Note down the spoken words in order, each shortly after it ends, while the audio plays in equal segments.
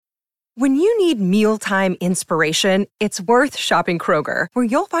When you need mealtime inspiration, it's worth shopping Kroger, where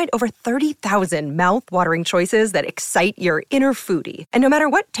you'll find over 30,000 mouth-watering choices that excite your inner foodie. And no matter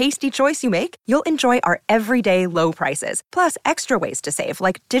what tasty choice you make, you'll enjoy our everyday low prices, plus extra ways to save,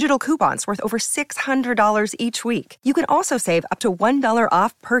 like digital coupons worth over $600 each week. You can also save up to $1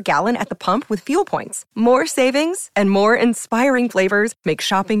 off per gallon at the pump with fuel points. More savings and more inspiring flavors make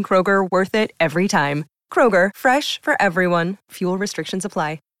shopping Kroger worth it every time. Kroger, fresh for everyone. Fuel restrictions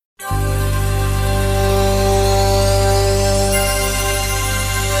apply.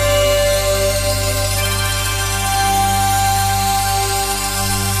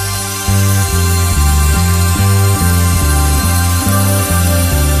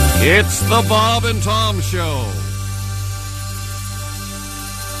 It's the Bob and Tom Show.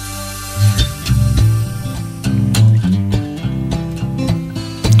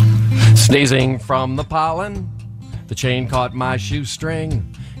 Sneezing from the pollen, the chain caught my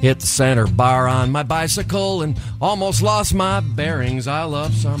shoestring, hit the center bar on my bicycle, and almost lost my bearings. I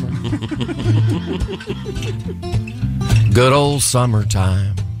love summer. Good old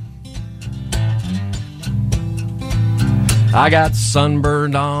summertime. I got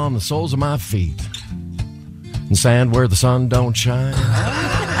sunburned on the soles of my feet and sand where the sun don't shine.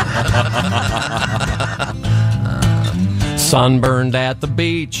 Sunburned at the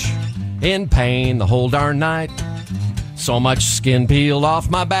beach, in pain the whole darn night. So much skin peeled off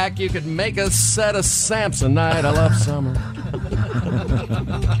my back you could make a set of Samsonite. I love summer.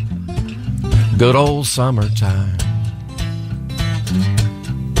 Good old summertime.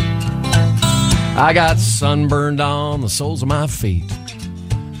 I got sunburned on the soles of my feet.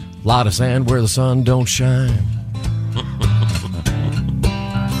 Lot of sand where the sun don't shine.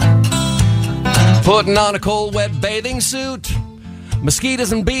 Putting on a cold, wet bathing suit.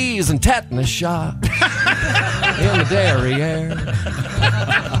 Mosquitoes and bees and tetanus shot in the derriere.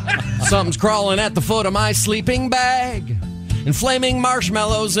 Something's crawling at the foot of my sleeping bag, and flaming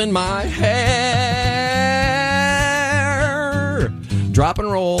marshmallows in my hair. Drop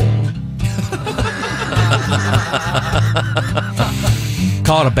and roll.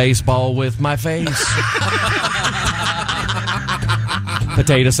 Caught a baseball with my face.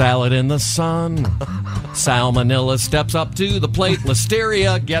 Potato salad in the sun. Salmonella steps up to the plate.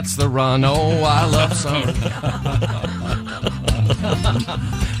 Listeria gets the run. Oh, I love summer.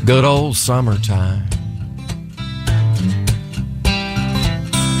 Good old summertime.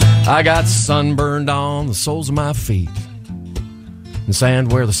 I got sunburned on the soles of my feet and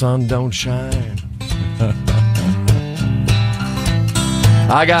sand where the sun don't shine.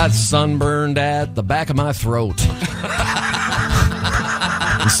 I got sunburned at the back of my throat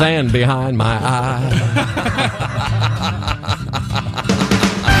and sand behind my eye.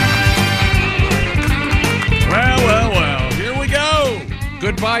 Well, here we go.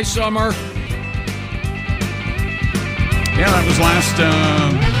 Goodbye, summer. Yeah, that was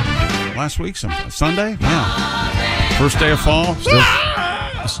last week, Sunday? Yeah. First day of fall.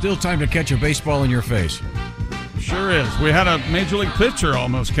 Still time to catch a baseball in your face. Sure is. We had a Major League pitcher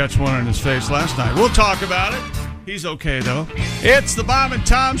almost catch one in his face last night. We'll talk about it. He's okay, though. It's the Bob and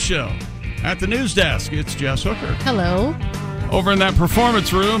Tom Show. At the news desk, it's Jess Hooker. Hello. Over in that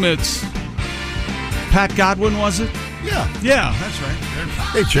performance room, it's Pat Godwin, was it? Yeah. Yeah, that's right.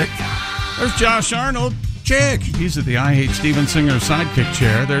 Hey, Chick. There's Josh Arnold. Chick. He's at the I Hate Steven Singer sidekick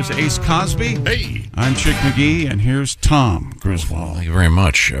chair. There's Ace Cosby. Hey. I'm Chick McGee, and here's Tom Griswold. Thank you very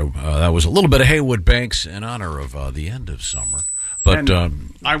much. That was a little bit of Haywood Banks in honor of the end of summer. But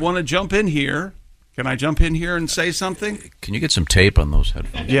I want to jump in here. Can I jump in here and say something? Can you get some tape on those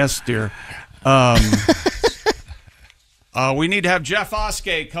headphones? Yes, dear. We need to have Jeff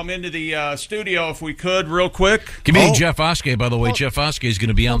Oskey come into the studio if we could, real quick. Comedian Jeff Oskey, by the way. Jeff Oskey is going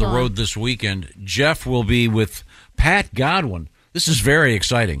to be on the road this weekend. Jeff will be with Pat Godwin. This is very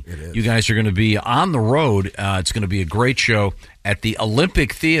exciting. It is. You guys are going to be on the road. It's going to be a great show at the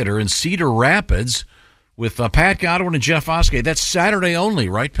Olympic Theater in Cedar Rapids with Pat Godwin and Jeff Oskey. That's Saturday only,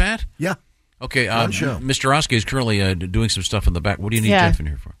 right, Pat? Yeah. Okay. Show. Mr. Oskey is currently doing some stuff in the back. What do you need Jeff in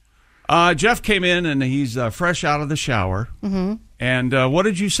here for? Jeff came in, and he's fresh out of the shower. Mm-hmm. And what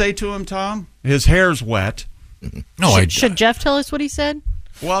did you say to him, Tom? His hair's wet. No, should Jeff tell us what he said?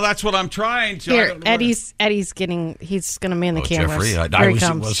 Well, that's what I'm trying to. Here, Eddie's getting. He's going to man the cameras. Jeffrey, Here he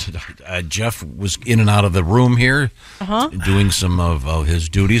comes. Jeff was in and out of the room here, doing some of his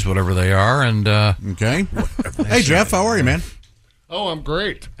duties, whatever they are. And okay. Hey, Jeff, how are you, man? Oh, I'm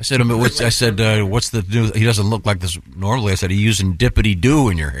great. I said, what's the new? He doesn't look like this normally. I said, are you using dippity-doo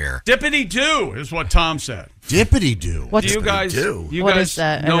in your hair? Dippity-doo is what Tom said. Dippity-doo. What's do you guys do? You what guys is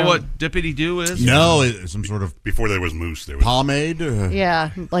that? know what dippity-doo is? No, it's some sort of before there was mousse. There was pomade. Yeah,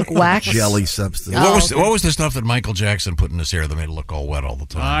 like wax jelly substance. What was the stuff that Michael Jackson put in his hair that made it look all wet all the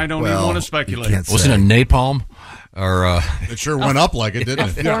time? I don't even want to speculate. Wasn't it napalm? Or it sure went up like it, didn't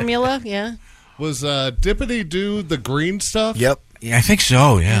it? Formula, yeah. Was Dippity-Doo the green stuff? Yep. Yeah, I think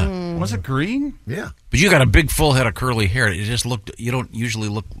so. Yeah. Was it green? Yeah. But you got a big full head of curly hair. It just looked. You don't usually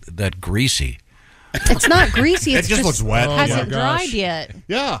look that greasy. It's not greasy. It's it just looks wet. It hasn't dried yet.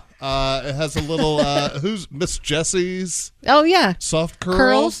 Yeah. It has a little. Who's Miss Jessie's? Oh yeah. Soft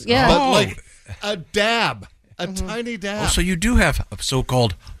curls. Yeah. But like a dab, a tiny dab. Oh, so you do have a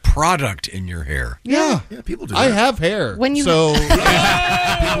so-called product in your hair. Yeah. People do. I have hair. When you so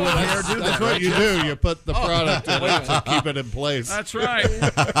that's what you do. You put the product in it to keep it in place. That's right. When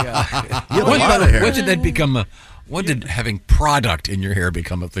did that become when did having product in your hair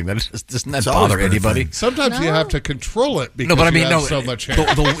become a thing? Doesn't that bother anybody? Sometimes you have to control it because you have so much hair.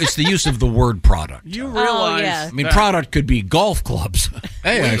 It's the use of the word product. You realize I mean, product could be golf clubs.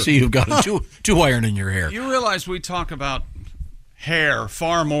 Hey, I see you've got a two iron in your hair. You realize we talk about hair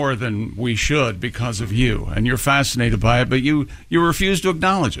far more than we should because of you, and you're fascinated by it, but you refuse to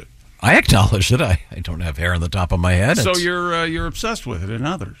acknowledge it. I acknowledge that I don't have hair on the top of my head. So you're obsessed with it and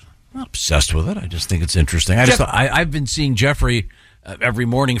others. I'm not obsessed with it. I just think it's interesting. I've been seeing Jeffrey every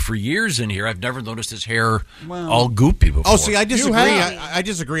morning for years in here. I've never noticed his hair all goopy before. Oh, see, I disagree. I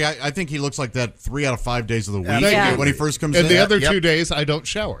disagree. I think he looks like that 3 out of 5 days of the week when he first comes in. And the other 2 days, I don't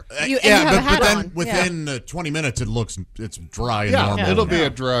shower. But then within 20 minutes, it's dry and normal. It'll be a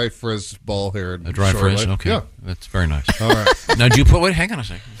dry frizz ball hair. A dry frizz? Okay. Yeah. That's very nice. All right. Now, do you put... hang on a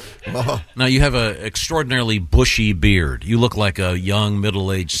second. Now, you have an extraordinarily bushy beard. You look like a young,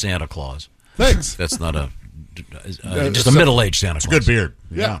 middle-aged Santa Claus. Thanks. That's not just a middle-aged Santa Claus. Good beard.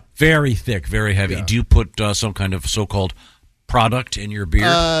 Yeah. Very thick, very heavy. Yeah. Do you put some kind of so-called product in your beard?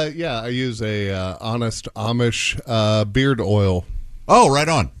 I use a Honest Amish beard oil. Oh, right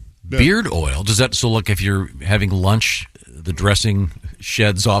on. Beard oil? Does that look if you're having lunch, the dressing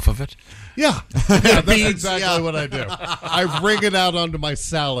sheds off of it? Yeah, that's exactly what I do. I wring it out onto my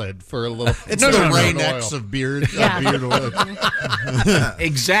salad for a little. It's the Rain-X of beard. Beard oil.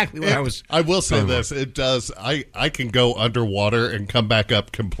 Exactly what I was. I will say this: it does. I can go underwater and come back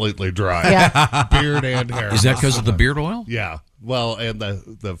up completely dry. Yeah. Beard and hair. Is that because of the beard oil? Yeah. Well, and the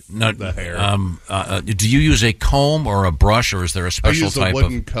hair. Do you use a comb or a brush, or is there a special type of? I use a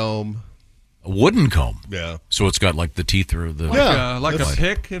wooden comb. A wooden comb? Yeah. So it's got like the teeth or the... Like a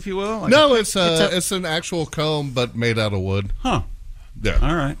pick, if you will? It's an actual comb, but made out of wood. Huh. Yeah.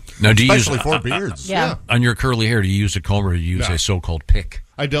 All right. Now, do you Especially for beards. Yeah. On your curly hair, do you use a comb or do you use a so-called pick?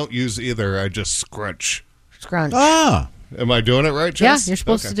 I don't use either. I just scrunch. Scrunch. Ah. Am I doing it right, Jess? Yeah, you're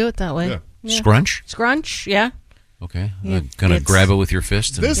supposed to do it that way. Yeah. Scrunch? Scrunch, yeah. Okay. Kind of grab it with your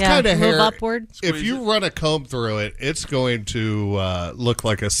fist. This kind of hair, upward. If you run a comb through it, it's going to look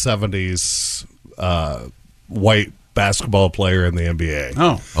like a 70s white basketball player in the NBA.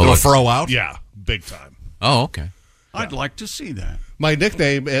 Oh, throw out? Yeah, big time. Oh, okay. I'd like to see that. My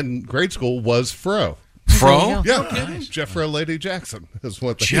nickname in grade school was Fro. Fro? Yeah, Jeffro Lady Jackson is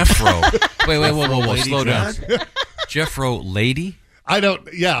what they Jeffro. Wait, whoa, slow down. Jeffro Lady? I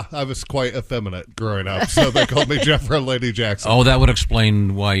was quite effeminate growing up, so they called me Jeffro Lady Jackson. Oh, that would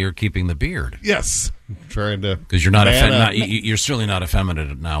explain why you're keeping the beard. Yes, trying to because you're not you're certainly not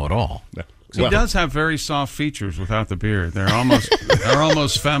effeminate now at all. No. He does have very soft features without the beard. They're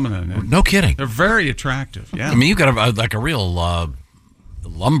almost feminine. No kidding. They're very attractive. Yeah. I mean, you got a real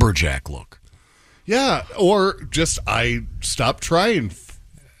lumberjack look. Yeah, or just I stopped trying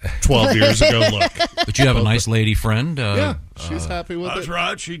 12 years ago. Look, but you have a nice lady friend. Yeah, she's happy with it. That's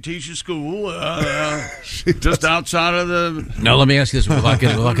right. She teaches school just outside of the. Now, let me ask you this: without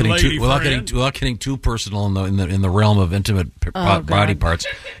getting too personal in the realm of intimate body parts.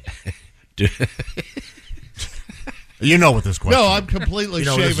 You know what this question? No, I'm completely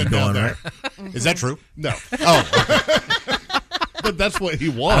shaven down there. Right? Is that true? No. Oh, but that's what he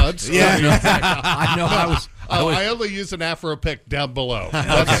wants. Yeah, I know. I only use an Afro pick down below.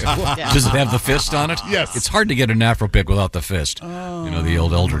 Does it have the fist on it? Yes. It's hard to get an Afro pick without the fist. Oh. You know, the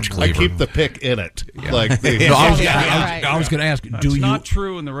old Eldridge cleaver. I keep the pick in it. Yeah. I was going to ask, That's not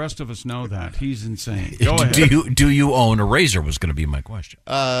true, and the rest of us know that. He's insane. Go ahead. Do you own a razor was going to be my question.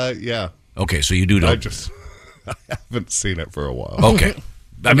 Yeah. Okay, so you do. I haven't seen it for a while. Okay.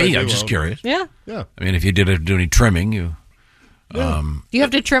 I'm just curious. Yeah. Yeah. I mean, if you do any trimming, you... Do you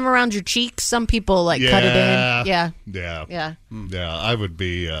have to trim around your cheeks? Some people cut it in. Yeah. Yeah, I would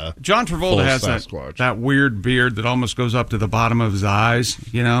be. John Travolta has that weird beard that almost goes up to the bottom of his eyes.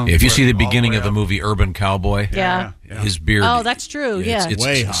 If you see the beginning of the movie Urban Cowboy, his beard. Oh, that's true. It's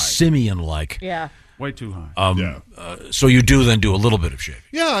way high, simian-like. Yeah. Way too high. So you do then do a little bit of shaving.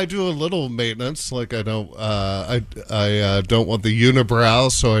 Yeah, I do a little maintenance. Like I don't, I don't want the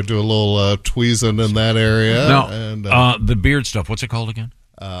unibrow, so I do a little tweezing in that area. Now, and the beard stuff. What's it called again?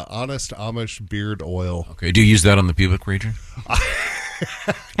 Honest Amish beard oil. Okay. Do you use that on the pubic region?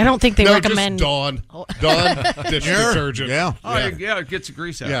 I don't think they No, recommend. just Dawn dish detergent. Yeah. Oh, yeah, it gets the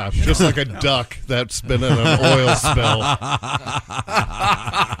grease out. Yeah, just like a duck that's been in an oil spill.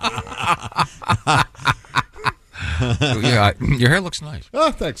 Yeah, your hair looks nice.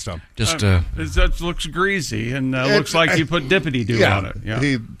 Oh, thanks, Tom. Just It looks greasy and looks like you put dippity-doo on it. Yeah.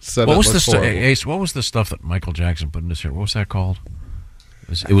 He said what it was the looked horrible. Ace? What was the stuff that Michael Jackson put in his hair? What was that called?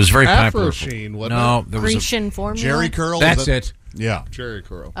 It was very popular. Afro-sheen, wasn't No, there was Grecian formula. Jerry curl. That's it. Yeah. Jerry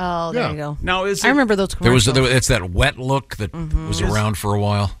curl. Oh, there you go. Now, I remember those commercials. It's that wet look that was around for a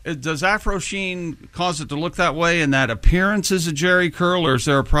while. Does Afro Sheen cause it to look that way, and that appearance is a Jerry curl, or is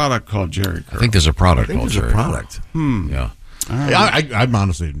there a product called Jerry curl? I think there's a product I think called there's a Jerry. product. Yeah. I'm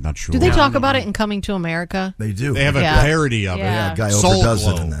honestly not sure. Do they talk about it in Coming to America? They do. They have a Yeah. parody of it. Yeah. A guy Soul overdoes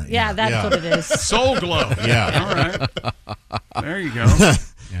Glow. it in that. Yeah, that's what it is. Soul Glow. Yeah. All right. There you go.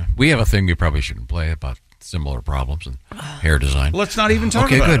 Yeah. We have a thing we probably shouldn't play about similar problems in hair design. Let's not even talk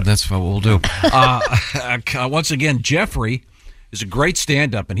Okay, about good. it. That's what we'll do. Once again, Jeffrey is a great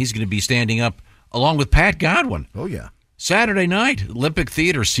stand-up, and he's going to be standing up along with Pat Godwin. Oh, yeah. Saturday night, Olympic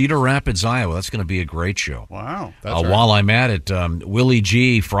Theater, Cedar Rapids, Iowa. That's going to be a great show. Wow. While I'm at it, Willie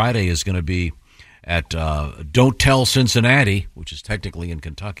G. Friday is going to be at Don't Tell Cincinnati, which is technically in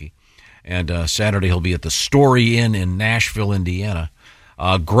Kentucky. And Saturday he'll be at the Story Inn in Nashville, Indiana.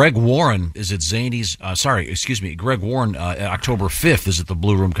 Greg Warren is at Zany's. Greg Warren, October 5th, is at the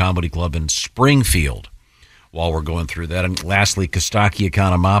Blue Room Comedy Club in Springfield while we're going through that. And lastly, Kostaki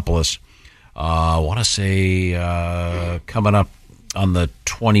Economopoulos, I want to say coming up on the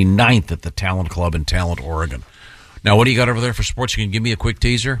 29th at the Talent Club in Talent, Oregon. Now, what do you got over there for sports? You can give me a quick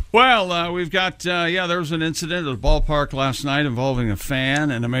teaser? Well, we've got, there was an incident at the ballpark last night involving a fan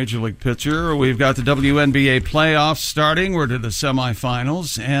and a Major League pitcher. We've got the WNBA playoffs starting. We're to the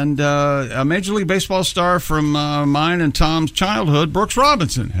semifinals. And a Major League Baseball star from mine and Tom's childhood, Brooks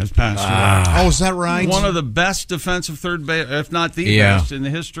Robinson, has passed away. Oh, is that right? One of the best defensive third base, if not the best, in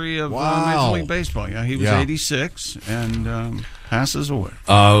the history of Major League Baseball. Yeah, he was 86 and passes away.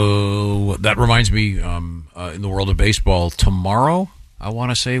 That reminds me, in the world of baseball, tomorrow, I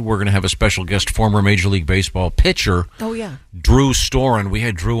want to say, we're going to have a special guest, former Major League Baseball pitcher. Oh, yeah. Drew Storen. We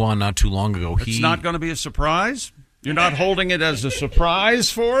had Drew on not too long ago. It's not going to be a surprise? You're not holding it as a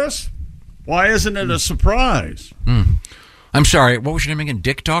surprise for us? Why isn't it a surprise? I'm sorry. What was your name again?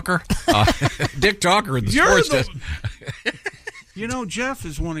 Dick Talker? Dick Talker in the sports desk. You know, Jeff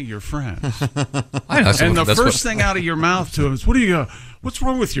is one of your friends. I know, and the first thing out of your mouth to him is, what's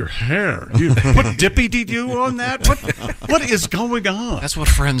wrong with your hair? You put dippy-dee-doo on that? What is going on? That's what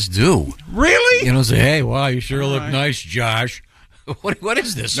friends do. Really? You know, say, hey, wow, you sure look nice, Josh. What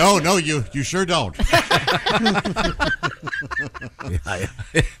is this? No, you sure don't.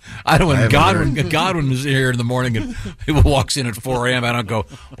 I don't. When Godwin is here in the morning and he walks in at 4 a.m., I don't go,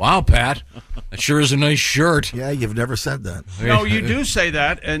 wow, Pat, that sure is a nice shirt. Yeah, you've never said that. No, you do say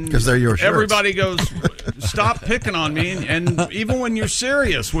that, and 'cause they're your shirts. Everybody goes, stop picking on me, and even when you're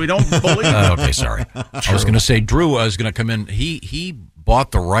serious, we don't believe it. Okay, sorry. I was going to say Drew is going to come in. He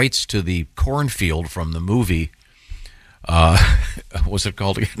bought the rights to the cornfield from the movie. What's it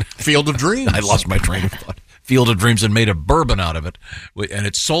called again? Field of Dreams. I lost my train of thought. Field of Dreams, and made a bourbon out of it, and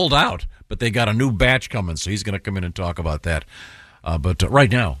it's sold out. But they got a new batch coming, so he's going to come in and talk about that. But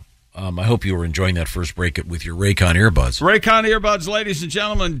right now, I hope you were enjoying that first break with your Raycon earbuds. Raycon earbuds, ladies and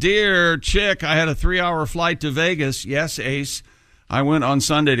gentlemen. Dear Chick, I had a 3-hour flight to Vegas. Yes, Ace. I went on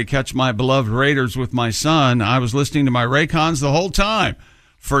Sunday to catch my beloved Raiders with my son. I was listening to my Raycons the whole time.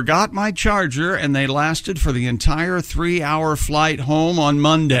 Forgot my charger, and they lasted for the entire 3-hour flight home on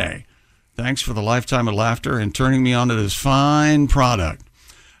Monday. Thanks for the lifetime of laughter and turning me on to this fine product.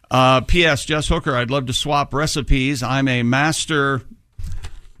 P.S. Jess Hooker, I'd love to swap recipes. I'm a master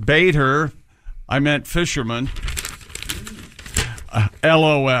baiter. I meant fisherman.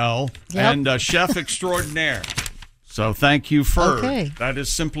 LOL. Yep. And chef extraordinaire. So thank you, Ferg. Okay. That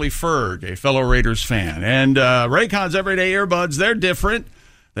is simply Ferg, a fellow Raiders fan. And Raycon's everyday earbuds, they're different.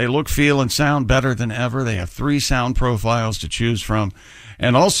 They look, feel, and sound better than ever. They have 3 sound profiles to choose from.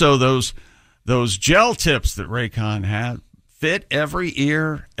 And also those gel tips that Raycon had, fit every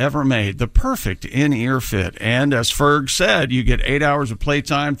ear ever made. The perfect in-ear fit. And as Ferg said, you get 8 hours of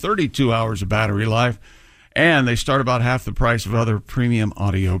playtime, 32 hours of battery life, and they start about half the price of other premium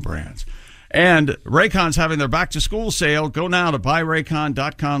audio brands. And Raycon's having their back-to-school sale. Go now to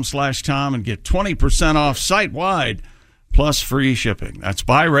buyraycon.com/Tom and get 20% off site-wide plus free shipping. That's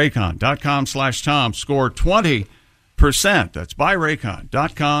buyraycon.com/Tom. Score 20%. That's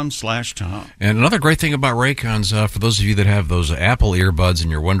buyraycon.com/Tom. And another great thing about Raycons, for those of you that have those Apple earbuds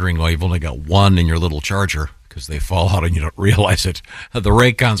and you're wondering why you've only got one in your little charger because they fall out and you don't realize it, the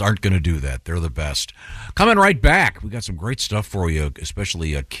Raycons aren't going to do that. They're the best. Coming right back, we got some great stuff for you,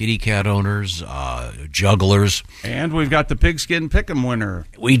 especially kitty cat owners, jugglers. And we've got the Pigskin Pick'em winner.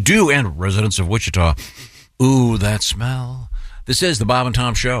 We do, and residents of Wichita. Ooh, that smell. This is the Bob and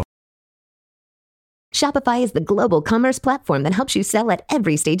Tom Show. Shopify is the global commerce platform that helps you sell at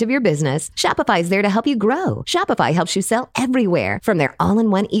every stage of your business. Shopify is there to help you grow. Shopify helps you sell everywhere, from their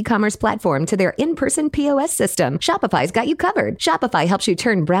all-in-one e-commerce platform to their in-person POS system. Shopify's got you covered. Shopify helps you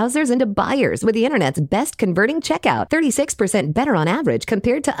turn browsers into buyers with the internet's best converting checkout, 36% better on average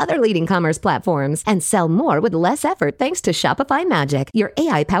compared to other leading commerce platforms, and sell more with less effort thanks to Shopify Magic, your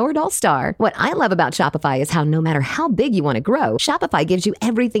AI-powered all-star. What I love about Shopify is how no matter how big you want to grow, Shopify gives you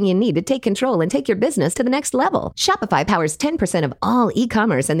everything you need to take control and take your business to the next level. Shopify powers 10% of all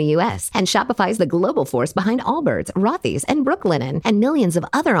e-commerce in the U.S., and Shopify is the global force behind Allbirds, Rothy's, and Brooklinen, and millions of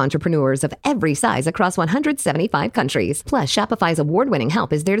other entrepreneurs of every size across 175 countries. Plus, Shopify's award-winning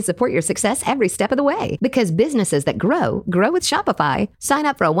help is there to support your success every step of the way. Because businesses that grow with Shopify. Sign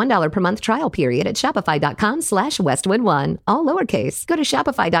up for a $1 per month trial period at shopify.com/Westwood1. All lowercase. Go to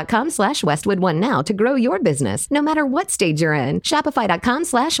shopify.com/Westwood1 now to grow your business, no matter what stage you're in.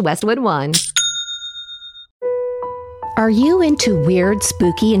 Shopify.com/Westwood1. Are you into weird,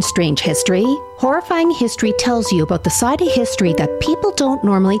 spooky, and strange history? Horrifying History tells you about the side of history that people don't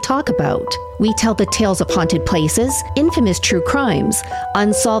normally talk about. We tell the tales of haunted places, infamous true crimes,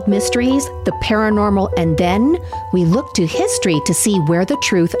 unsolved mysteries, the paranormal, and then we look to history to see where the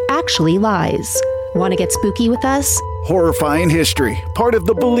truth actually lies. Want to get spooky with us? Horrifying History, part of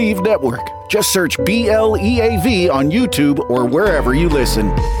the Believe Network. Just search BLEAV on YouTube or wherever you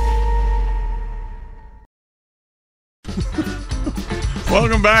listen.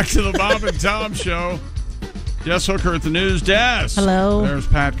 Welcome back to the Bob and Tom Show. Jess Hooker at the news desk. Hello. There's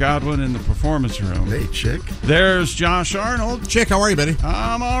Pat Godwin in the performance room. Hey, Chick. There's Josh Arnold. Chick, how are you, buddy?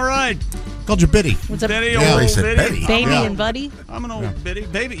 I'm all right. Called you Biddy. What's up? Biddy, Yeah, old they said Biddy. Baby and buddy? I'm an old Biddy.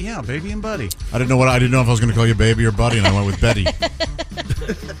 Baby, yeah, baby and buddy. I didn't know if I was going to call you baby or buddy, and I went with Betty.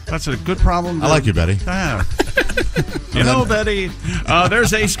 That's a good problem. I like you, Betty. To have. You know, Betty.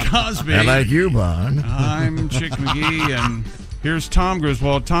 There's Ace Cosby. I like you, Bon. I'm Chick McGee, and here's Tom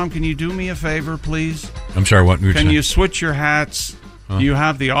Griswold. Tom, can you do me a favor, please? I'm sorry, what? Can you switch your hats? Huh? You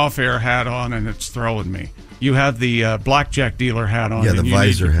have the off-air hat on, and it's throwing me. You have the blackjack dealer hat on. Yeah, the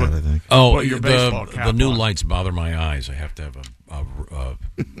visor hat, I think. Oh, your baseball cap the new on. lights bother my eyes. I have to have a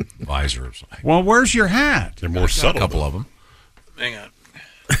visor or something. Well, where's your hat? They're more subtle. A couple of them. Hang on.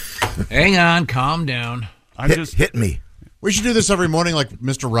 Hang on. Calm down. Hit me. We should do this every morning like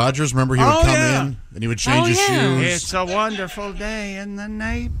Mr. Rogers. Remember, he would come in and he would change his shoes. It's a wonderful day in the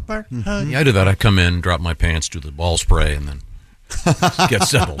neighborhood. Yeah, I do that. I come in, drop my pants, do the ball spray, and then get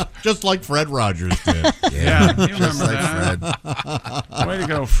settled. Just like Fred Rogers did. Yeah, you Just remember like that. Fred. Way to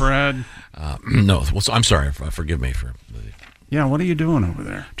go, Fred. No, well, I'm sorry. Forgive me for. Yeah, what are you doing over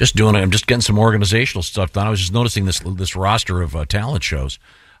there? Just doing it. I'm just getting some organizational stuff done. I was just noticing this roster of talent shows.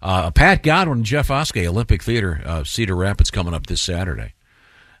 Pat Godwin and Jeff Oskey, Olympic Theater, Cedar Rapids, coming up this Saturday.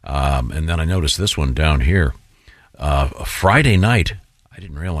 And then I noticed this one down here. Friday night, I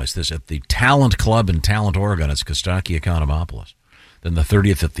didn't realize this, at the Talent Club in Talent, Oregon. It's Kostaki Economopolis. Then the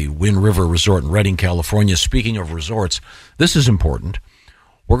 30th at the Wind River Resort in Redding, California. Speaking of resorts, this is important.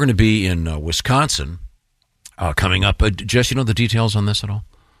 We're going to be in Wisconsin coming up. Jess, you know the details on this at all?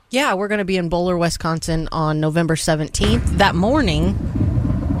 Yeah, we're going to be in Bowler, Wisconsin on November 17th. That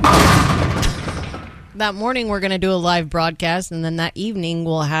morning, we're going to do a live broadcast, and then that evening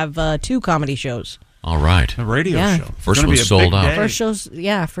we'll have 2 comedy shows. All right. A radio show. First one's sold out. First show's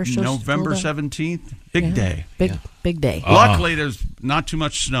November 17th. Big day. Big day. Luckily, there's not too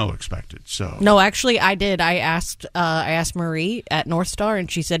much snow expected. So no, actually, I did. I asked Marie at North Star,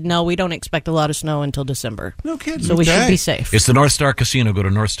 and she said, no, we don't expect a lot of snow until December. No kidding. So we should be safe. It's the North Star Casino. Go to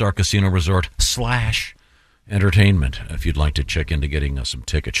North Star Casino Resort /entertainment if you'd like to check into getting some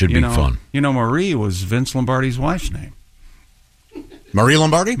tickets. Should be fun. You know, Marie was Vince Lombardi's wife's name. Marie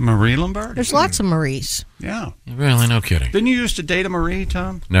Lombardi? Marie Lombardi. There's lots of Maries. Yeah. Really, no kidding. Didn't you used to date a Marie,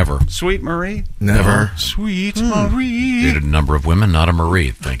 Tom? Never. Sweet Marie? Never. Sweet Marie. Dated a number of women, not a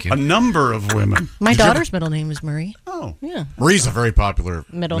Marie. Thank you. A number of women. My daughter's middle name is Marie. Oh. Yeah. Marie's a very popular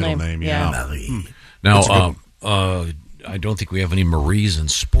Middle name. Yeah. Marie. Now, I don't think we have any Maries in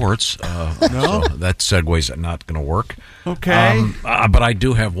sports. No? So that segue's not going to work. Okay. But I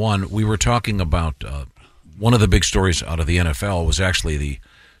do have one. We were talking about one of the big stories out of the NFL was actually the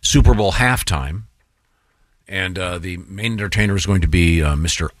Super Bowl halftime. And the main entertainer is going to be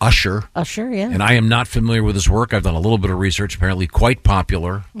Mr. Usher. Usher, yeah. And I am not familiar with his work. I've done a little bit of research. Apparently quite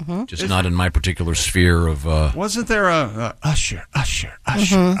popular. Just not in my particular sphere of... Wasn't there a Usher?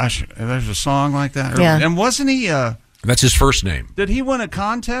 There's a song like that? Yeah. And wasn't he... That's his first name. Did he win a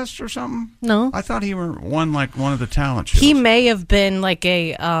contest or something? No. I thought he won like one of the talent shows. He may have been like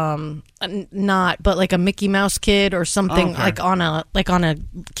a like a Mickey Mouse kid or something, like on a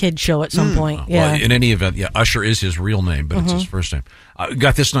kid show at some point. Yeah. Well, in any event, Usher is his real name, but it's his first name. I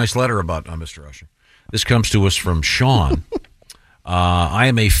got this nice letter about Mr. Usher. This comes to us from Sean. I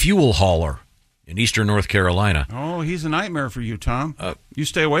am a fuel hauler in eastern North Carolina. Oh, he's a nightmare for you, Tom. You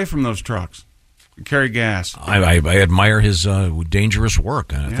stay away from those trucks. Carry gas. I admire his dangerous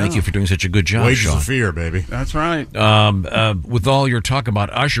work. Thank you for doing such a good job, Wages Sean. of fear, baby. That's right. With all your talk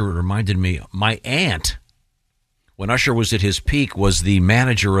about Usher, it reminded me, my aunt, when Usher was at his peak, was the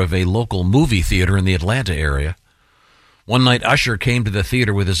manager of a local movie theater in the Atlanta area. One night, Usher came to the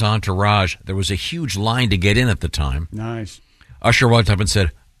theater with his entourage. There was a huge line to get in at the time. Nice. Usher walked up and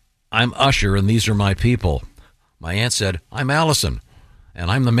said, "I'm Usher, and these are my people." My aunt said, "I'm Allison, and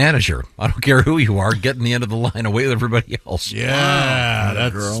I'm the manager. I don't care who you are. Get in the end of the line away with everybody else." Yeah,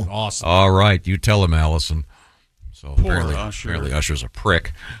 that's awesome. All right, you tell him, Allison. So Usher. apparently Usher's a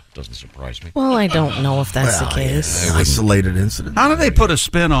prick. Doesn't surprise me. Well, I don't know if that's the case. Yeah, isolated incident. How do they put a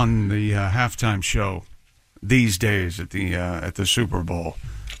spin on the halftime show these days at the Super Bowl?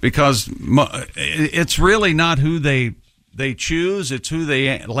 Because it's really not who they choose; it's who they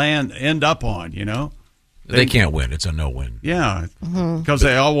end up on. You know. They can't win. It's a no-win. Yeah, because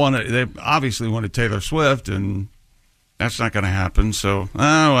they all want to. They obviously wanted Taylor Swift, and that's not going to happen. So,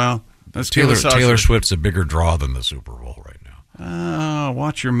 well, let's Taylor Swift's a bigger draw than the Super Bowl right now.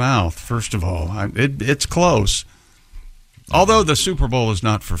 Watch your mouth. First of all, it's close. Although the Super Bowl is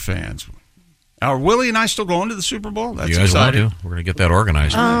not for fans. Are Willie and I still going to the Super Bowl? That's you guys exciting. want to? We're going to get that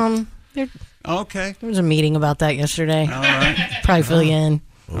organized. Okay. There was a meeting about that yesterday. All right. Probably fill you in.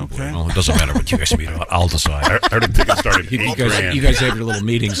 Okay. Well, it doesn't matter what you guys meet about. I'll decide. I heard the ticket started at you guys have your little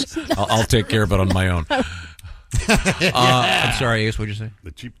meetings. I'll take care of it on my own. I'm sorry, Ace. What'd you say?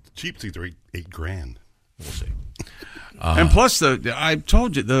 The cheap seats are $8,000. We'll see. And plus, I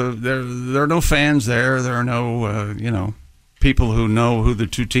told you there are no fans there. There are no people who know who the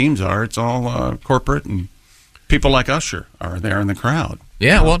two teams are. It's all corporate, and people like Usher are there in the crowd.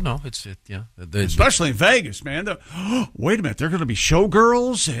 Yeah, well, no, especially in Vegas, man. Wait a minute, they're going to be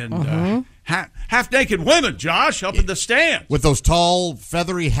showgirls and half-naked women, Josh, up in the stands with those tall,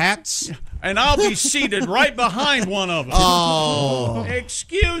 feathery hats. And I'll be seated right behind one of them. Oh,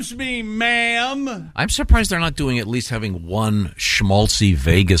 excuse me, ma'am. I'm surprised they're not doing at least having one schmaltzy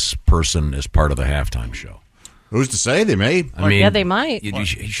Vegas person as part of the halftime show. Who's to say? They may. I mean, yeah, they might. You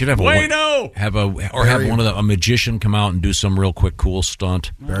should have have a magician come out and do some real quick cool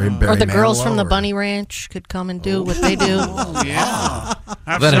stunt. Barry or the girls Manilow from the Bunny Ranch could come and do what they do. Oh, yeah.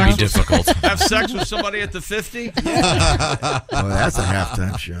 That'd be difficult. Have sex with somebody at the 50? Oh, that's a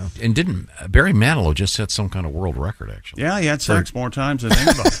halftime show. And didn't Barry Manilow just set some kind of world record, actually? Yeah, he had sex more times than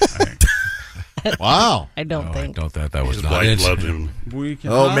anybody, I think. Wow. I don't think. That was His not wife it. loved him.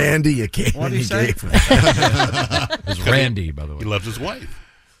 Mandy, you can't. What did he say? It's Randy, by the way. He loves his wife.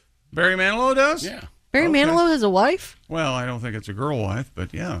 Barry Manilow does? Yeah. Barry Manilow has a wife? Well, I don't think it's a girl wife,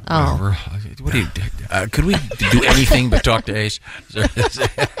 but yeah. Oh. What do you? Could we do anything but talk to Ace?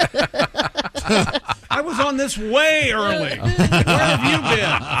 I was on this way early. Where have you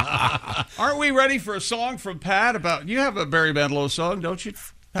been? Aren't we ready for a song from Pat about? You have a Barry Manilow song, don't you,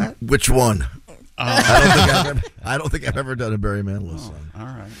 Pat? Which one? I don't think I've ever done a Barry Manilow song. All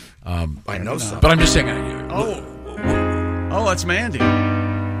right. I know some. But I'm just saying. Oh, that's Mandy.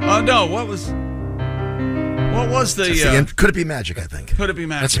 No, what was the? Could It Be Magic? I think. Could It Be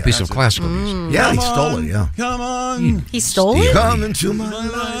Magic? That's a piece of classical music. Yeah, he stole it. Yeah. Come on. He stole it? Come into my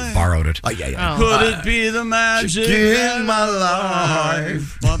life. Borrowed it. Oh, yeah. Could it be the magic in my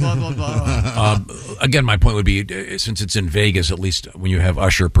life? Blah, blah, blah, blah. Again, my point would be, since it's in Vegas, at least when you have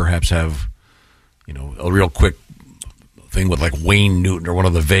Usher, perhaps have, a real quick thing with like Wayne Newton or one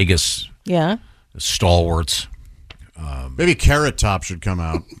of the Vegas stalwarts. Maybe Carrot Top should come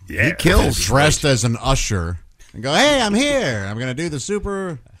out. Yeah. He kills. Dressed as an usher and go, hey, I'm here. I'm going to do the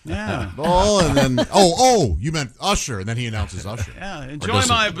Super Bowl. And then, you meant Usher. And then he announces Usher. Yeah, enjoy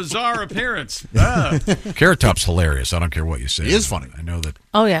my bizarre appearance. Carrot Top's hilarious. I don't care what you say. He is funny. I know that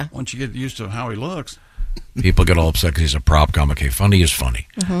Oh, yeah. Once you get used to how he looks. people get all upset because he's a prop comic. Hey, funny is funny.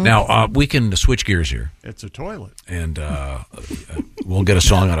 Now, we can switch gears here. It's a toilet. And we'll get a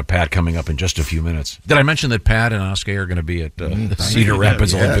song out of Pat coming up in just a few minutes. Did I mention that Pat and Oscar are going to be at Cedar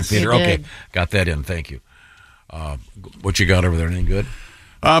Rapids Olympic Theater? Okay, got that in. Thank you. What you got over there? Anything good?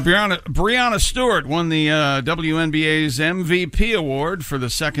 Breanna Stewart won the WNBA's MVP award for the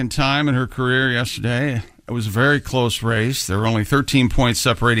second time in her career yesterday. It was a very close race. There were only 13 points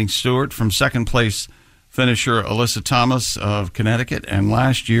separating Stewart from second-place finisher Alyssa Thomas of Connecticut and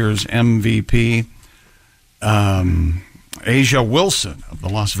last year's MVP Asia Wilson of the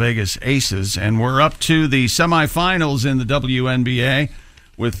Las Vegas Aces. And we're up to the semifinals in the WNBA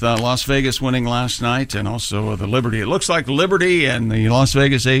with Las Vegas winning last night and also the Liberty. It looks like Liberty and the Las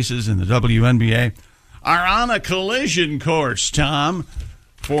Vegas Aces in the WNBA are on a collision course, Tom,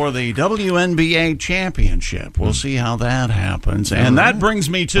 for the WNBA championship. We'll see how that happens. And that brings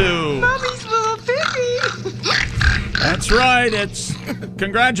me to... Mommy's little baby. That's right. It's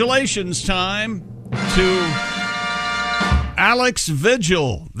congratulations time to Alex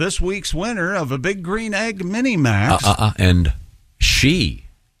Vigil, this week's winner of a Big Green Egg Mini Max. And she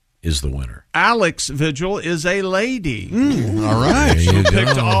is the winner. Alex Vigil is a lady. All right.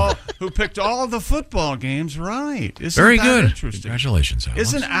 Who picked all of the football games right. Isn't Very that good. Interesting? Congratulations, Alex.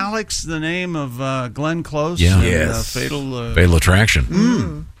 Isn't Alex the name of Glenn Close? Yeah. in, Yes. Fatal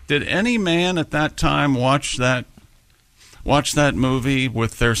Attraction. Did any man at that time watch that movie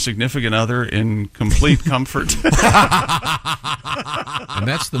with their significant other in complete comfort? And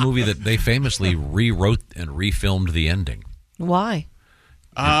that's the movie that they famously rewrote and refilmed the ending. Why?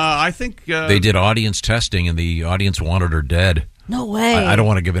 I think They did audience testing, and the audience wanted her dead. No way. I don't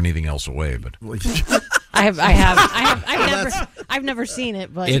want to give anything else away, but I've never seen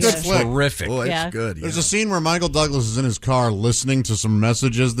it, but it's terrific. Oh, it's Yeah. good. There's a scene where Michael Douglas is in his car listening to some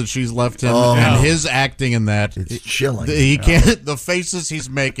messages that she's left him, and his acting in that, It's chilling. He can't. The faces he's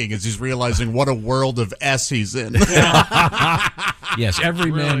making as he's realizing what a world of S he's in. Yes,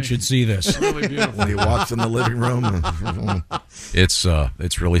 every man should see this. really beautiful. When he walks in the living room. It's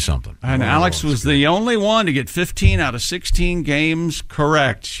really something. And Alex was the only one to get 15 out of 16 games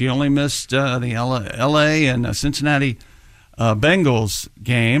correct. She only missed the L.A. and Cincinnati Bengals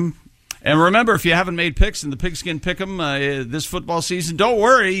game. And remember, if you haven't made picks in the Pigskin Pick'em this football season, don't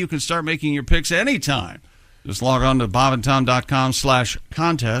worry. You can start making your picks anytime. Just log on to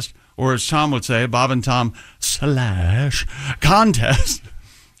bobandtom.com/contest, or as Tom would say, bobandtom/contest.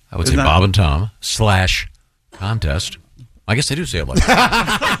 I would say Bob and Tom /contest. I guess they do say it like that.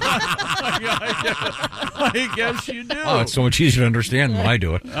 I guess you do. Oh, it's so much easier to understand when I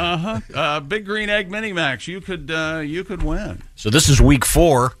do it. Big Green Egg Mini Max. You could win. So this is week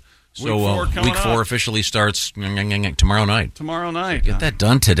 4. So coming week 4 up. officially starts tomorrow night. Tomorrow night. Get that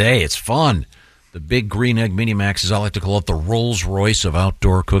done today. It's fun. The Big Green Egg Mini Max, as I like to call it, the Rolls Royce of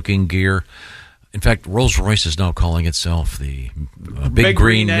outdoor cooking gear. In fact, Rolls Royce is now calling itself the Big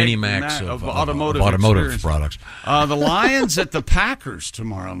Green Mini Max of automotive products. The Lions at the Packers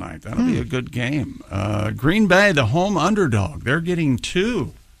tomorrow night. That'll be a good game. Green Bay, the home underdog. They're getting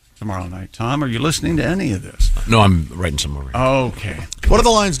 2 tomorrow night. Tom, are you listening to any of this? No, I'm writing some over here. Okay. What do the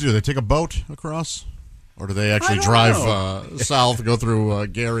Lions do? They take a boat across? Or do they actually drive south, go through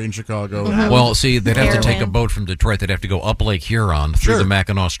Gary in Chicago? Well, see, they'd have to take a boat from Detroit. They'd have to go up Lake Huron through the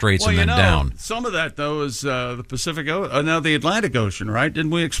Mackinac Straits and then down. Some of that, though, is the Pacific the Atlantic Ocean, right?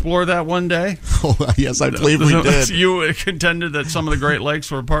 Didn't we explore that one day? Oh, yes, I believe we did. You contended that some of the Great Lakes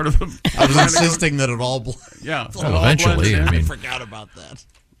were part of them. I was insisting that it all... Eventually, I mean... I forgot about that.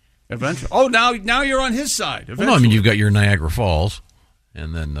 Eventually. Oh, now you're on his side. Well, no, I mean, you've got your Niagara Falls.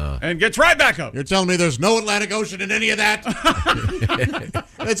 And then and gets right back up. You're telling me there's no Atlantic Ocean in any of that?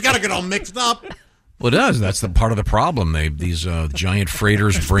 It's got to get all mixed up. Well, it does. That's the part of the problem. These giant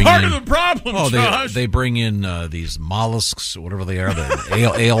freighters bring part in... of the problem, Josh. They bring in these mollusks, whatever they are,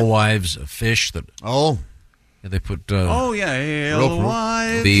 the alewives, fish that... Oh. They put...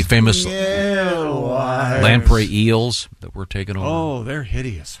 alewives. The famous lamprey eels that were taken over. Oh, they're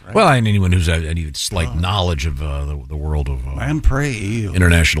hideous, right? Well, and anyone who's had any slight knowledge of the world of lamprey eel,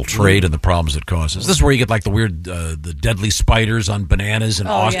 international trade and the problems it causes. This is where you get like the weird, the deadly spiders on bananas in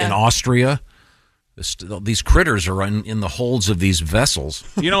Austria. These critters are in the holds of these vessels.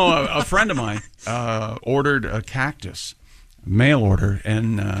 You know, a friend of mine ordered a cactus mail order,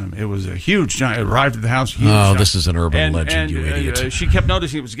 and it was a huge giant. It arrived at the house. Huge giant. This is an urban legend, and, you idiot. She kept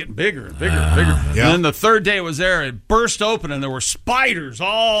noticing it was getting bigger and bigger and bigger. And then the third day it was there, it burst open, and there were spiders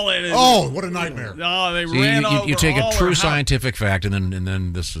all in it. Oh, what a nightmare! Oh, they ran over. You take a all true her scientific fact, and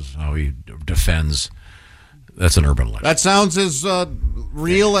then this is how he defends. That's an urban legend. That sounds as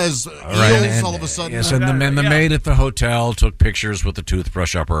real as eels all of a sudden. Yes, and the maid at the hotel took pictures with the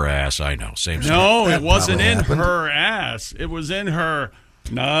toothbrush up her ass. I know, same story. No, it wasn't in her ass. It was in her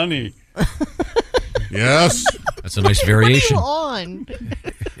nani. Yes. That's a nice variation. On.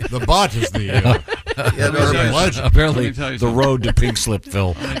 The butt is the urban legend. Apparently, Let me tell you the something. road to Pink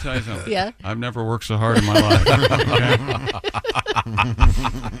Slipville. Let me tell you something. Yeah. I've never worked so hard in my life.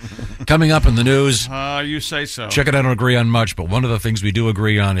 Coming up in the news. You say so. Chuck and I don't agree on much, but one of the things we do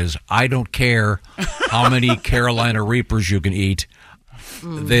agree on is I don't care how many Carolina Reapers you can eat.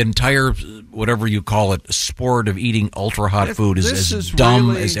 The entire, whatever you call it, sport of eating ultra-hot food is as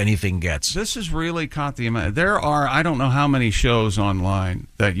dumb as anything gets. This has really caught the amount. There are, I don't know how many shows online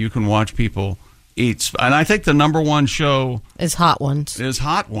that you can watch people eat. And I think the number one show is Hot Ones.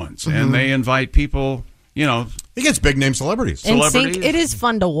 And they invite people, you know. He gets big name celebrities. NSYNC, it is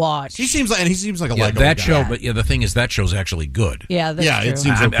fun to watch. He seems like a likable that guy. show. But the thing is, that show's actually good. Yeah, that's true. It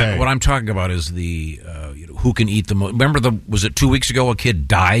seems okay. What I'm talking about is the who can eat the most. Remember, was it 2 weeks ago a kid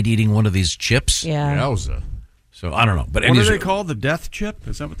died eating one of these chips? Yeah. Yowza. So I don't know. But what are they called? The death chip?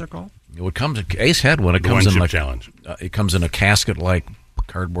 Is that what they're called? It comes. Ace had one. It The comes one in chip like challenge. It comes in a casket, like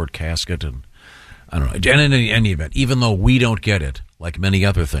cardboard casket, and I don't know. And in any event, even though we don't get it, like many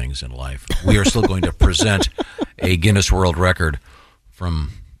other things in life, we are still going to present a Guinness World Record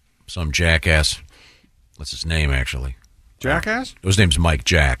from some jackass. What's his name, actually? Jackass? His name's Mike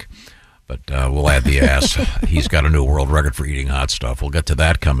Jack, but we'll add the ass. He's got a new world record for eating hot stuff. We'll get to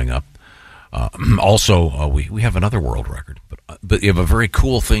that coming up. Also, we have another world record, but you have a very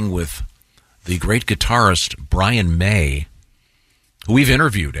cool thing with the great guitarist Brian May, who we've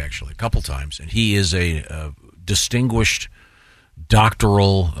interviewed actually a couple times, and he is a distinguished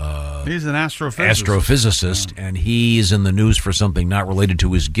doctoral he's an astrophysicist. astrophysicist, and he's in the news for something not related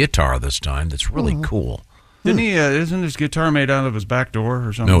to his guitar this time. That's really cool. Didn't he? Isn't his guitar made out of his back door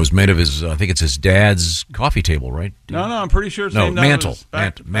or something? No, it was made of his. I think it's his dad's coffee table, right? No, I'm pretty sure it's named mantle.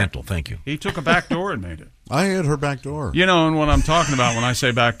 out of his Mantle. Thank you. He took a back door and made it. I had her back door. You know, and what I'm talking about when I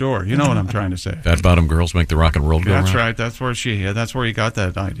say back door. You know what I'm trying to say. Fat bottom girls make the rock and roll go That's around. right. That's where he got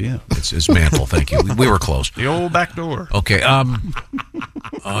that idea. It's his mantle. Thank you. We were close. The old back door. Okay.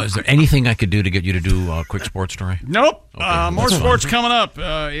 Is there anything I could do to get you to do a quick sports story? Nope. Okay, More that's sports fine. coming up.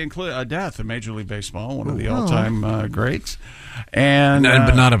 Include a death of Major League Baseball, one of the all-time greats, and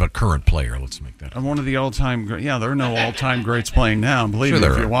but not of a current player. Let's make that. one of the all-time. Yeah, there are no all-time greats playing now. Believe Sure me,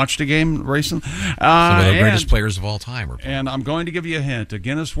 there if you are. watched a game recently, Some of the greatest players of all time. And I'm going to give you a hint: a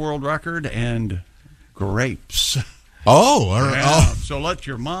Guinness World Record and grapes. Oh, all right. Yeah, so let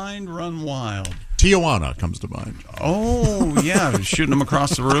your mind run wild. Tijuana comes to mind. Oh, yeah, shooting them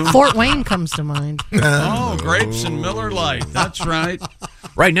across the room. Fort Wayne comes to mind. Oh, grapes and Miller Lite. That's right.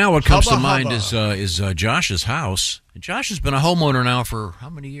 Right now, what comes to Hubba, mind hubba. is Josh's house. Josh has been a homeowner now for how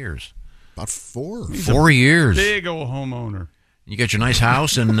many years? About 4. He's 4 years. Big old homeowner. You got your nice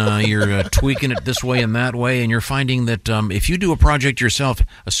house, and you're tweaking it this way and that way, and you're finding that if you do a project yourself,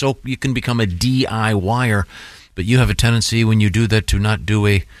 so you can become a DIYer, but you have a tendency when you do that to not do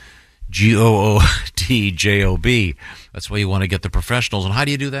a GOODJOB. That's why you want to get the professionals. And how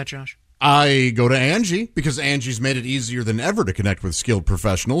do you do that, Josh? I go to Angie because Angie's made it easier than ever to connect with skilled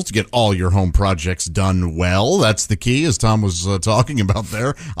professionals to get all your home projects done well. That's the key, as Tom was talking about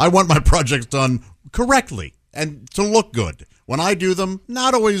there. I want my projects done correctly and to look good. When I do them,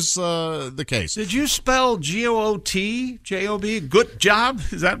 not always the case. Did you spell GOOTJOB? Good job?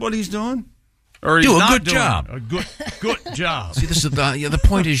 Is that what he's doing? Or he's Do a not good doing job. A good job. See, this is the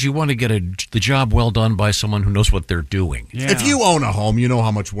point is you want to get the job well done by someone who knows what they're doing. Yeah. If you own a home, you know how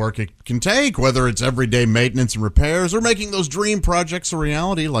much work it can take, whether it's everyday maintenance and repairs or making those dream projects a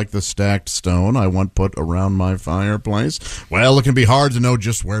reality like the stacked stone I want put around my fireplace. Well, it can be hard to know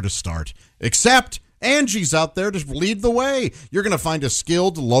just where to start. Except Angie's out there to lead the way. You're going to find a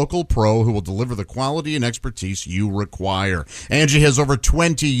skilled local pro who will deliver the quality and expertise you require. Angie has over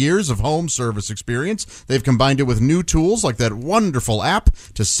 20 years of home service experience. They've combined it with new tools like that wonderful app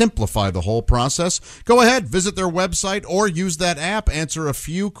to simplify the whole process. Go ahead, visit their website or use that app. Answer a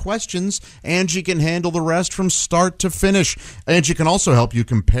few questions. Angie can handle the rest from start to finish. Angie can also help you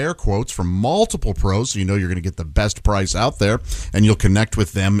compare quotes from multiple pros so you know you're going to get the best price out there, and you'll connect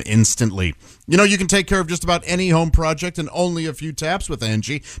with them instantly. You know, you can take care of just about any home project in only a few taps with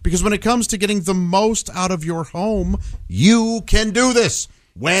Angie, because when it comes to getting the most out of your home, you can do this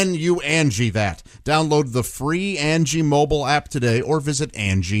when you Angie that. Download the free Angie mobile app today or visit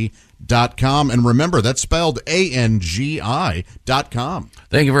Angie.com. And remember, that's spelled ANGI.com.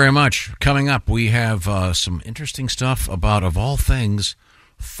 Thank you very much. Coming up, we have some interesting stuff about, of all things,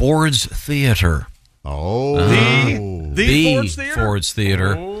 Ford's Theater. Oh. The Ford's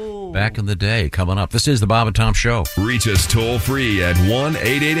Theater. Back in the day, coming up. This is the Bob and Tom Show. Reach us toll free at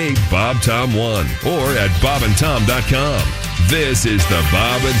 1-888-BOB-TOM-1 or at bobandtom.com. This is the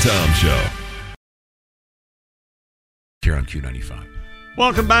Bob and Tom Show. Here on Q95.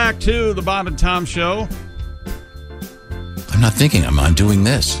 Welcome back to the Bob and Tom Show. I'm not thinking, I'm doing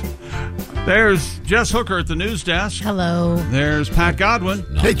this. There's Jess Hooker at the news desk. Hello. There's Pat Godwin.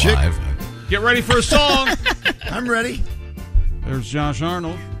 Not Hey, chick. live. Get ready for a song. I'm ready. There's Josh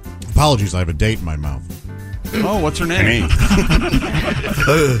Arnold. Apologies, I have a date in my mouth. Oh, what's her name?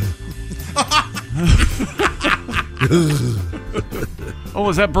 Oh,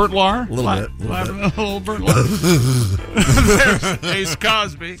 is that Bert Lahr? A little bit. Little Bert Lahr. There's Ace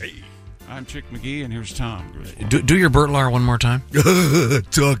Cosby. I'm Chick McGee, and here's Tom. Do your Bert Lahr one more time.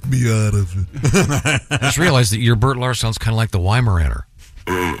 Talk me out of it. I just realized that your Bert Lahr sounds kind of like the Weimaraner.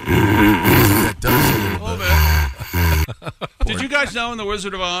 That does a little bit. Did you guys know in The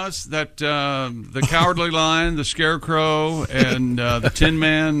Wizard of Oz that the Cowardly Lion, the Scarecrow, and the Tin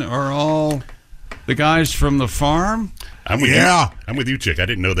Man are all the guys from the farm? I'm with you. I'm with you, Chick. I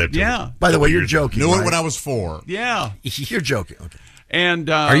didn't know that. Yeah. By the way, you're joking. Knew it right? when I was 4. Yeah. You're joking. Okay. And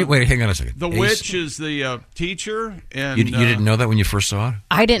Are you? Wait, hang on a second. the Ace, witch is the teacher. And You didn't know that when you first saw it?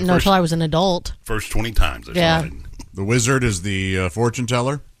 I didn't know until I was an adult. First 20 times. I Yeah. saw it. The wizard is the fortune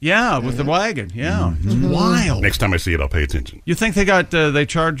teller. Yeah, with the wagon. Yeah. It's wild. Next time I see it, I'll pay attention. You think they got they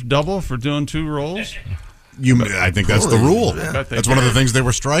charged double for doing 2 roles? I think that's the rule. Bet they That's one of the did. things they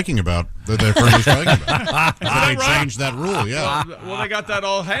were striking about. That they're currently striking about. They changed that rule. Yeah. Well, they got that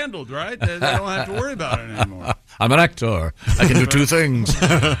all handled, right? They don't have to worry about it anymore. I'm an actor. I can do 2 things.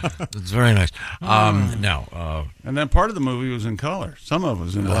 It's very nice. No. And then part of the movie was in color. Some of it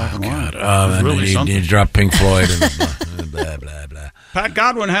was in black and white. It was And really you something. drop Pink Floyd and blah, blah, blah. Pat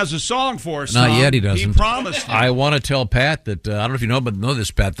Godwin has a song for us. Not Tom. yet, he doesn't. He promised. I want to tell Pat that, I don't know if you know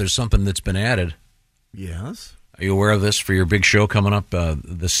this, Pat, there's something that's been added. Yes. Are you aware of this for your big show coming up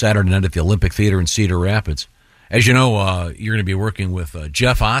this Saturday night at the Olympic Theater in Cedar Rapids? As you know, you're going to be working with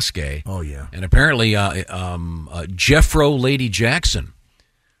Jeff Oskey. Oh, yeah. And apparently Jeffro Lady Jackson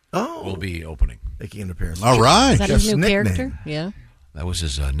will be opening. Making an appearance. All right. Is that his Jeff's new nickname. character? Yeah. That was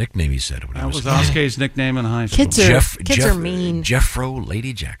his nickname, he said. When That he was was Oskey's nickname in high school. Kids are mean. Jeffro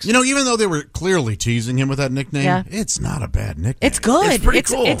Lady Jackson. You know, even though they were clearly teasing him with that nickname, Yeah. it's not a bad nickname. It's good. It's pretty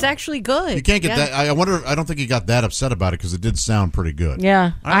cool. It's actually good. You can't get Yeah. that. I wonder. I don't think he got that upset about it because it did sound pretty good.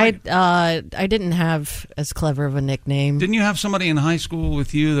 Yeah, I I didn't have as clever of a nickname. Didn't you have somebody in high school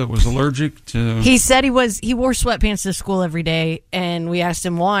with you that was allergic to? He said he wore sweatpants to school every day, and we asked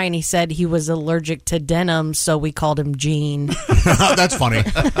him why, and he said he was allergic to denim, so we called him Gene. That's funny.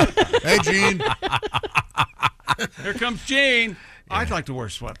 Hey, Gene. Here comes Gene. I'd like to wear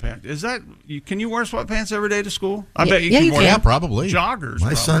sweatpants. Is that can you wear sweatpants every day to school? I bet you yeah, can you wear can. Yeah, probably. joggers. My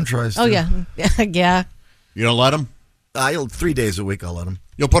probably. son tries to. Oh yeah, yeah. You don't let him? 3 days a week I'll let him.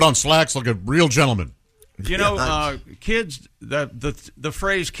 You'll put on slacks like a real gentleman. You know, kids. The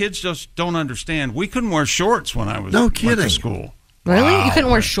phrase "kids just don't understand." We couldn't wear shorts when I was No went to kidding. school. Really? You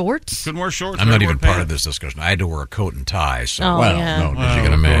couldn't wear shorts? Couldn't wear shorts. I'm we not had to even wear part of pants. this discussion. I had to wear a coat and tie. So, Oh, Well, yeah. no, as you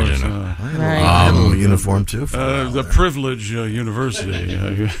can Of imagine. course, I had a little uniform too. For a while the there. privilege university.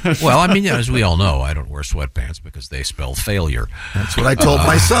 Well, I mean, as we all know, I don't wear sweatpants because they spell failure. That's what I told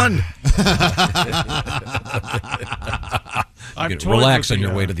my son. I've You toyed relax with on the,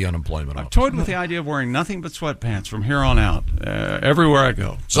 your way to the unemployment I've office. toyed with the idea of wearing nothing but sweatpants from here on out, everywhere I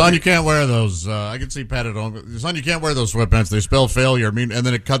go. Son, you can't wear those. I can see Pat at home. Son, you can't wear those sweatpants. They spell failure. I mean, and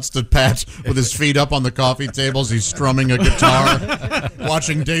then it cuts to Pat with his feet up on the coffee tables. He's strumming a guitar,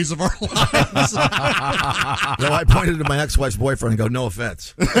 watching Days of Our Lives. No, I pointed to my ex-wife's boyfriend and go, "No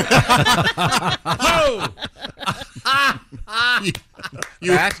offense."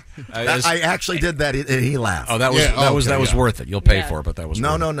 Pat? I actually did that, and he laughed. Oh, that was Yeah, that was okay, that was yeah. worth it. You'll pay for it, but that was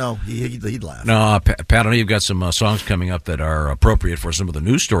worth it. No. He'd laugh. No, Pat, I know you've got some songs coming up that are appropriate for some of the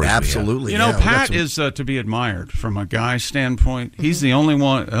news stories. we have. Absolutely. You know, yeah, we got Pat some- is to be admired from a guy standpoint. He's the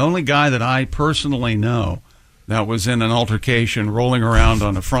only guy that I personally know that was in an altercation rolling around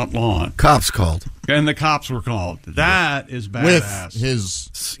on the front lawn, cops called. and the cops were called. That is With badass.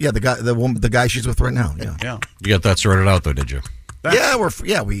 his. Yeah, the guy she's with right now. Yeah. Yeah. You got that sorted out, though, did you?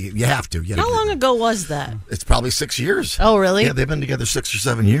 You have to. How long ago was that? It's probably 6 years. Oh, really? Yeah, they've been together 6 or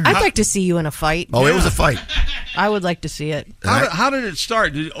 7 years. I'd like to see you in a fight. Oh, it was a fight. I would like to see it. How did it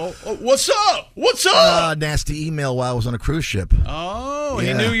start? What's up? What's up? Nasty email while I was on a cruise ship. Oh,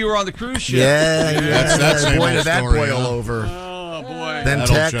 he knew you were on the cruise ship. Yeah. That's boy, did that story, boil huh? over. Oh, boy. Then That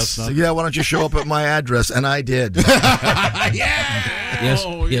old text, chestnut. yeah, why don't you show up at my address? And I did. Yes,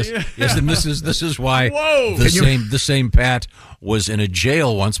 yes. And this is why Whoa. the same Pat was in a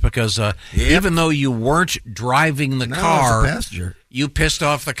jail once because even though you weren't driving the car, I was a passenger. You pissed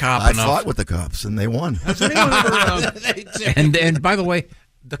off the cop I enough. fought with the cops, and they won. Has anyone ever, and by the way,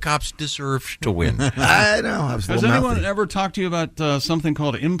 the cops deserved to win. I know. I was a has little anyone mouthy. ever talked to you about something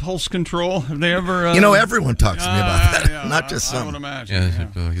called impulse control? Have they ever? Everyone talks to me about that. Yeah, Not just I some. would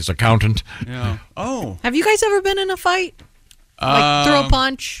imagine. Yeah, his accountant. Yeah. Oh. Have you guys ever been in a fight? Like throw a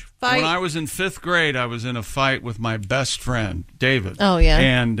punch fight? When I was in 5th grade, I was in a fight with my best friend, David. Oh, yeah.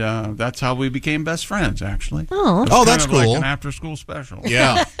 And that's how we became best friends, actually. Oh. It was that's kind of cool. Like an after-school special.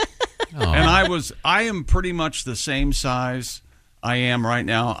 Yeah. And I am pretty much the same size I am right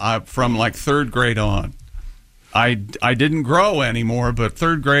now from like 3rd grade on. I didn't grow anymore, but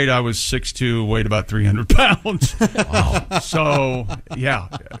 3rd grade I was 6'2", weighed about 300 pounds. Wow. So, yeah,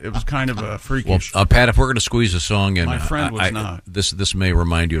 it was kind of a freakish. Well, Pat, if we're going to squeeze a song in, My friend was not. This may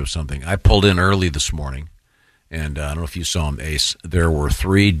remind you of something. I pulled in early this morning, and I don't know if you saw them, Ace. There were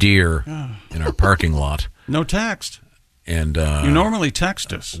 3 deer in our parking lot. No text. And you normally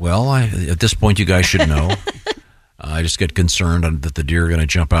text us. Well, at this point, you guys should know. I just get concerned that the deer are going to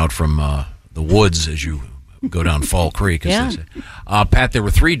jump out from the woods as you go down Fall Creek. As they say. Pat, there were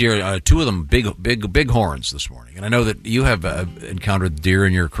 3 deer. 2 of them big horns this morning, and I know that you have encountered deer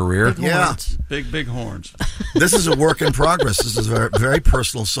in your career. Big horns. This is a work in progress. This is a very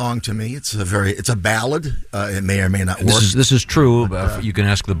personal song to me. It's a ballad. It may or may not work. This is true. You can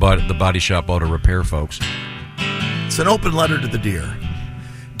ask the body shop auto repair folks. It's an open letter to the deer.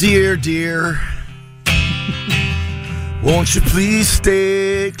 Dear, dear, won't you please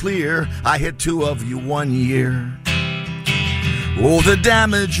stay clear? I hit 2 of you 1 year. Oh, the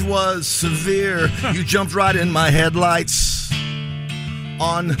damage was severe. You jumped right in my headlights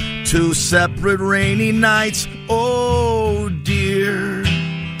on 2 separate rainy nights. Oh, dear.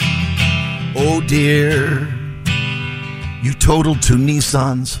 Oh, dear. You totaled 2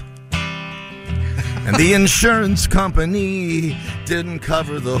 Nissans. And the insurance company didn't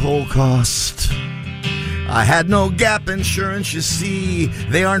cover the whole cost. I had no gap insurance, you see.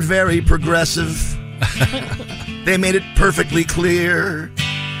 They aren't very progressive. They made it perfectly clear.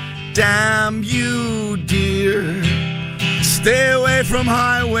 Damn you, dear. Stay away from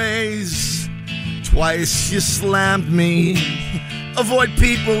highways. Twice you slammed me. Avoid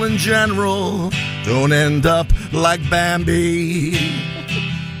people in general. Don't end up like Bambi.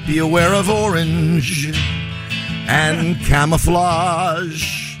 Be aware of orange and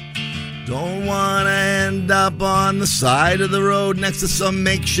camouflage. Don't want to end up on the side of the road next to some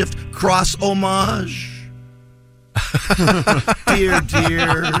makeshift cross homage. Dear,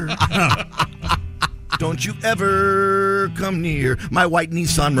 dear, don't you ever come near my white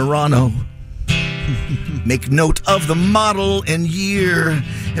Nissan Murano. Make note of the model and year.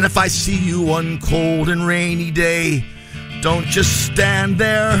 And if I see you one cold and rainy day, don't just stand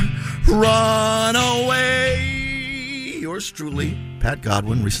there, run away. Yours truly, Pat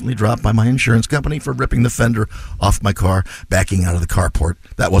Godwin, recently dropped by my insurance company for ripping the fender off my car, backing out of the carport.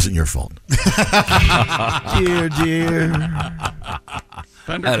 That wasn't your fault. Dear, dear.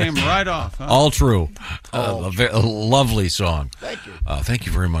 Fender came right off. Huh? All true. A lovely song. Thank you. Thank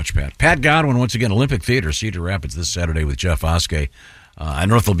you very much, Pat. Pat Godwin, once again, Olympic Theater, Cedar Rapids, this Saturday with Jeff Oskey. I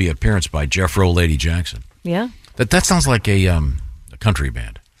know there'll be an appearance by Jeffro Lady Jackson. Yeah. That sounds like a country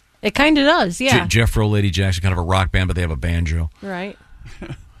band. It kind of does, yeah. Jeffro Lady Jackson, kind of a rock band, but they have a banjo. Right.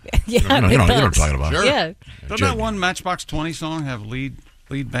 Yeah, you know what I'm talking about. Sure. Yeah. Doesn't that one Matchbox 20 song have lead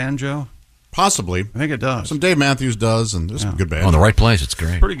banjo? Possibly. I think it does. Some Dave Matthews does, and there's some good bands. Oh, in the right place. It's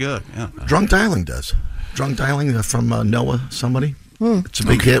great. Pretty good, yeah. Drunk Dialing does. Drunk Dialing from Noah somebody. It's a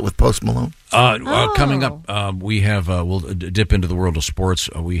big hit with Post Malone. Coming up, we have, we'll dip into the world of sports.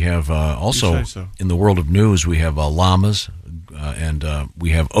 We have also, in the world of news, we have llamas, and we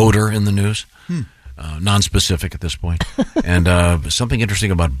have odor in the news. Non-specific at this point. And something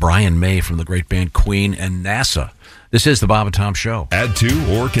interesting about Brian May from the great band Queen and NASA. This is the Bob and Tom Show. Add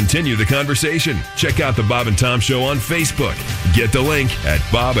to or continue the conversation. Check out the Bob and Tom Show on Facebook. Get the link at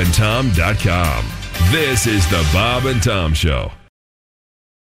bobandtom.com. This is the Bob and Tom Show.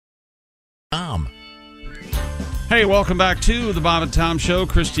 Tom. Hey, welcome back to the Bob and Tom Show.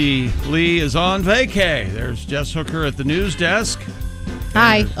 Christy Lee is on vacay. There's Jess Hooker at the news desk.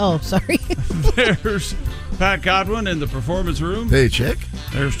 Hi. Oh, sorry. There's Pat Godwin in the performance room. Hey, Chick.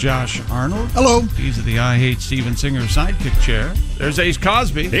 There's Josh Arnold. Hello. He's at the I Hate Steven Singer sidekick chair. There's Ace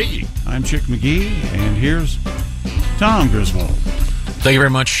Cosby. Hey. I'm Chick McGee, and here's Tom Griswold. Thank you very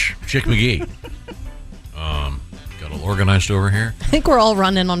much, Chick McGee. Got all organized over here. I think we're all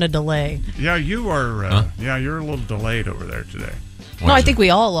running on a delay. Yeah, you are. Yeah, you're a little delayed over there today. No, I think we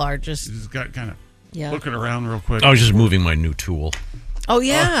all are. Just got kind of yeah. looking around real quick. I was just moving my new tool. Oh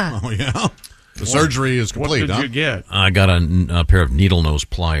yeah. Oh yeah. The surgery is complete. What did you get? I got a pair of needle nose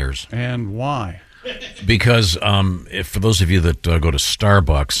pliers. And why? Because if for those of you that go to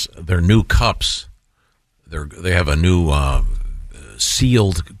Starbucks, their new cups, they have a new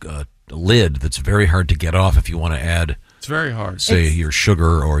sealed lid that's very hard to get off if you want to add. It's very hard. Say your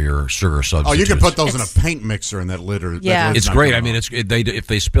sugar or your sugar substitutes. Oh, you can put those in a paint mixer in that lid. Yeah, it's great. I mean, if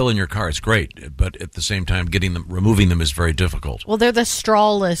they spill in your car, it's great. But at the same time, removing them is very difficult. Well, they're the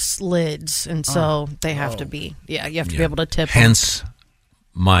strawless lids, and so they have to be. Yeah, you have to be able to tip. Hence,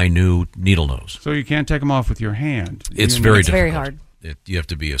 my new needle nose. So you can't take them off with your hand. It's very difficult. Very hard. You have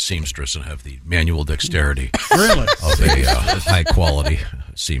to be a seamstress and have the manual dexterity really of a high quality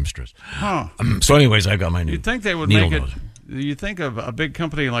seamstress. Huh. So, anyways, I got my new. You'd think they would needle make it. nose. You think of a big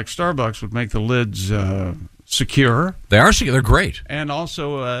company like Starbucks would make the lids secure. They are secure. They're great, and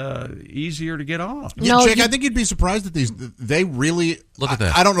also easier to get off. Yeah, no, Jake, I think you'd be surprised at these. They really look at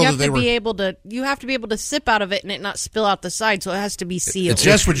that. I don't know you that they were. You have to be able to sip out of it and it not spill out the side, so it has to be sealed.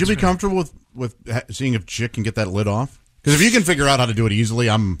 Jess, would you be comfortable with seeing if Chick can get that lid off? Because if you can figure out how to do it easily,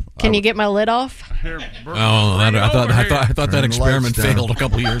 Can you get my lid off? Here, I thought that experiment failed a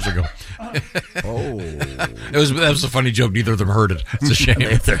couple of years ago. Oh, that was a funny joke. Neither of them heard it. It's a shame.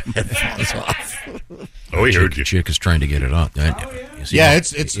 Oh, he heard you. Chick is trying to get it off. Yeah,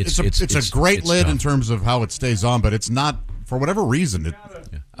 it's a great lid in terms of how it stays on, but it's not for whatever reason.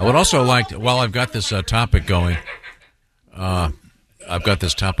 I would also like to, while I've got this topic going. How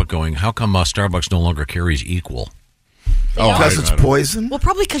come Starbucks no longer carries Equal? Oh, because it's poison? Well,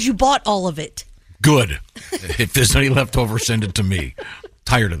 probably because you bought all of it. Good. If there's any left over, send it to me.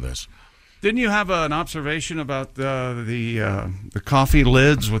 Tired of this. Didn't you have an observation about the coffee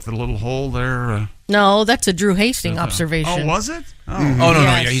lids with the little hole there? No, that's a Drew Hastings observation. Oh, was it? Oh, no.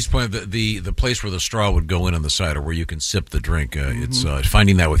 Yeah, he's pointing the place where the straw would go in on the side, or where you can sip the drink. It's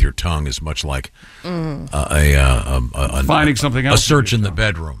finding that with your tongue is much like finding something else. A search in the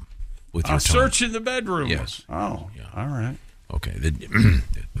bedroom. With your tongue. Search in the bedroom. Yes. Oh, yeah. All right. Okay.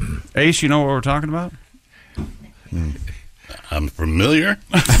 Ace, you know what we're talking about? I'm familiar.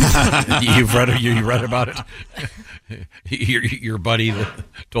 You've read it. You read about it. Your buddy that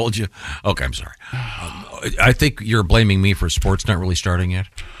told you. Okay, I'm sorry. I think you're blaming me for sports not really starting yet.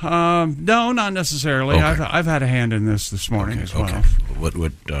 No, not necessarily. Okay. I've had a hand in this morning as well. Okay.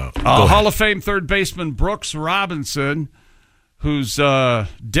 What? Hall of Fame third baseman Brooks Robinson, whose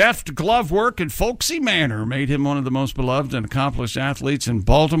deft glove work and folksy manner made him one of the most beloved and accomplished athletes in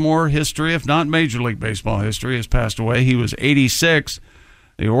Baltimore history, if not Major League Baseball history, has passed away. He was 86.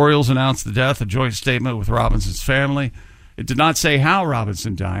 The Orioles announced the death, a joint statement with Robinson's family. It did not say how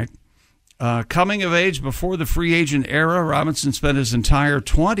Robinson died. Coming of age before the free agent era, Robinson spent his entire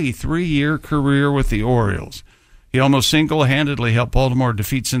 23-year career with the Orioles. He almost single-handedly helped Baltimore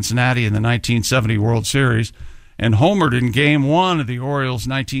defeat Cincinnati in the 1970 World Series and homered in Game 1 of the Orioles'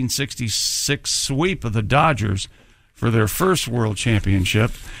 1966 sweep of the Dodgers for their first World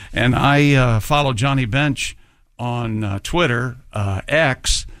Championship. And I followed Johnny Bench on Twitter,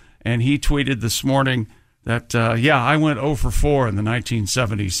 X, and he tweeted this morning that, I went 0 for 4 in the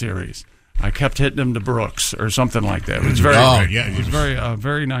 1970 series. I kept hitting him to Brooks or something like that. It was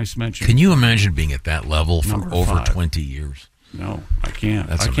very nice mention. Can you imagine being at that level for Number over 5. 20 years? No, I can't.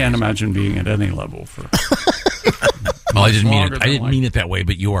 That's I can't imagine being at any level for. Well, I didn't mean it that way,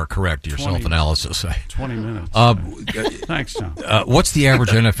 but you are correct. Your 20 self-analysis. 20 minutes. Thanks, Tom. What's the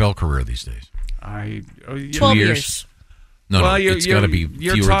average NFL career these days? 12 years. No, it's got to be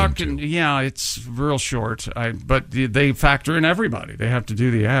you're fewer talking, than 2. Yeah, it's real short. But they factor in everybody. They have to do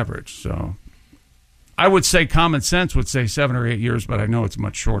the average. So I would say common sense would say 7 or 8 years, but I know it's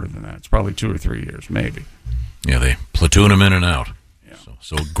much shorter than that. It's probably 2 or 3 years, maybe. Yeah, they platoon them in and out. Yeah.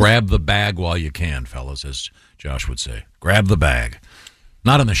 So grab the bag while you can, fellas, as Josh would say. Grab the bag.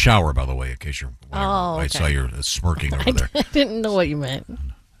 Not in the shower, by the way, in case you're wondering. Oh, okay. I saw you smirking over there. I didn't know what you meant.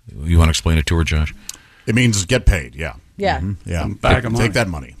 You want to explain it to her, Josh? It means get paid, yeah. Yeah. Mm-hmm. Yeah. Bag of money. Take that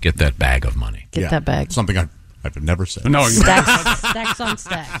money. Get that bag of money. Get that bag. Something I've never said. No, Stacks on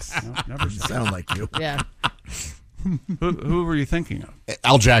stacks. No, never said. Sound like you. Yeah. Who were you thinking of?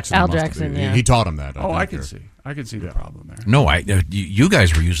 Al Jackson. Al must have Jackson, been. yeah. He taught him that. I could see. I could see the problem there. No, you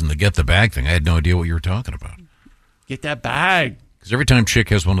guys were using the get the bag thing. I had no idea what you were talking about. Get that bag. Because every time Chick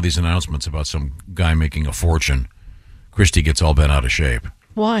has one of these announcements about some guy making a fortune, Christy gets all bent out of shape.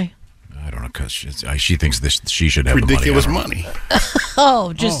 Why? I don't know, because she thinks she should have ridiculous the money.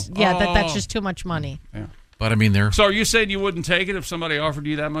 That's just too much money. Yeah. But I mean, So are you saying you wouldn't take it if somebody offered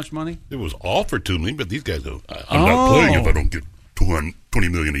you that much money? It was offered to me, but these guys, I'm not playing if I don't get $20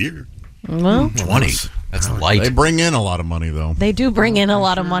 million a year. Well, 20. That's light. They bring in a lot of money, though. They do bring in a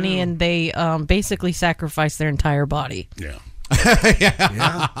lot of money, and they basically sacrifice their entire body. Yeah.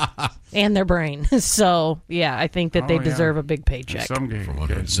 And their brain. So, yeah, I think that they deserve a big paycheck.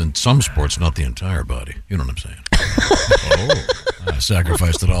 It's in some sports, not the entire body. You know what I'm saying? I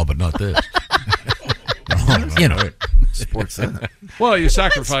sacrificed it all, but not this. You know. Sports Center. Well, you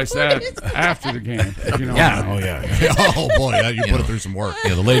sacrifice that after the game. You know. Oh boy, you put it through some work.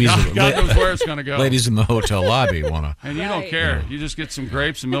 Yeah, the ladies. God knows where it's going to go. Ladies in the hotel lobby want to. And you don't care. You just get some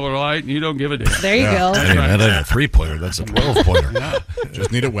grapes and Miller Lite, and you don't give a damn. There you go. That ain't a 3-pointer. That's a 12-pointer. Yeah.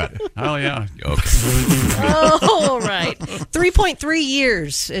 Just need it wet. Oh yeah. Okay. All right. 3.3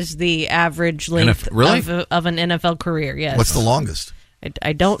 years is the average length of an NFL career. Yes. What's the longest?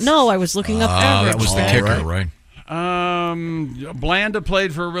 I don't know. I was looking up average. That was the kicker, right? Blanda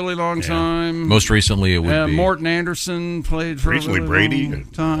played for a really long time. Most recently, it would be Morton Anderson played for Recently, a really Brady. long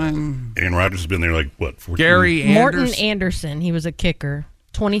time. Aaron Rodgers has been there 14 Gary Morton Anderson. Anderson. He was a kicker.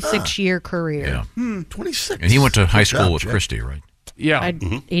 26-year career. Yeah. 26. And he went to high school with Christy, right? Yeah.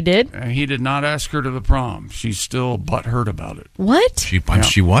 He did? He did not ask her to the prom. She's still butthurt about it. What? She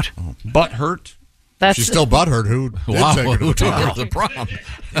what? Butthurt. She's still butthurt. Who did take her to Who the took her prom? to the prom?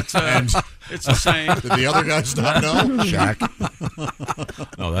 It's the same. Did the other guys not know? Shaq.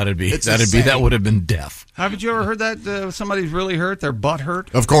 No, that would have been death. Haven't you ever heard that somebody's really hurt? Their butt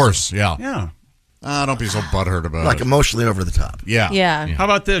hurt? Of course, yeah. Yeah. Don't be so butthurt about Like it. emotionally over the top. Yeah. How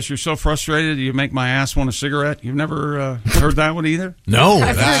about this? You're so frustrated you make my ass want a cigarette. You've never heard that one either? No.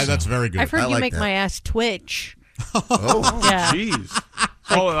 That's very good. I've heard I you like make that. my ass twitch. Oh, Yeah. jeez.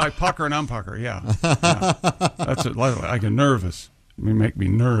 Like pucker and unpucker, yeah. That's it. I get nervous. You make me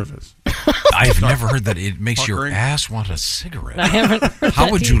nervous. I've never heard that it makes your Puckering. ass want a cigarette. I haven't heard How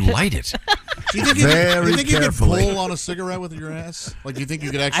that would you either. light it? Do you think Very you could carefully. pull on a cigarette with your ass? Like, do you think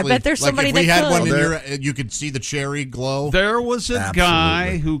you could actually? bet there's like, somebody if we that had one could. in your, you could see the cherry glow. There was a Absolutely.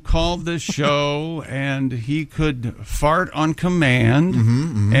 guy who called this show, and he could fart on command,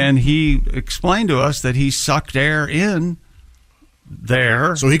 and he explained to us that he sucked air in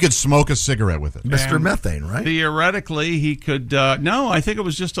there. So he could smoke a cigarette with it. Mr. And Methane, right? Theoretically, he could. No, I think it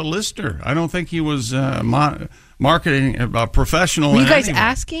was just a listener. I don't think he was marketing professional. Were you in guys any way.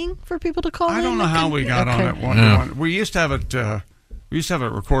 asking for people to call in? I don't know how we got on it. Yeah. We used to have it. We used to have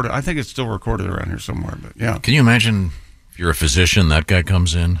it recorded. I think it's still recorded around here somewhere. But yeah, Can you imagine if you're a physician, that guy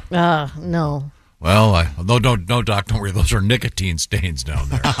comes in? No. Well, no, Doc, don't worry. Those are nicotine stains down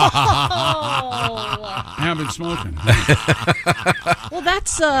there. I have been smoking. Well,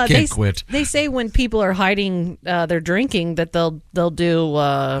 that's Can't quit. They say when people are hiding their drinking that they'll do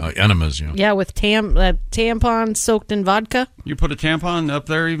Enemas, yeah. yeah, with tampons soaked in vodka. You put a tampon up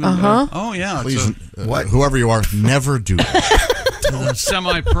there, even. Oh yeah, Please, What? whoever you are, never do that. it's a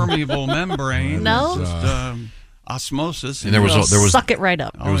semi-permeable membrane. No. It's just, osmosis. And there was Suck it right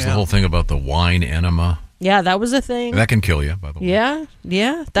up. There was the whole thing about the wine enema. Yeah, that was a thing. That can kill you, by the way. Yeah.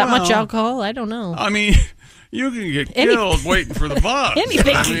 That much Well, alcohol? I don't know. I mean, you can get killed waiting for the bus.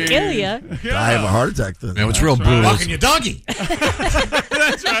 Anything I can mean, kill you. Yeah. I have a heart attack then. Man, it's real right. brutal. Walking your doggy.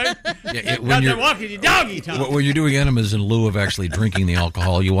 That's right. When you're walking your doggy, Tom. when you're doing enemas in lieu of actually drinking the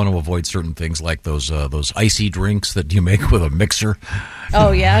alcohol, you want to avoid certain things like those icy drinks that you make with a mixer.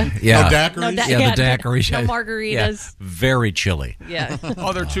 Oh, yeah? Yeah. No daiquiris? No da- Yeah, the daiquiris. No margaritas. Yeah, very chilly. Yeah.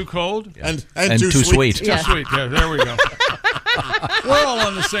 Oh, they're too cold? And And too sweet. Too Yeah. sweet. Yeah, there we go. We're all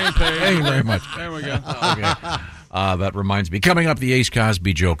on the same page. Thank you very much. There we go. Okay. That reminds me. Coming up, the Ace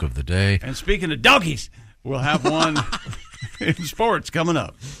Cosby joke of the day. And speaking of doggies, we'll have one in sports coming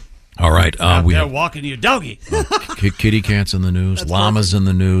up. All right. We They're have walking your doggy. kitty cats in the news, llamas in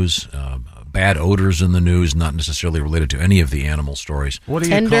the news, bad odors in the news, not necessarily related to any of the animal stories. What do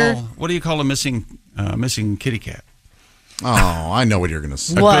you call a missing kitty cat? Oh, I know what you're going to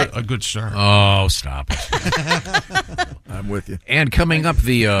say. A good start. Oh, stop it. I'm with you. And coming up,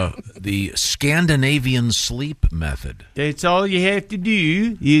 the Scandinavian sleep method. That's all you have to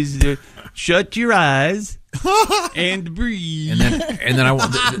do is shut your eyes and breathe. And then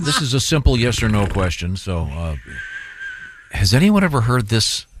this is a simple yes or no question. So Has anyone ever heard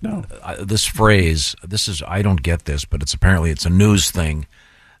this? No. This phrase. This is, I don't get this, but it's a news thing.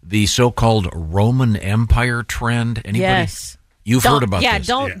 The so-called Roman Empire trend. Anybody? Yes. You've heard about this?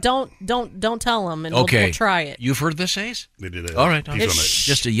 Don't tell them, and Okay. we'll try it. You've heard this, Ace? They did it. All right. It's-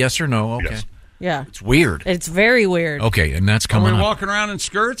 Just a yes or no. Okay. Yes. Yeah. It's weird. It's very weird. Okay, and that's Are coming we up. walking around in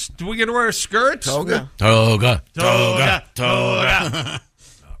skirts? Do we get to wear skirts? Toga. Toga. Toga. Toga.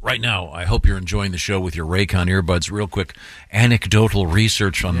 Right now, I hope you're enjoying the show with your Raycon earbuds. Real quick, anecdotal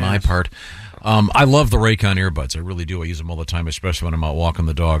research on my part. I love the Raycon earbuds. I really do. I use them all the time, especially when I'm out walking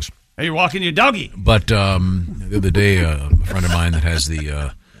the dogs. Hey, you're walking your doggy. But the other day, a friend of mine that has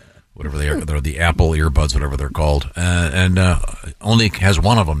the whatever they are, they're the Apple earbuds, whatever they're called, and only has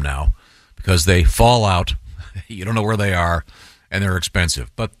one of them now because they fall out. You don't know where they are, and they're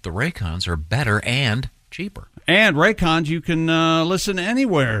expensive. But the Raycons are better and cheaper. And Raycons, you can listen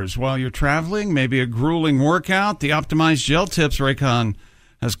anywheres while you're traveling, maybe a grueling workout. The optimized gel tips Raycon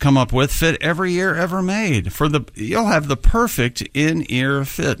has come up with fit every ear ever made. You'll have the perfect in-ear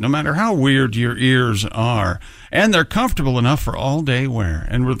fit, no matter how weird your ears are. And they're comfortable enough for all-day wear.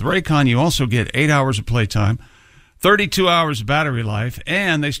 And with Raycon, you also get 8 hours of playtime, 32 hours of battery life,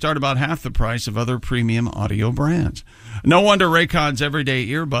 and they start about half the price of other premium audio brands. No wonder Raycon's everyday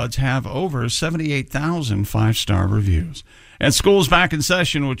earbuds have over 78,000 five-star reviews. And school's back in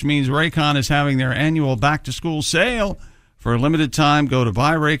session, which means Raycon is having their annual back-to-school sale. For a limited time, go to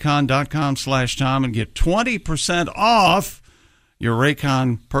buyraycon.com/Tom and get 20% off your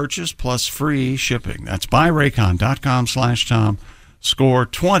Raycon purchase plus free shipping. That's buyraycon.com/Tom. Score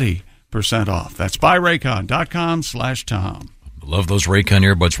 20% off. That's buyraycon.com/Tom. Love those Raycon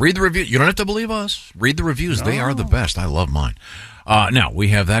earbuds. Read the review. You don't have to believe us. Read the reviews. No. They are the best. I love mine. Now, we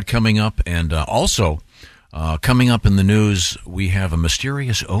have that coming up. And also, coming up in the news, we have a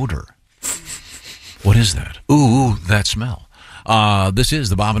mysterious odor. What is that? Ooh, that smell. This is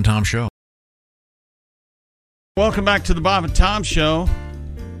the Bob and Tom Show. Welcome back to the Bob and Tom Show.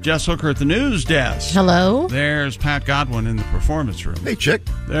 Jess Hooker at the news desk. Hello. There's Pat Godwin in the performance room. Hey, chick.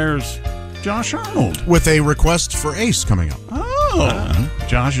 There's Josh Arnold. With a request for Ace coming up. Oh.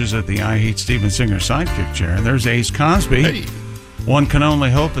 Josh is at the I Hate Steven Singer sidekick chair. And there's Ace Cosby. Hey. One can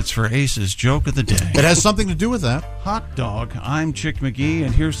only hope it's for Ace's joke of the day. It has something to do with that. Hot dog. I'm Chick McGee,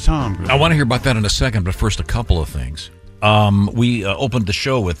 and here's Tom. I want to hear about that in a second, but first a couple of things. We opened the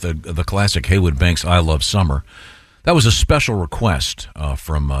show with the classic Haywood Banks "I Love Summer." That was a special request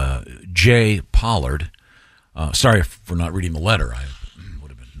from Jay Pollard. Sorry for not reading the letter. It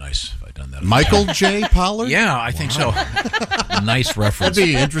would have been nice if I'd done that. Michael J. Pollard? Yeah, I think so. Nice reference.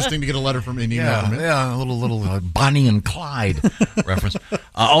 That'd be interesting to get a letter from an email from him. Yeah, a little Bonnie and Clyde reference.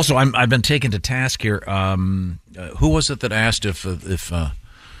 Also, I've been taken to task here. Who was it that asked if the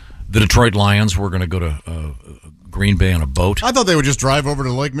Detroit Lions were going to go to Green Bay on a boat? I thought they would just drive over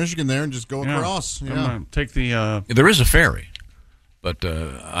to Lake Michigan there and just go across. Yeah. Take the. There is a ferry, but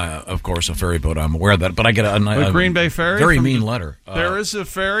of course a ferry boat. I'm aware of that. But I get a Green Bay ferry. Very mean letter. There is a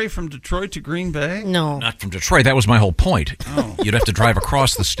ferry from Detroit to Green Bay. No, not from Detroit. That was my whole point. Oh. You'd have to drive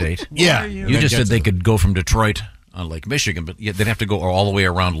across the state. Yeah, you just said they could go from Detroit on Lake Michigan, but they'd have to go all the way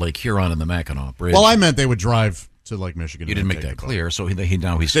around Lake Huron and the Mackinac Bridge. Well, I meant they would drive to Lake Michigan. You didn't make that clear, so he's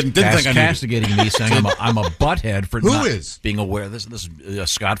didn't castigating me, saying I'm a butthead for Who not is? being aware. This is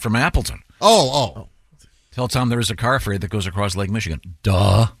Scott from Appleton. Oh. Tell Tom there is a car ferry that goes across Lake Michigan.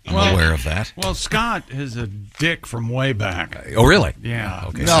 Duh, I'm aware of that. Well, Scott is a dick from way back. Oh, really? Yeah.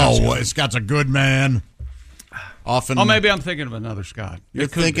 Okay. No, Scott's a good man. Often. Oh, maybe I'm thinking of another Scott. You're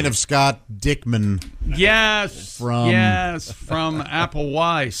thinking of Scott Dickman. Yes. From Apple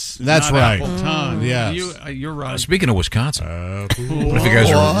Weiss. That's not right. Appleton. Yes. You're right. Speaking of Wisconsin, I don't know if you guys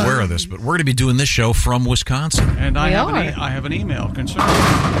are aware of this, but we're going to be doing this show from Wisconsin. And I have an email concerning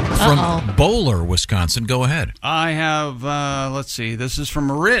from Bowler, Wisconsin. Go ahead. I have, let's see, this is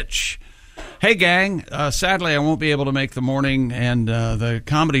from Rich. Hey, gang. Sadly, I won't be able to make the morning and the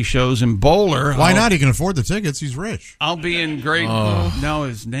comedy shows in Bowler. Why not? He can afford the tickets. He's rich. I'll be in Great... No,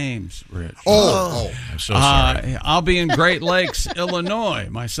 his name's Rich. Oh. I'm so sorry. I'll be in Great Lakes, Illinois.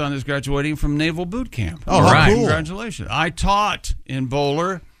 My son is graduating from Naval Boot Camp. Oh, right. Cool. Congratulations. I taught in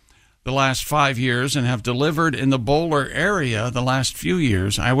Bowler the last 5 years and have delivered in the Bowler area the last few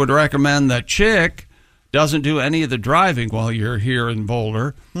years. I would recommend that Chick doesn't do any of the driving while you're here in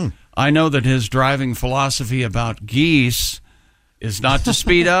Bowler. I know that his driving philosophy about geese is not to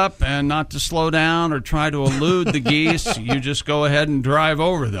speed up and not to slow down or try to elude the geese. You just go ahead and drive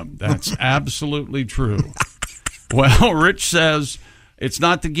over them. That's absolutely true. Well, Rich says It's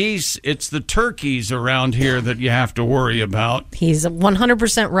not the geese, it's the turkeys around here that you have to worry about. He's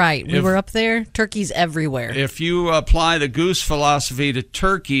 100% right. We were up there, turkeys everywhere. If you apply the goose philosophy to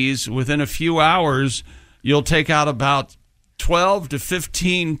turkeys, within a few hours, you'll take out about 12 to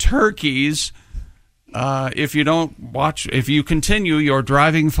 15 turkeys if you continue your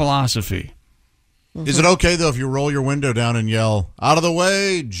driving philosophy. Is it okay, though, if you roll your window down and yell, "Out of the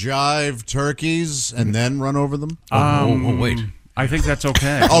way, jive turkeys," and then run over them? Wait. I think that's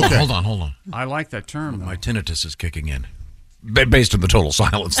okay. Okay. Hold on. I like that term, though. My tinnitus is kicking in. Based on the total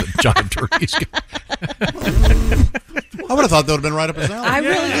silence that jive turkeys get. I would have thought that would have been right up his alley. I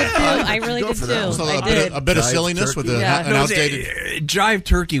really did, too. I really did, too. So I did. A bit of silliness with an outdated... Jive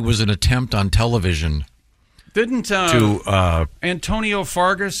turkey was an attempt on television. Didn't Antonio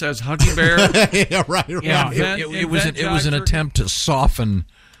Fargas as Huggy Bear? Yeah, right. Yeah, it was an attempt to soften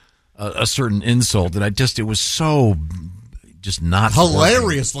a certain insult, and it was so just not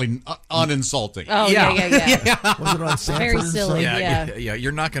hilariously uninsulting. Oh yeah. Was it on Sanford? Very silly. Yeah.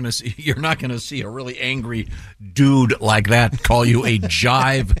 You're not gonna see a really angry dude like that call you a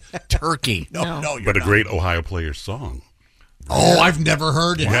jive turkey. No, but a great Ohio Players song. Oh, I've never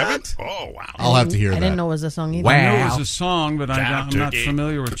heard it. You haven't? Oh, wow. I'll have to hear that. I didn't know it was a song either. I know it was a song, but I'm not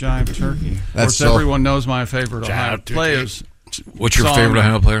familiar with Jive Turkey. Of course, so- everyone knows my favorite Ohio Turkey. Players. What's your song, favorite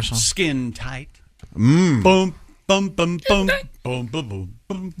Ohio Players song? Skin Tight. Mm. Boom, boom, boom, boom, boom, boom, boom,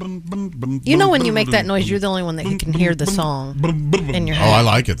 boom, boom, boom. You know when you make that noise, you're the only one that can hear the song in your head. Oh, I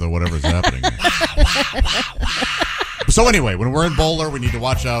like it, though, whatever's happening. So anyway, when we're in Bowler, we need to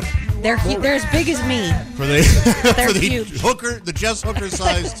watch out They're as big as me. for the They're for the huge. the Jess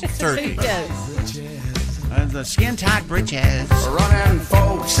Hooker-sized turkey. The skin tight britches, running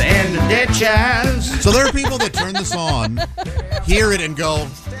folks in the ditches. So there are people that turn this on, hear it, and go,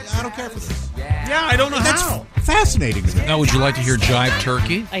 "I don't care for this." Yeah, I don't know That's how. fascinating to me. Now, would you like to hear Jive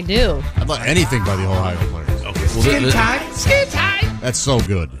Turkey? I do. I'd like anything by the Ohio Players. Okay. Well, Skin tight. That's so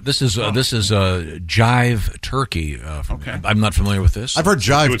good. This is Jive Turkey. Okay. I'm not familiar with this. I've heard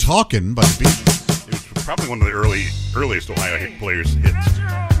Jive Talkin' by the Beatles. It was probably one of the earliest Ohio Players hits.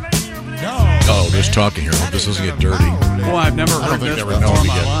 Oh, just talking here. This doesn't get dirty. Well, I've never heard think this they before were known in to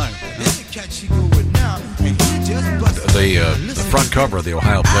my get- life. The front cover of the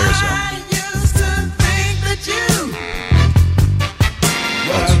Ohio Players album.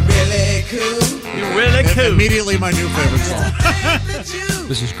 You're really cool. Immediately my new favorite song.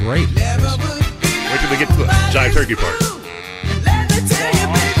 This is great. Wait till they get to the Jive Turkey part.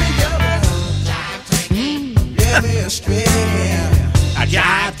 A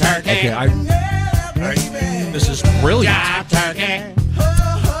jive turkey. Okay, this is brilliant. Jive turkey.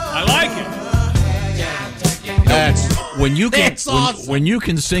 I like it. That's When you can That's awesome. when you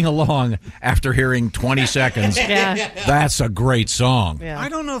can sing along after hearing 20 seconds, Yeah. that's a great song. Yeah. I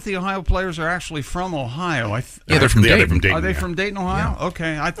don't know if the Ohio Players are actually from Ohio. Yeah, they're from Dayton. Are they from Dayton, Ohio?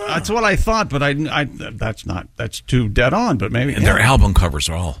 Okay, that's what I thought, but that's too dead on. But maybe And their album covers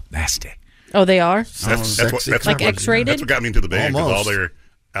are all nasty. Oh, they are? That's Like X-rated? That's what got me into the band because all Almost. their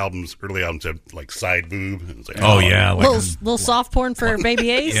early albums had like side boob. And it's like, Oh yeah, like Little soft porn for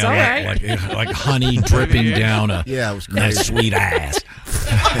baby Ace? yeah, All right. like honey dripping down a Yeah, it was nice crazy. sweet ass.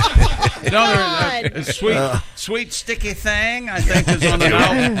 Sweet Sticky Thing, I think, is on an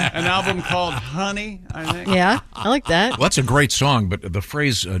album called Honey, I think. Yeah, I like that. Well, that's a great song, but the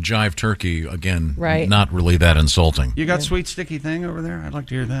phrase Jive Turkey, again, Right. not really that insulting. You got Sweet Sticky Thing over there? I'd like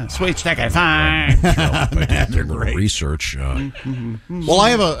to hear that. Sweet Sticky Thing. Research. Well, I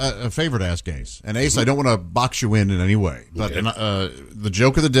have a favor to ask Ace. And Ace, I don't want to box you in any way, but the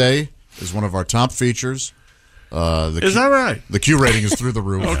joke of the day is one of our top features. Is that right? The Q rating is through the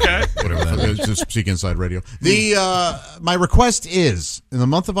roof. Okay. Whatever that is. Just Seek Inside Radio. My request is, in the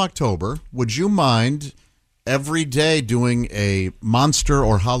month of October, would you mind every day doing a monster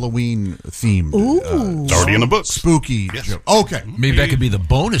or Halloween themed it's already in the books. spooky joke? Okay. Maybe that could be the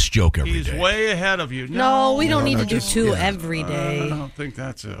bonus joke every He's day. way ahead of you. No, we don't need to do two every I day. don't think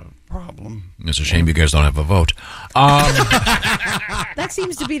that's a problem. It's a shame you guys don't have a vote. That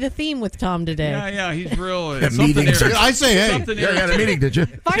seems to be the theme with Tom today. Yeah, he's real. meetings. I say, hey. Something You got a meeting, did you?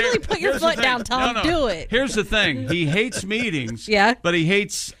 Finally put your Here's the foot thing. down, Tom. No. Do it. Here's the thing. He hates meetings. Yeah. But he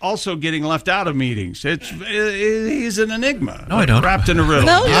hates also getting left out of meetings. He's an enigma. No, I don't. Wrapped in a riddle.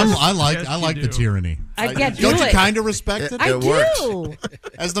 No, I like Yes, I you like the do. tyranny. I get Don't do you it. kind of respect it? I It works. do.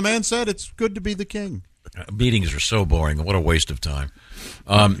 As the man said, it's good to be the king. Meetings are so boring. What a waste of time.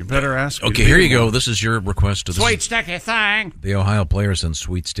 You better ask. Okay, here you go. This is your request to Sweet Sticky Thing. the Ohio Players and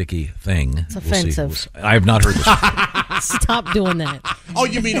Sweet Sticky Thing. It's offensive. I have not heard this. Stop doing that. Oh,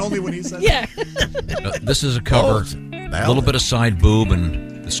 you mean only when he said Yeah. This is a cover. A little bit of side boob,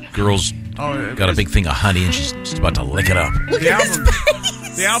 and this girl's got a big thing of honey, and she's just about to lick it up.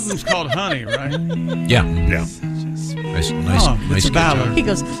 The album's called Honey, right? Yeah. It's Nice a ballad. guitar. He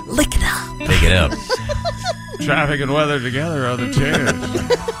goes, lick it up. Take it up. Traffic and weather together are the tears.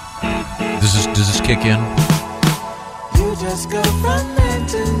 Does this kick in?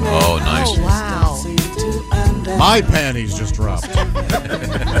 Oh, nice. Oh, wow. My panties just dropped.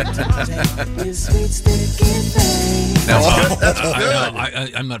 Now,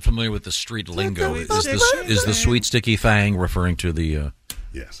 I'm not familiar with the street lingo. Is the sweet sticky thang referring to the?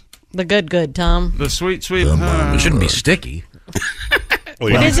 Yes. The good, Tom. The sweet. It shouldn't be sticky.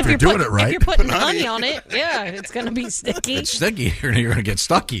 Well, It is if you're doing putting, it right. If you're putting honey on it, yeah, it's going to be sticky. It's sticky. You're going to get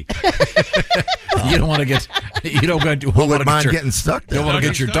stucky. You don't want to get. You don't want to. Wouldn't mind getting stuck. You don't want to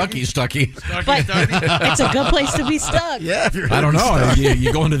get your ducky stucky. But it's a good place to be stuck. Yeah, if you're I don't know.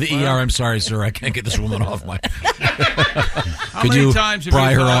 You go into the ER. I'm sorry, sir. I can't get this woman off my. How Could many you times have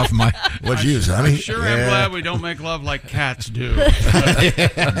pry you her thought, off my? What'd you use, honey? I sure am glad we don't make love like cats do.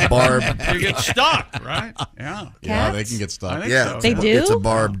 Barb. You get stuck, right? Yeah. Yeah, they can get stuck. I think Yeah, so. They do? It's a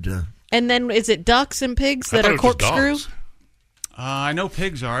barbed. And then is it ducks and pigs that are thought it was just corkscrew? dogs. I know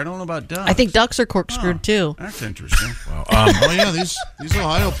pigs are. I don't know about ducks. I think ducks are corkscrewed too. That's interesting. Oh yeah, these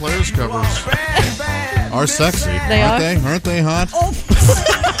Ohio Players covers are sexy. They aren't are? they? Aren't they hot?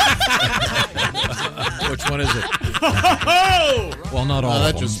 Which one is it? Oh, Well, not all. Oh,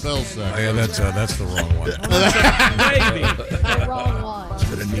 that of just them. spells sex. Oh, yeah, that's the wrong one. baby.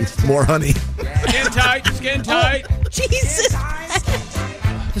 Gonna need more honey. Skin tight. Jesus.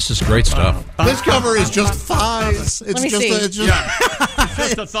 This is great stuff. This cover is just thighs. It's me just see. it's just It's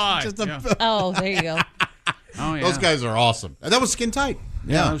just a thigh. just a- Yeah. Oh, there you go. Oh, yeah. Those guys are awesome. And that was Skin Tight.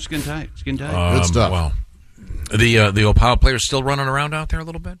 Yeah, skin tight. Skin tight. Good stuff. Wow. The Ohio players still running around out there a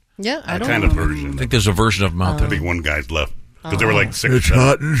little bit? Yeah, I A don't kind know. of version. I think there's a version of them out I there. think one guy's left because they were like 6 or It's 7.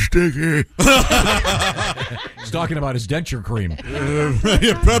 hot and sticky. He's talking about his denture cream.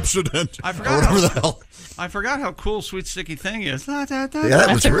 Pepsodent. I Or forgot whatever the how, hell. I forgot how cool Sweet Sticky Thing is. Yeah, that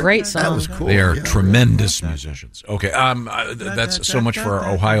That's was a re- great That song. was cool. They are Yeah. tremendous musicians. Okay, that's so much for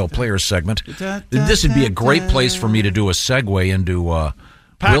our Ohio Players segment. This would be a great place for me to do a segue into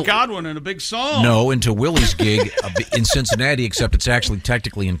Pat Godwin in a big song. No, into Willie's gig in Cincinnati, except it's actually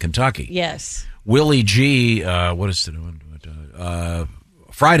technically in Kentucky. Yes. Willie G, what is it?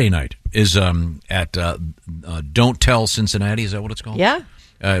 Friday night is at Don't Tell Cincinnati. Is that what it's called? Yeah.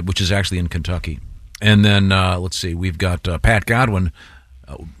 Which is actually in Kentucky. And then, let's see, we've got Pat Godwin,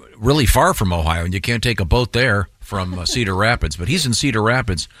 really far from Ohio, and you can't take a boat there from Cedar Rapids, but he's in Cedar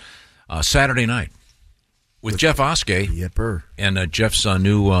Rapids Saturday night with Jeff Oskey. Yepper. And Jeff's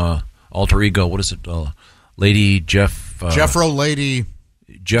new alter ego, what is it? Lady Jeff... Jeffro Lady...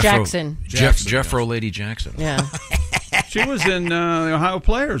 Jackson. Jeffro Lady Jackson. Yeah. She was in the Ohio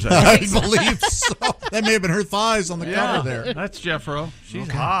Players. I believe so. That may have been her thighs on the cover there. That's Jeffro. She's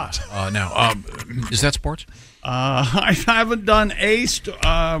hot. Now, is that sports? I haven't done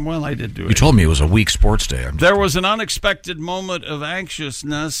well, I did do it. You told me it was a weak sports day. There was an unexpected moment of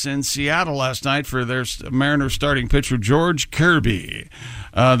anxiousness in Seattle last night for their Mariners starting pitcher George Kirby.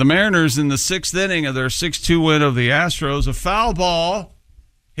 The Mariners, in the 6th inning of their 6-2 win of the Astros, a foul ball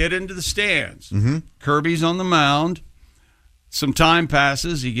hit into the stands. Mm-hmm. Kirby's on the mound. Some time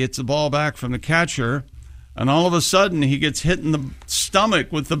passes. He gets the ball back from the catcher, and all of a sudden he gets hit in the stomach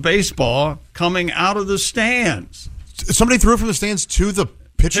with the baseball coming out of the stands. Somebody threw it from the stands to the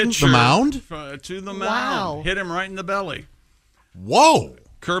pitcher, the mound? To the mound. Wow. Hit him right in the belly. Whoa.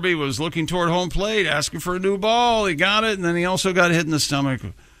 Kirby was looking toward home plate, asking for a new ball. He got it, and then he also got hit in the stomach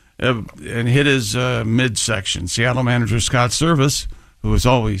and hit his midsection. Seattle manager Scott Service, who is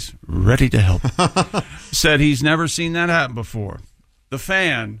always ready to help, said he's never seen that happen before. The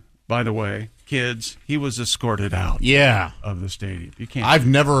fan, by the way, kids, he was escorted out of the stadium. You can't. I've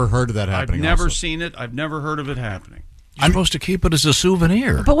never heard of that happening. I've never also. seen it. I've never heard of it happening. You're supposed to keep it as a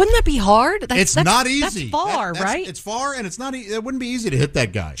souvenir. But wouldn't that be hard? It's not easy. That's far, right? It's far, and it's not. It wouldn't be easy to hit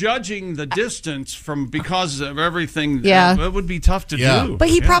that guy. Judging the distance because of everything, Yeah. it would be tough to do. But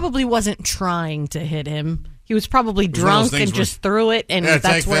he probably wasn't trying to hit him. He was probably It was one of those drunk and things where- just threw it, and that's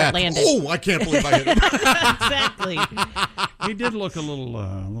take where that. it landed. Oh, I can't believe I hit him. Exactly. He did look a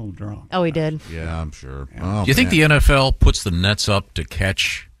little drunk. Oh, he did. Yeah, I'm sure. Oh, Do you think the NFL puts the nets up to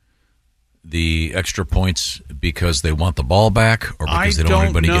catch the extra points because they want the ball back, or because they don't want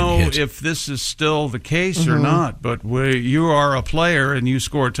anybody I don't know getting hit? if this is still the case or Mm-hmm. not, but where you are a player and you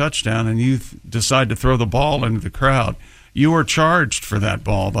score a touchdown and you decide to throw the ball into the crowd, you are charged for that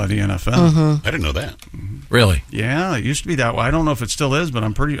ball by the NFL. Mm-hmm. I didn't know that. Really? Yeah, it used to be that way. I don't know if it still is, but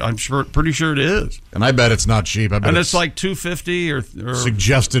I'm pretty sure it is. And I bet it's not cheap. I bet And it's like $250 or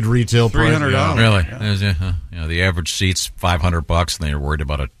suggested retail price. $300. Really? Yeah. The average seat's $500, and they're worried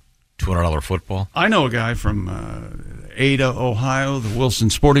about a $200 football. I know a guy from Ada, Ohio, the Wilson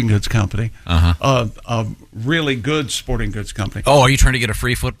Sporting Goods Company. A really good sporting goods company. Oh, are you trying to get a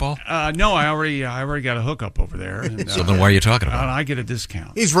free football? No, I already got a hookup over there. And, so then why are you talking about it? I get a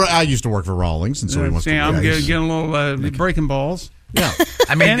discount. I used to work for Rawlings, and so he wants to. I'm getting a little breaking balls. Yeah.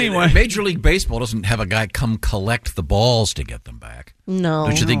 I mean, anyway. Major League Baseball doesn't have a guy come collect the balls to get them back. No.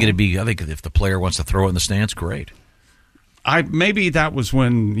 Don't you think it'd be? I think if the player wants to throw it in the stands, great. Maybe that was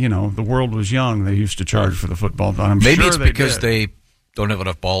when the world was young. They used to charge for the football. But Maybe sure it's they because did. they don't have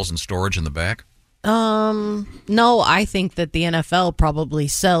enough balls in storage in the back. No, I think that the NFL probably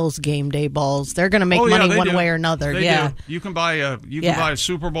sells game day balls. They're going to make money one way or another. They yeah. do. You can buy a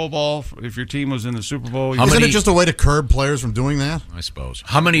Super Bowl ball if your team was in the Super Bowl. Isn't it just a way to curb players from doing that? I suppose.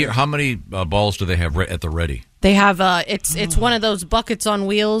 How many balls do they have at the ready? They have it's one of those buckets on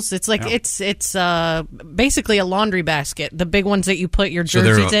wheels. It's like it's basically a laundry basket. The big ones that you put your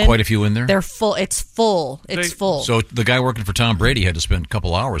jerseys in. So there are quite a few in there? They're full. It's full. It's full. So the guy working for Tom Brady had to spend a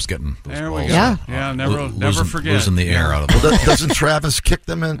couple hours getting those there balls. We go. Yeah, never forget. Losing the air out of them. Well, doesn't Travis kick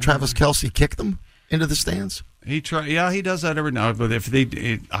them in? Travis Kelce kick them into the stands? He does that every now. But if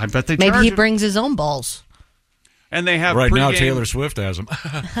I bet they maybe charge he him. brings his own balls. And they have right now. pregame- Taylor Swift has them.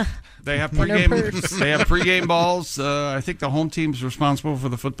 They have pregame. They have pregame balls. I think the home team's responsible for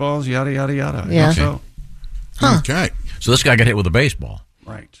the footballs. Yada yada yada. Yeah. So. Okay. So this guy got hit with a baseball.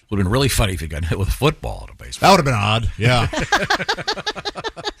 Right. Would have been really funny if he got hit with a football at a baseball. That would have been odd. Yeah.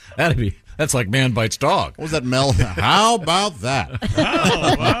 That's like man bites dog. What was that, Mel? How about that?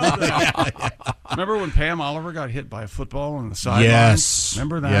 Remember when Pam Oliver got hit by a football on the sideline? Yes.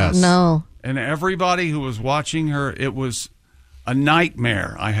 Remember that? Yes. No. And everybody who was watching her, it was a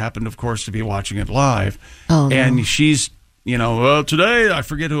nightmare. I happened, of course, to be watching it live. Oh, no. And she's, today, I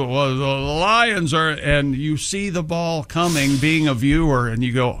forget who it was, the Lions are, and you see the ball coming, being a viewer, and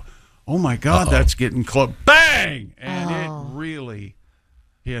you go, oh my God, that's getting close. Bang! And it really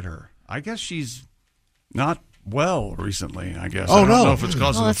hit her. I guess she's not well recently, I guess. I don't know if it's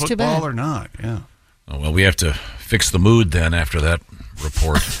because of the football or not. Yeah. Oh, well, we have to fix the mood then after that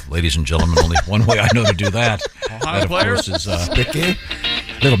report. Ladies and gentlemen, only one way I know to do that. Ohio that, of players? course, is a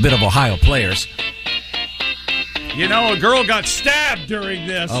little bit of Ohio players. A girl got stabbed during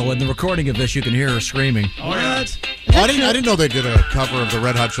this. Oh, in the recording of this, you can hear her screaming. Oh, yeah. I didn't know they did a cover of the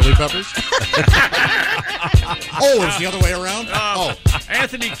Red Hot Chili Peppers. It's the other way around?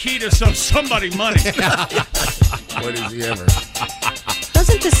 Anthony Kiedis owes somebody money. What is he ever?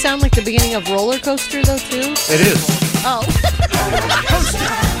 Doesn't this sound like the beginning of Roller Coaster, though, too? It is. Oh.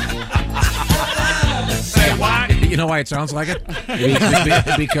 Say what? You know why it sounds like it?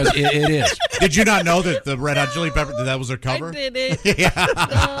 Because it is. Did you not know that the Red Hot Chili Peppers, that was their cover? I did it.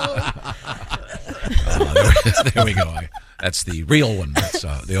 There we go. That's the real one. That's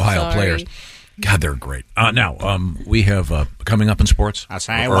the Ohio players. God, they're great. Now, we have coming up in sports.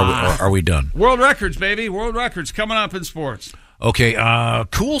 Are we done? World records, baby. World records coming up in sports. Okay,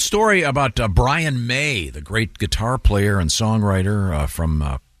 cool story about Brian May, the great guitar player and songwriter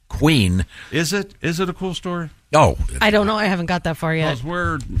from Queen. Is it a cool story? Oh, I don't know. I haven't got that far yet.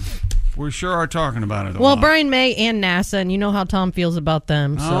 Because we sure are talking about it a Well, lot. Brian May and NASA, and you know how Tom feels about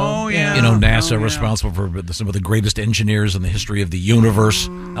them. So, Oh, yeah. NASA responsible for some of the greatest engineers in the history of the universe.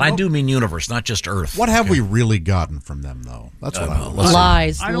 And I do mean universe, not just Earth. What have we really gotten from them, though? That's what I want.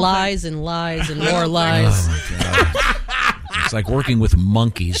 Lies, lies, and lies, and more lies. Oh, my God. It's like working with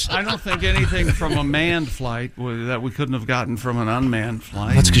monkeys. I don't think anything from a manned flight that we couldn't have gotten from an unmand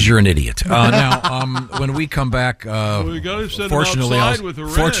flight. That's because you're an idiot. Now, when we come back, we gotta send them outside with the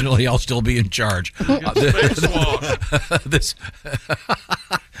red. Fortunately, I'll still be in charge. This.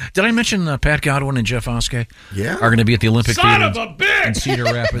 Did I mention Pat Godwin and Jeff Oskey? Yeah, are going to be at the Olympic Son Theater of a bitch! in Cedar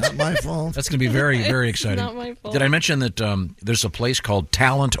Rapids. Not my fault. That's going to be very, very exciting. Not my fault. Did I mention that there's a place called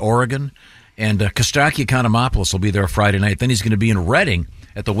Talent, Oregon, and Kostaki Economopoulos will be there Friday night. Then he's going to be in Redding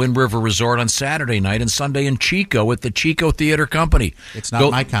at the Wind River Resort on Saturday night, and Sunday in Chico at the Chico Theater Company. It's not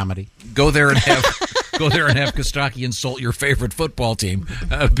my comedy. Go there and have Kostaki insult your favorite football team.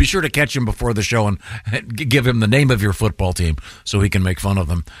 Be sure to catch him before the show and give him the name of your football team so he can make fun of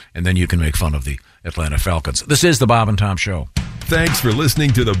them, and then you can make fun of the Atlanta Falcons. This is the Bob and Tom Show. Thanks for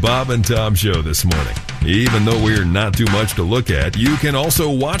listening to the Bob and Tom Show this morning. Even though we're not too much to look at, you can also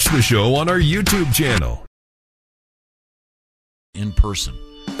watch the show on our YouTube channel. In person.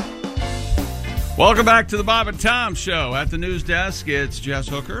 Welcome back to the Bob and Tom Show. At the news desk, it's Jess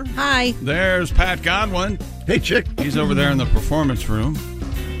Hooker. Hi. There's Pat Godwin. Hey, chick. He's over there in the performance room.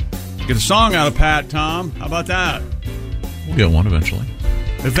 Get a song out of Pat, Tom. How about that? We'll get one eventually.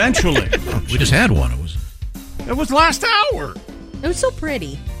 Eventually. We just had one. It was last hour. It was so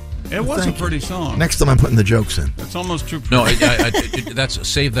pretty. It was a pretty song. Next time I'm putting the jokes in. It's almost too pretty. No, that's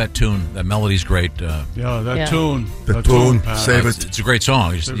save that tune. That melody's great. That tune. The tune. Pat. Save it. It's a great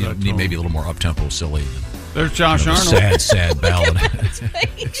song. You just need maybe a little more up-tempo, silly. There's Josh Arnold. Sad ballad.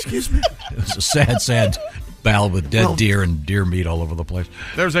 Excuse me? It's a sad ballad with dead deer and deer meat all over the place.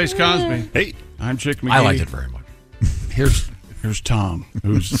 There's Ace Cosby. Hey. I'm Chick McGee. I liked it very much. Here's Tom,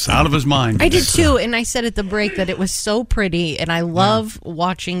 who's out of his mind. I did too, and I said at the break that it was so pretty, and I love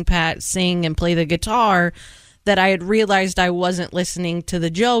watching Pat sing and play the guitar, that I had realized I wasn't listening to the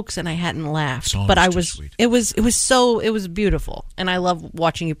jokes and I hadn't laughed. But I was. Sweet. It was beautiful, and I love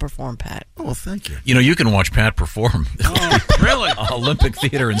watching you perform, Pat. Oh, well, thank you. You know, you can watch Pat perform. Oh, really? Olympic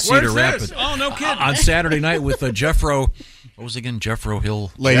Theater in Cedar Rapids. Oh, no kidding. On Saturday night with Jeffro. What was it again? Jeffro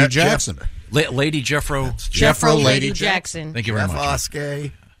Hill. Lady Jackson. Lady Jeffro. Jeffro Lady Jackson. Thank you very much.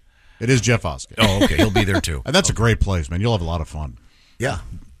 Oskay. It is Jeff Oskay. Oh, okay. He'll be there too. And that's a great place, man. You'll have a lot of fun. Yeah.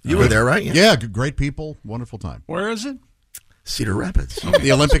 You were there, right? Yeah, great people, wonderful time. Where is it? Cedar Rapids.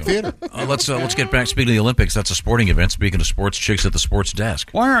 The Olympic Theater. Let's get back. Speaking of the Olympics, that's a sporting event. Speaking of sports, Chicks at the Sports Desk.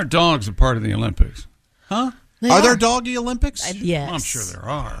 Why aren't dogs a part of the Olympics? Huh? Are there doggy Olympics? Yes. Well, I'm sure there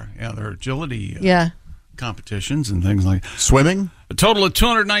are. Yeah, there are agility competitions and things like swimming. A total of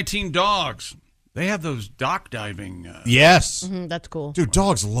 219 dogs. They have those dock diving. Yes. Mm-hmm, that's cool. Dude,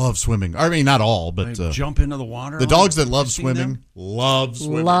 dogs love swimming. I mean, not all, but they jump into the water. The dogs that love swimming love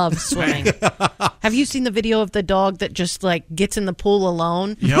swimming. Love swimming. Have you seen the video of the dog that just like gets in the pool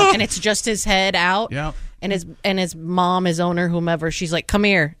alone, and it's just his head out? Yeah. And his mom, his owner, whomever, she's like, "Come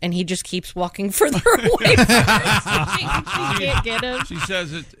here," and he just keeps walking further away. From her, so she can't get him. She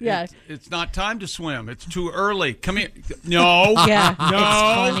says it's not time to swim. It's too early. Come here. No. Yeah. No.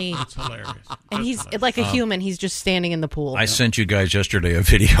 It's funny. It's hilarious. And he's like a human. He's just standing in the pool. I sent you guys yesterday a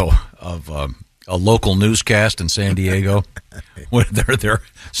video of a local newscast in San Diego where they're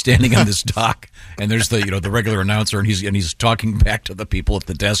standing on this dock, and there's the regular announcer, and he's talking back to the people at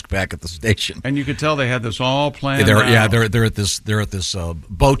the desk back at the station. And you could tell they had this all planned. They're at this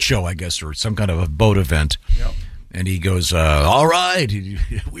boat show, I guess, or some kind of a boat event. Yep. And he goes, "All right, here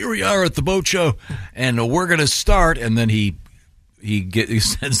we are at the boat show, and we're going to start." And then he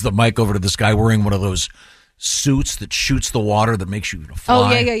sends the mic over to this guy wearing one of those suits that shoots the water that makes you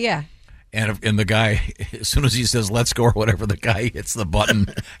fly. Oh yeah. And the guy, as soon as he says "let's go" or whatever, the guy hits the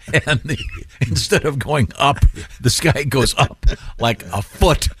button, and instead of going up, this guy goes up like a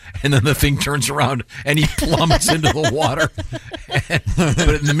foot, and then the thing turns around and he plummets into the water.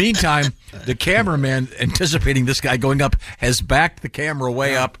 But in the meantime, the cameraman, anticipating this guy going up, has backed the camera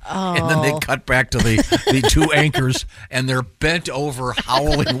way up, and then they cut back to the two anchors, and they're bent over,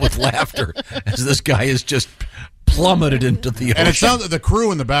 howling with laughter as this guy is just plummeted into the ocean. And it sounds the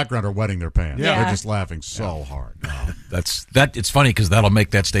crew in the background are wetting their pants. Yeah. They're just laughing so hard. It's funny because that'll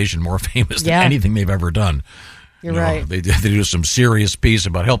make that station more famous than anything they've ever done. You're right. They do some serious piece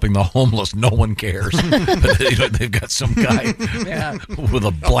about helping the homeless. No one cares. But they've got some guy with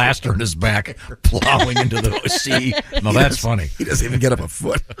a blaster in his back plowing into the sea. No, that's funny. He doesn't even get up a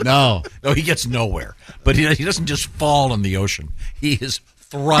foot. No, he gets nowhere. But he doesn't just fall in the ocean. He is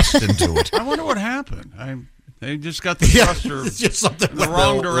thrust into it. I wonder what happened. They just got the thruster in the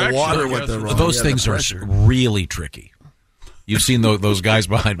wrong direction. Water with the wrong, those things are really tricky. You've seen those guys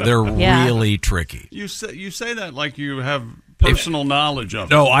behind. They're really tricky. You say that like you have personal knowledge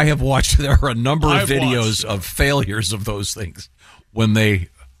of it. No, I have watched. There are a number of videos of failures of those things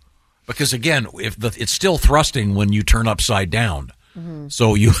because again, it's still thrusting when you turn upside down. Mm-hmm.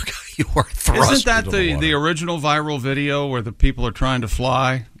 So you are thrust. Isn't that the original viral video where the people are trying to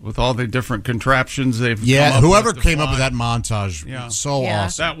fly with all the different contraptions they've come up whoever with came up with that montage, so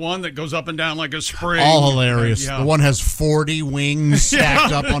awesome. That one that goes up and down like a spring, all hilarious. The one has 40 wings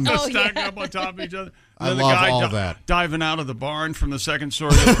stacked up on stacked up on top of each other. I love all that. Diving out of the barn from the second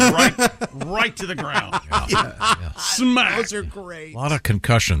story, right to the ground. Smack. Those are great. A lot of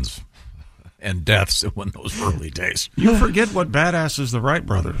concussions and deaths in those early days. You forget what badasses the Wright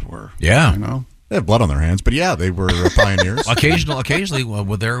brothers were. Yeah. You know? They have blood on their hands, but they were pioneers. Occasionally,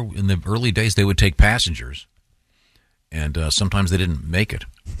 in the early days, they would take passengers, and sometimes they didn't make it.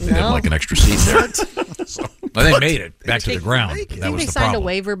 They had like an extra seat there. They made it back to the ground. That Think was they the signed problem. a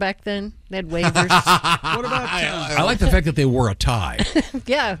waiver back then? They had waivers. What about? I like the fact that they wore a tie.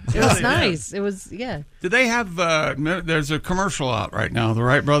 Yeah, it was nice. It was, yeah. Do they have? There's a commercial out right now. The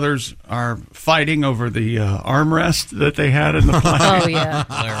Wright brothers are fighting over the armrest that they had in the plane. Oh yeah,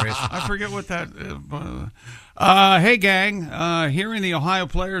 hilarious. I forget what that. Hey gang, hearing the Ohio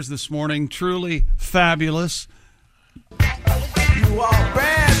players this morning, truly fabulous.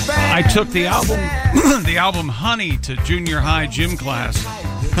 I took the album Honey to junior high gym class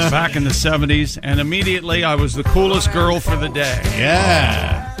back in the 70s, and immediately I was the coolest girl for the day.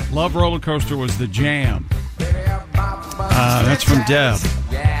 Yeah. Love Roller Coaster was the jam. That's from Deb.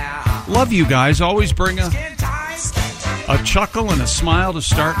 Love you guys. Always bring a chuckle and a smile to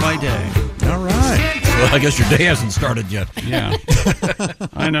start my day. All right. Well, I guess your day hasn't started yet. Yeah.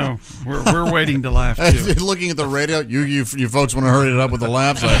 I know. We're waiting to laugh, too. Looking at the radio, you folks want to hurry it up with the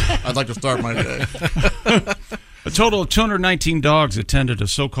laughs? I'd like to start my day. A total of 219 dogs attended a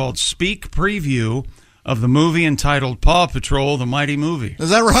so-called speak preview of the movie entitled Paw Patrol, the Mighty Movie. Is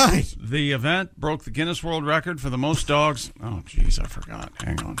that right? The event broke the Guinness World Record for the most dogs. Oh, jeez, I forgot.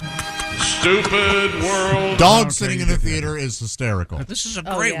 Hang on. Stupid world. Dogs sitting in the theater is hysterical. This is a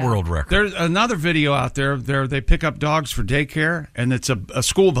great world record. There's another video out there. They pick up dogs for daycare, and it's a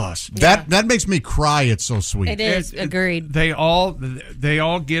school bus. That makes me cry. It's so sweet. it is. Agreed. They all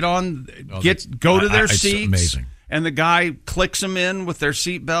get on, go to their seats. It's amazing. And the guy clicks them in with their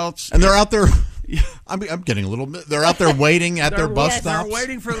seat belts. And they're out there. I'm getting a little. They're out there waiting at their bus stops. They're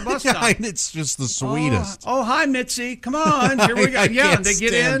waiting for the bus stop. And it's just the sweetest. Oh, hi, Mitzi. Come on. Here we go. I Yeah, can't they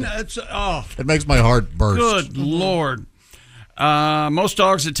get in. stand it makes my heart burst. Good Lord. Most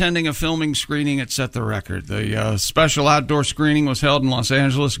dogs attending a filming screening it set the record. The special outdoor screening was held in Los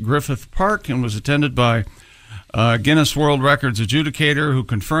Angeles Griffith Park and was attended by Guinness World Records adjudicator who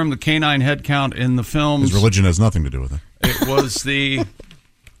confirmed the canine head count in the films. His religion has nothing to do with it. It was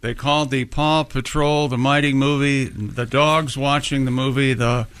they called the Paw Patrol, the Mighty Movie, the dogs watching the movie,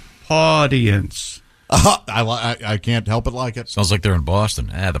 the Pawdience. I can't help but like it. Sounds like they're in Boston.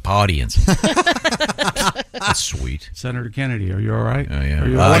 The Pawdience. That's sweet. Senator Kennedy, are you all right? Oh, yeah. Are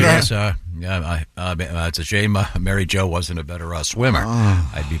you Yes. It's a shame Mary Jo wasn't a better swimmer.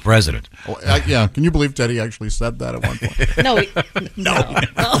 I'd be president. Yeah. Can you believe Teddy actually said that at one point? No.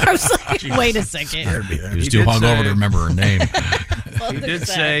 I was like, wait a second. He was too hungover to remember her name. He did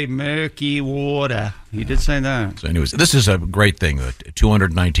say murky water. He did say that. So anyways, this is a great thing.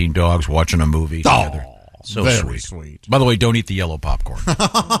 219 dogs watching a movie together. So very sweet. By the way, don't eat the yellow popcorn.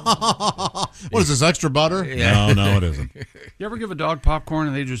 What is this, extra butter? Yeah. No, it isn't. You ever give a dog popcorn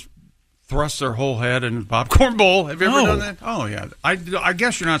and they just thrust their whole head in a popcorn bowl? Have you ever done that? Oh, yeah. I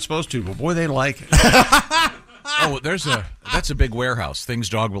guess you're not supposed to, but boy, they like it. Oh, that's a big warehouse. Things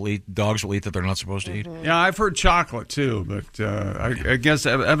dogs will eat that they're not supposed to eat. Yeah, I've heard chocolate too, but I guess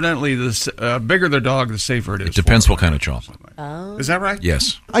evidently the bigger the dog, the safer it is. It depends what kind of chocolate. Oh. Is that right?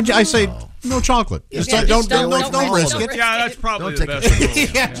 Yes. I say no chocolate. Don't risk it. Yeah, that's probably the best rule.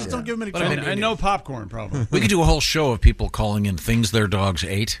 Just don't give them any and no popcorn, probably. We could do a whole show of people calling in things their dogs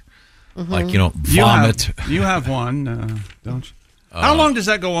ate, like vomit. You have one, don't you? How long does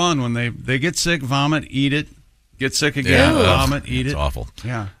that go on when they get sick, vomit, eat it? Get sick again, vomit, eat it. It's awful.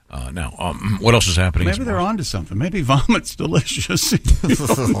 Yeah. Now, what else is happening? Maybe they're onto something. Maybe vomit's delicious.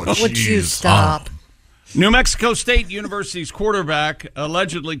 Would you stop? New Mexico State University's quarterback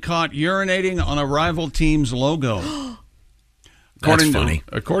allegedly caught urinating on a rival team's logo. That's funny.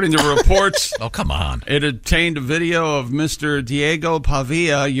 According to reports, oh, come on. It obtained a video of Mr. Diego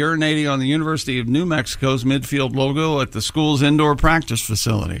Pavia urinating on the University of New Mexico's midfield logo at the school's indoor practice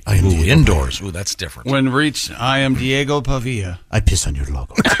facility. Ooh, indoors. Ooh, that's different. When reached, I am Diego Pavia. I piss on your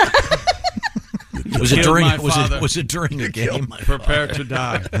logo. Was it during a game? Prepare to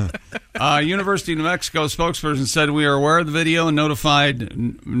die. University of New Mexico spokesperson said, we are aware of the video and notified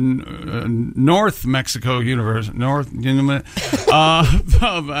North Mexico University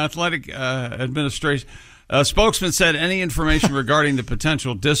of Athletic Administration. A spokesman said any information regarding the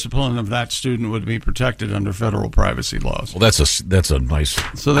potential discipline of that student would be protected under federal privacy laws. Well, that's a nice.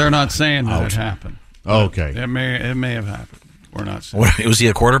 So they're not saying that it happened. Okay. It may have happened. We're not saying. Was he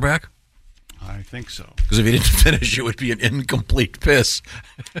a quarterback? I think so. Because if he didn't finish, it would be an incomplete piss.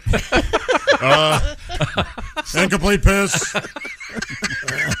 Incomplete piss.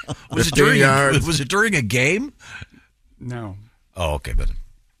 Was it during a game? No. Oh, okay, but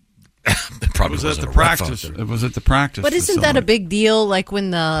Probably it was wasn't at the a rough practice. out. It was at the practice. But isn't that a facility. big deal? Like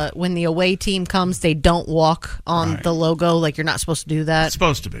when the away team comes, they don't walk on the logo. Like you're not supposed to do that. It's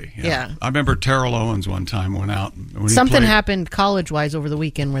supposed to be. Yeah. I remember Terrell Owens one time went out. When he Something played happened college-wise over the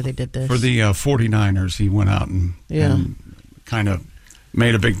weekend where they did this. for the 49ers. He went out and kind of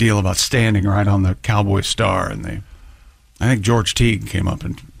made a big deal about standing right on the Cowboy star, and I think George Teague came up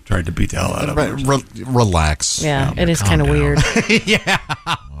and tried to beat the hell out of him. Relax. Yeah, it is kind of weird. Yeah.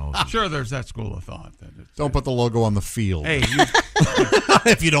 Sure, there's that school of thought. Don't put the logo on the field. Hey,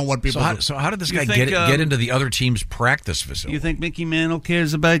 if you don't want people. So how did this guy You think, get into the other team's practice facility? you think Mickey Mantle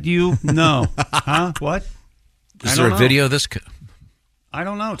cares about you? No. Huh? What? Is I there don't a know. video of this? I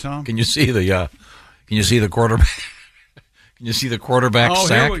don't know, Tom. Can you see the? Can you see the quarterback? Can you see the quarterback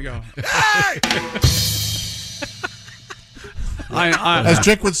sack? Here we go. I As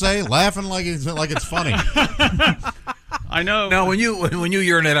Chick would say, laughing like it's funny. I know. Now, when you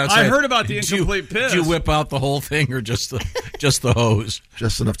urinate outside, I heard about the did you- incomplete piss. Did you whip out the whole thing or just the hose?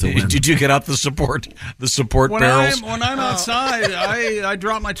 Just enough to win. Did you get out the support when barrels? when I'm outside, I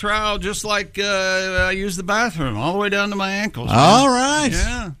drop my trowel just like I use the bathroom, all the way down to my ankles. All right.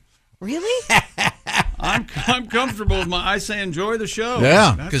 Yeah. Really? I'm comfortable with I say enjoy the show.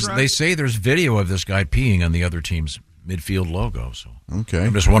 Yeah. That's Because right. they say there's video of this guy peeing on the other team's midfield logo. So Okay.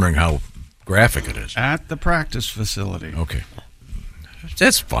 I'm just wondering how graphic it is. At the practice facility. Okay,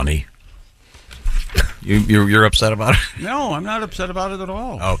 that's funny. You're upset about it? No, I'm not upset about it at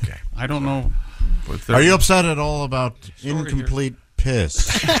all. Okay. I don't know. Are you upset at all about incomplete piss?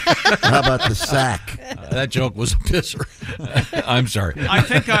 How about the sack? That joke was a pisser. I'm sorry. I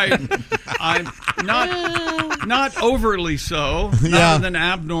think I'm not overly so. Yeah. Other than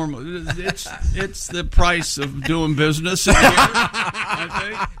abnormal. It's the price of doing business in here, I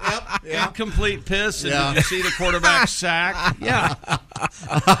think. Yep. Incomplete piss, and you see the quarterback sack. Yeah.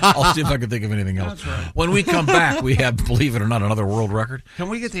 I'll see if I can think of anything else. That's right. When we come back, we have, believe it or not, another world record. Can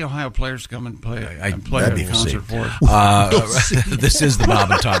we get the Ohio players to come and play that'd a be concert for us? This is the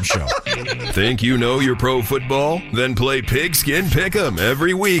Bob and Tom Show. Think you know your pro football? Then play Pigskin Pick'em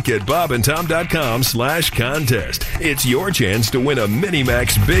every week at bobandtom.com/contest. It's your chance to win a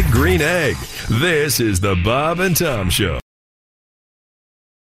Minimax Big Green Egg. This is the Bob and Tom Show.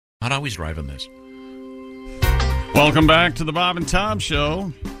 Not always driving this. Welcome back to the Bob and Tom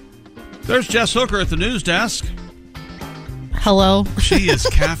Show. There's Jess Hooker at the news desk. Hello. She is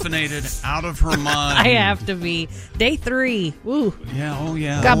caffeinated out of her mind. I have to be. Day 3. Woo. Yeah, oh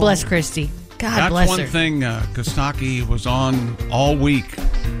yeah. God bless Christy. God That's bless one her. thing. Kostaki was on all week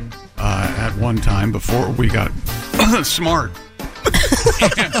at one time before we got smart.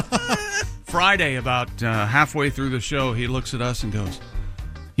 Friday, about halfway through the show, he looks at us and goes,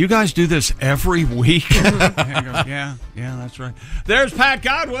 "You guys do this every week?" And I go, yeah, that's right. There's Pat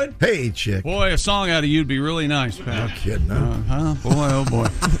Godwin. Hey, Chick. Boy, a song out of you'd be really nice, Pat. No kidding, huh? Boy, oh boy.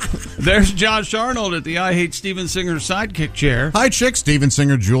 There's Josh Arnold at the I Hate Steven Singer sidekick chair. Hi, Chick. Steven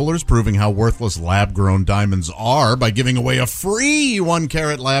Singer Jewelers proving how worthless lab-grown diamonds are by giving away a free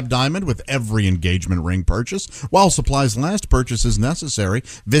 1-carat lab diamond with every engagement ring purchase. While supplies last, purchase is necessary.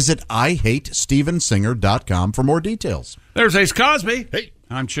 Visit IHateStevenSinger.com for more details. There's Ace Cosby. Hey.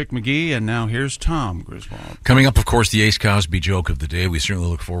 I'm Chick McGee, and now here's Tom Griswold. Coming up, of course, the Ace Cosby joke of the day. We certainly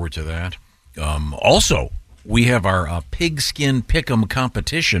look forward to that. Also, we have our Pigskin Pick'em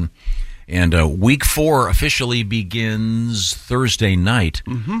competition, and Week 4 officially begins Thursday night.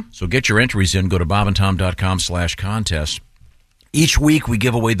 Mm-hmm. So get your entries in. Go to bobandtom.com/contest. Each week, we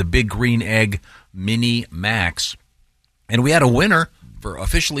give away the Big Green Egg Mini Max, and we had a winner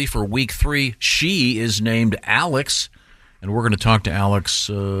officially for Week 3. She is named Alex. And we're going to talk to Alex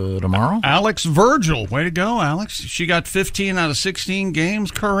tomorrow. Alex Virgil. Way to go, Alex. She got 15 out of 16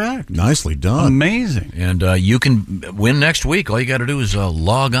 games correct. Nicely done. Amazing. And you can win next week. All you got to do is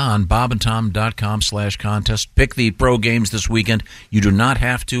log on, bobandtom.com/contest. Pick the pro games this weekend. You do not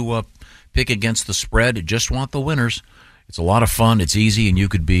have to pick against the spread. You just want the winners. It's a lot of fun. It's easy, and you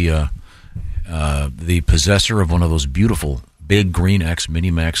could be the possessor of one of those beautiful Big Green X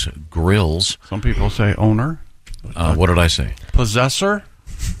Minimax grills. Some people say owner. What did I say? Possessor?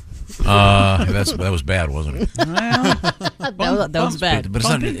 That was bad, wasn't it? that was bad. But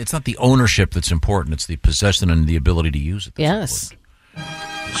it's not the ownership that's important. It's the possession and the ability to use it. Yes.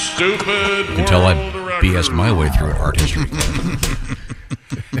 Stupid. You can tell I BS my way through art history.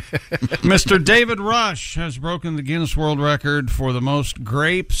 Mr. David Rush has broken the Guinness World Record for the most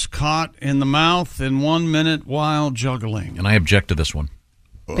grapes caught in the mouth in 1 minute while juggling. And I object to this one.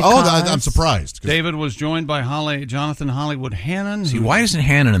 I'm surprised. David was joined by Jonathan Hollywood Hannon. See, why isn't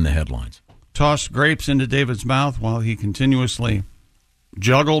Hannon in the headlines? Tossed grapes into David's mouth while he continuously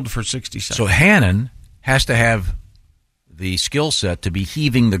juggled for 60 seconds. So Hannon has to have the skill set to be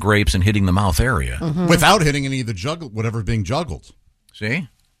heaving the grapes and hitting the mouth area. Without hitting any of the whatever's being juggled. See?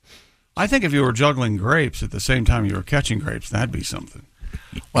 I think if you were juggling grapes at the same time you were catching grapes, that'd be something.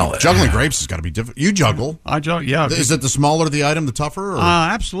 Well, juggling grapes has got to be different. You juggle. I juggle, yeah. Is it the smaller the item, the tougher? Or?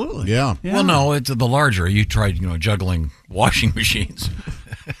 Absolutely. Yeah. Well, no, it's the larger. You tried, juggling washing machines.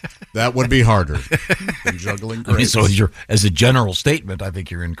 That would be harder than juggling grapes. So as a general statement, I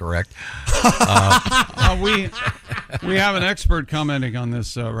think you're incorrect. We have an expert commenting on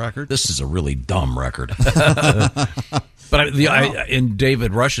this record. This is a really dumb record. But in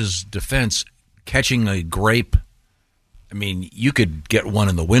David Rush's defense, catching a grape, I mean, you could get one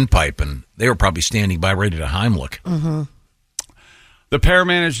in the windpipe, and they were probably standing by ready to Heimlich. The pair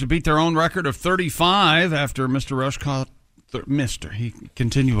managed to beat their own record of 35 after Mr. Rush caught Mr. He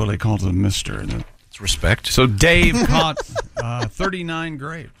continually calls him Mr. It's respect. So Dave caught 39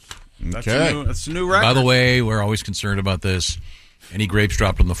 grapes. That's a new record. By the way, we're always concerned about this. Any grapes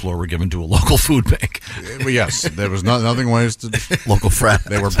dropped on the floor were given to a local food bank. Yes, there was nothing wasted. Local frat.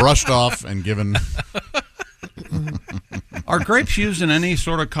 They were brushed off and given. Are grapes used in any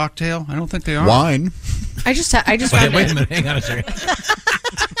sort of cocktail? I don't think they are. Wine. I just Wait a minute, hang on a second.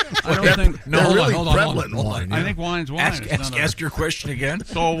 I don't think. No, hold on. I think wine's wine. Ask your question again.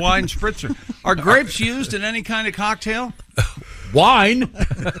 So a wine spritzer. Are grapes used in any kind of cocktail? Wine?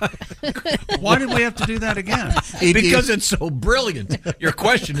 Why did we have to do that again? Because it's so brilliant. Your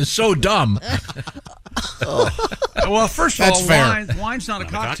question is so dumb. Well, first of That's all, fair. wine's not a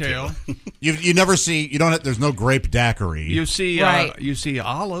cocktail. You never see. You don't. There's no grape daiquiri. You see. Right. You see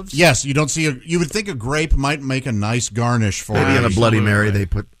olives. Yes, you don't see. You would think a grape might make a nice garnish for. Maybe in a Bloody Mary they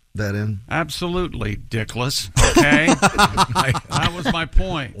put that in. Absolutely, dickless. Okay, that was my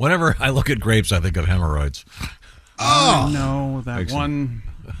point. Whenever I look at grapes, I think of hemorrhoids. Oh no, that one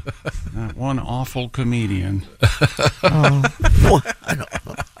awful comedian. I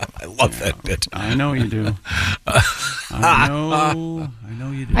love that bit. I know you do. I know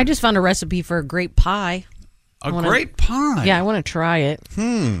you do. I just found a recipe for a grape pie. Grape pie? Yeah, I want to try it.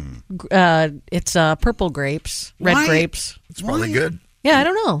 It's purple grapes, red grapes. It's probably good. Yeah, I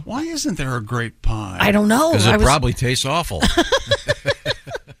don't know. Why isn't there a grape pie? I don't know. Because it probably tastes awful.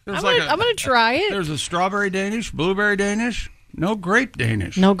 I'm going to try it. There's a strawberry Danish, blueberry Danish, no grape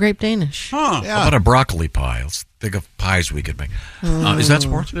Danish. No grape Danish. Huh. How about a broccoli pie? Let's think of pies we could make. Is that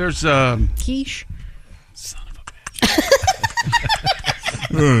sports? There's quiche. Son of a bitch.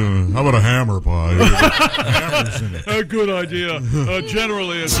 How about a hammer pie? Hammers in it. A good idea.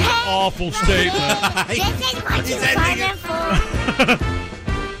 Generally, it's an awful statement.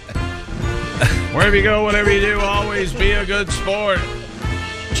 Wherever you go, whatever you do, always be a good sport.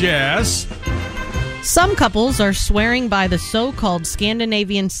 Jess? Some couples are swearing by the so-called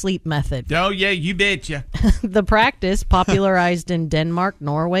Scandinavian sleep method. Oh, yeah, you betcha. The practice, popularized in Denmark,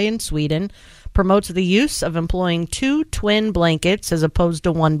 Norway, and Sweden, promotes the use of employing 2 twin blankets as opposed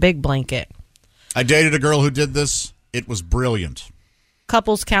to 1 big blanket. I dated a girl who did this. It was brilliant.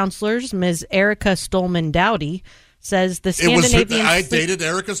 Couples counselors, Ms. Erica Stolman Dowdy, says the Scandinavian I dated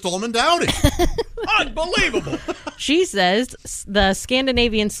Erica Stolman Dowdy. Unbelievable. She says the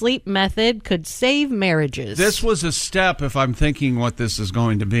Scandinavian sleep method could save marriages. This was a step, if I'm thinking what this is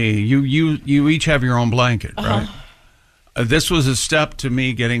going to be. You each have your own blanket, right? This was a step to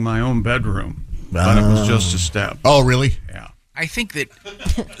me getting my own bedroom, but it was just a step. Oh, really? Yeah. I think that.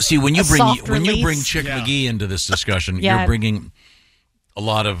 See, when you bring Chick McGee into this discussion, you're bringing a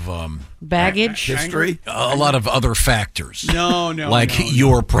lot of baggage, history, a lot of other factors. No,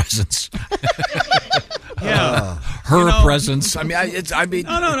 your presence. Yeah, her presence. I mean,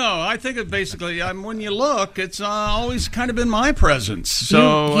 No. I think it basically. When you look, it's always kind of been my presence.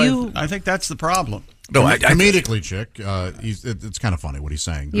 So I think that's the problem. No, comedically, Chick. It's kind of funny what he's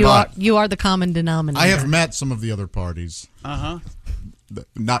saying. You are the common denominator. I have met some of the other parties.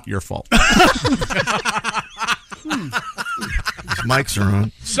 Not your fault. Mics are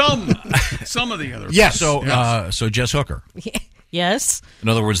on. Some of the other. Yes. So Jess Hooker. Yes. In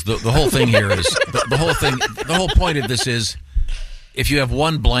other words, the whole thing here is the whole point of this is, if you have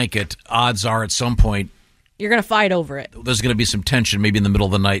one blanket, odds are at some point you're going to fight over it. There's going to be some tension. Maybe in the middle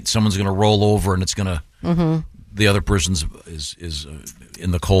of the night, someone's going to roll over, and it's going to. The other person's is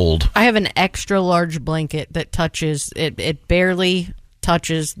in the cold. I have an extra large blanket that touches it. It barely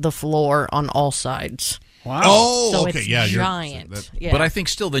touches the floor on all sides. Wow. Oh, so okay. It's yeah, giant. But I think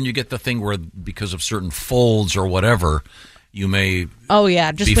still then you get the thing where, because of certain folds or whatever, you may just be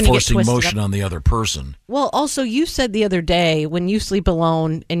when you get forcing twisted motion up. on the other person. Well, also, you said the other day when you sleep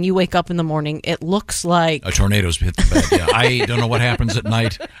alone and you wake up in the morning, it looks like A tornado's hit the bed. Yeah, I don't know what happens at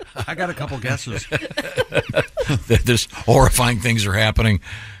night. I got a couple guesses. There's horrifying things are happening.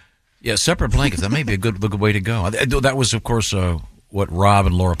 Yeah, separate blankets. That may be a good way to go. That was, of course, what Rob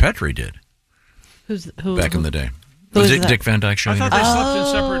and Laura Petrie did back in the day. Was it Dick Van Dyke Show? I thought they slept in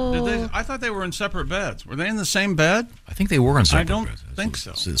separate. I thought they were in separate beds. Were they in the same bed? I think they were in separate I don't beds. think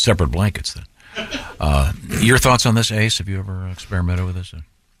so. Separate blankets, then. Your thoughts on this, Ace? Have you ever experimented with this?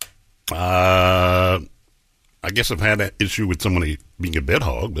 I guess I've had that issue with somebody being a bed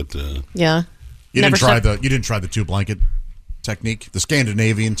hog, but yeah. You didn't try the 2 blanket technique, the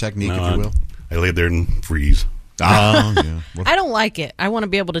Scandinavian technique, if you will. I laid there and freeze. Yeah. I don't like it. I want to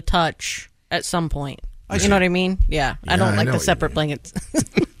be able to touch at some point. You know what I mean? Yeah. I don't like the separate blankets.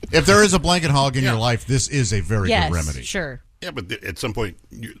 If there is a blanket hog in your life, this is a very good remedy. Sure. Yeah, but at some point,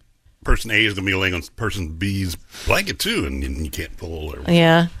 person A is going to be laying on person B's blanket too, and you can't pull.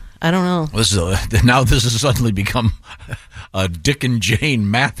 Yeah. I don't know. Now this has suddenly become a Dick and Jane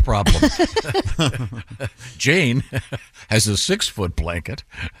math problem. Jane has a 6-foot blanket.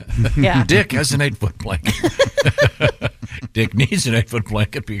 Yeah. Dick has an 8-foot blanket. Dick needs an 8-foot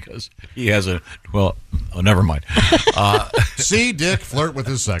blanket because he has never mind. See Dick flirt with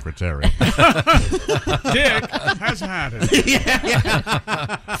his secretary. Dick has had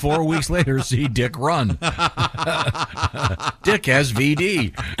it. 4 weeks later, see Dick run. Dick has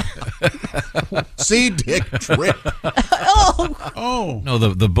VD. See Dick trip. Oh. No,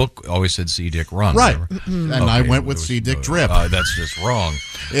 the book always said see Dick run. Right. Mm-hmm. And I went with see Dick trip. That's just wrong.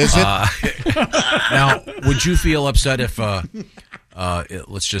 Is it? Now, would you feel upset if,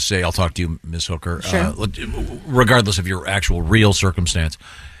 let's just say, I'll talk to you, Ms. Hooker, sure. Regardless of your actual real circumstance,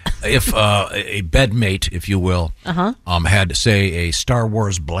 if a bedmate, if you will, had, say, a Star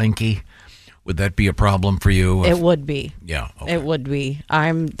Wars blankie, would that be a problem for you? It would be. Yeah. Okay. It would be.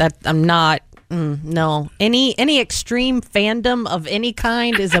 I'm not. No. Any extreme fandom of any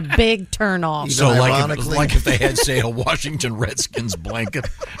kind is a big turn off. So, like if they had, say, a Washington Redskins blanket,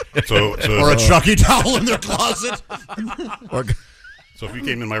 or a Chucky towel in their closet. So if you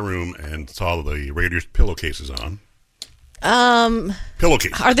came in my room and saw the Raiders pillowcases on.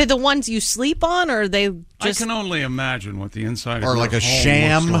 Pillowcases. Are they the ones you sleep on, or are they just... I can only imagine what the inside or of like your a home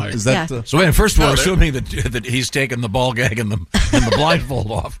sham. looks like. Is that the... So wait, first of all, we're assuming that he's taken the ball gag and the blindfold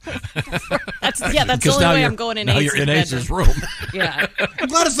off. That's the only way I'm going in now Ace's you're in bedroom. Ace's room. Yeah. I'm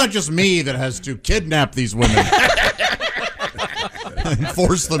glad it's not just me that has to kidnap these women and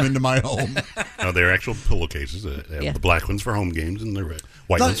force them into my home. No, they're actual pillowcases. They have the black ones for home games and the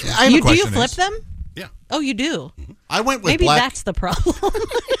white ones for... Do you flip them? Yeah. Oh, you do? Mm-hmm. I went with Maybe black... that's the problem.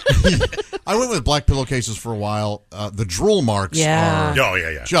 I went with black pillowcases for a while. The drool marks are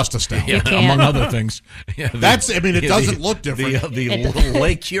just astounding. Yeah, among other things. Yeah, it doesn't look different. The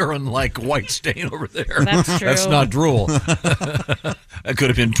Lake Huron-like white stain over there. That's true. That's not drool. That could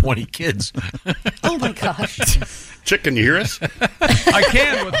have been 20 kids. Oh, my gosh. Chick, can you hear us? I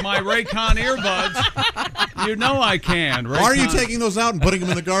can with my Raycon earbuds. You know I can. Why are you taking those out and putting them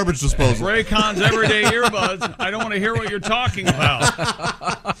in the garbage disposal? Raycon's everyday earbuds. I don't want to hear what you're talking about.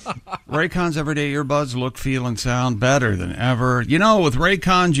 Raycon's everyday earbuds look, feel, and sound better than ever. You know, with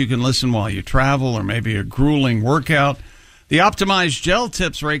Raycons, you can listen while you travel or maybe a grueling workout. The optimized gel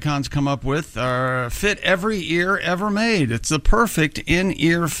tips Raycons come up with are fit every ear ever made. It's the perfect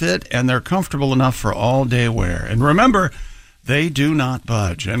in-ear fit, and they're comfortable enough for all-day wear. And remember, they do not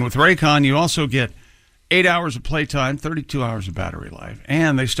budge. And with Raycon, you also get 8 hours of playtime, 32 hours of battery life,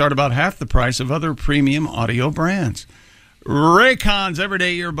 and they start about half the price of other premium audio brands. Raycon's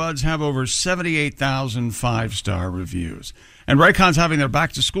everyday earbuds have over 78,000 five-star reviews. And Raycon's having their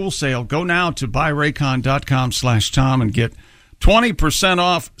back-to-school sale. Go now to buyraycon.com/Tom and get 20%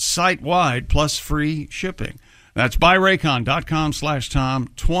 off site-wide plus free shipping. That's buyraycon.com/Tom,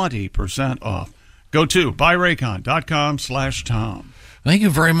 20% off. Go to buyraycon.com/Tom. Thank you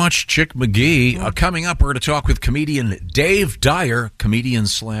very much, Chick McGee. Coming up, we're going to talk with comedian Dave Dyer,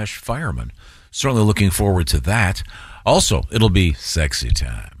 comedian/fireman. Certainly looking forward to that. Also, it'll be sexy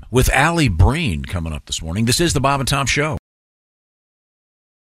time with Allie Breen coming up this morning. This is the Bob and Tom Show.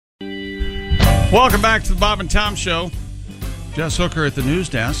 Welcome back to the Bob and Tom Show. Jess Hooker at the news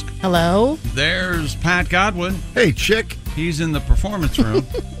desk. Hello. There's Pat Godwin. Hey, Chick. He's in the performance room.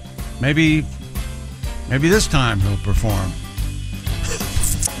 Maybe this time he'll perform.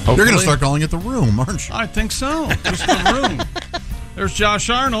 Hopefully. You're going to start calling it the room, aren't you? I think so. Just the room. There's Josh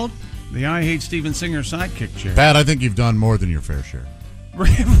Arnold, the I Hate Steven Singer sidekick chair. Pat, I think you've done more than your fair share.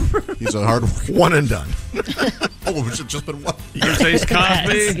 He's a hard worker. One and done. Oh, it's just been one. Here's Ace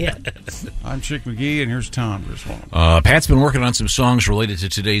Cosby. Yes. I'm Chick McGee, and here's Tom Griswold. Pat's been working on some songs related to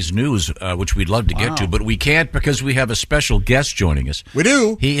today's news, which we'd love to get to, but we can't because we have a special guest joining us. We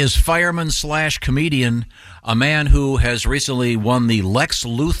do. He is fireman/comedian, a man who has recently won the Lex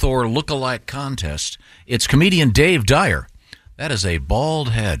Luthor lookalike contest. It's comedian Dave Dyer. That is a bald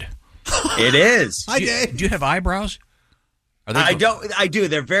head. It is. Hi, Dave. Do you have eyebrows? I don't. I do.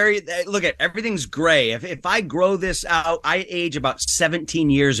 They're very. Look at everything's gray. If I grow this out, I age about 17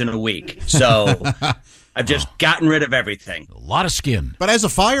 years in a week. So I've just gotten rid of everything. A lot of skin. But as a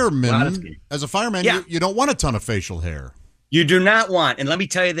fireman, Yeah. you don't want a ton of facial hair. You do not want, and let me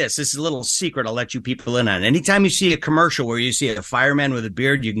tell you this is a little secret I'll let you people in on. Anytime you see a commercial where you see a fireman with a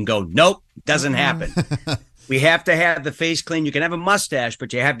beard, you can go, nope, doesn't happen. We have to have the face clean. You can have a mustache,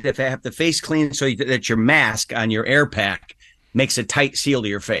 but you have to have the face clean so that your mask on your air pack makes a tight seal to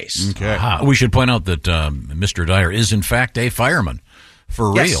your face. Okay. We should point out that Mr. Dyer is, in fact, a fireman.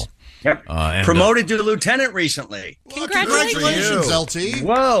 For real. Yep. Promoted to lieutenant recently. Congratulations, LT.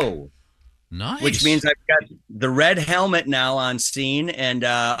 Whoa. Nice. Which means I've got the red helmet now on scene, and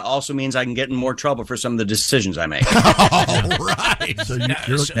also means I can get in more trouble for some of the decisions I make. All right. So you're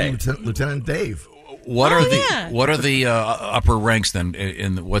Lieutenant Dave. What are the upper ranks then?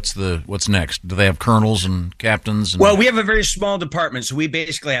 What's next? Do they have colonels and captains? Well, we have a very small department, so we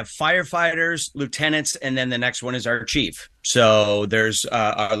basically have firefighters, lieutenants, and then the next one is our chief. So there's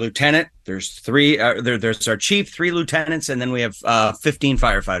our lieutenant. There's three. There's our chief, 3 lieutenants, and then we have 15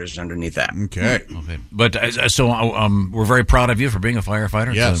 firefighters underneath that. Okay. But we're very proud of you for being a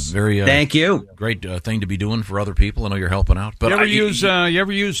firefighter. Yes. It's a very thank you. Great thing to be doing for other people. I know you're helping out. But you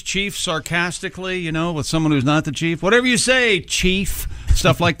ever use chief sarcastically? You know, with someone who's not the chief. Whatever you say, chief.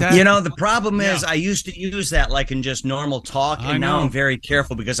 Stuff like that. You know, the problem is I used to use that like in just normal talk, and now I'm very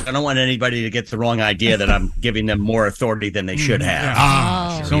careful because I don't want anybody to get the wrong idea that I'm giving them more authority than they should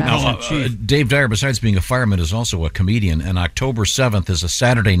have. Dave Dyer, besides being a fireman, is also a comedian, and October 7th is a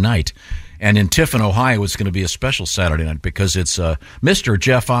Saturday night. And in Tiffin, Ohio, it's going to be a special Saturday night because it's Mr.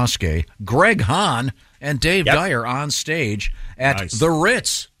 Jeff Oskey, Greg Hahn, and Dave Dyer on stage at the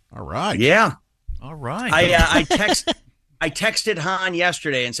Ritz. All right. Yeah. All right. I texted Han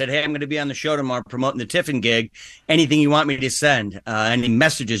yesterday and said, hey, I'm going to be on the show tomorrow promoting the Tiffin gig. Anything you want me to send? Any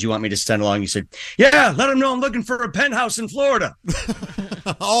messages you want me to send along? He said, yeah, let him know I'm looking for a penthouse in Florida.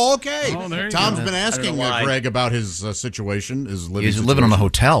 Oh, okay. Tom's go. been asking Greg about his situation. He's living in a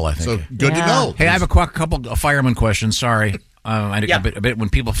hotel, I think. So good to know. Hey, I have a couple of fireman questions. Sorry. A bit, when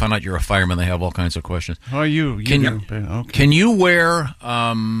people find out you're a fireman, they have all kinds of questions. Oh, Can you wear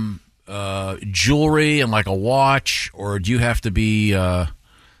jewelry and like a watch, or do you have to be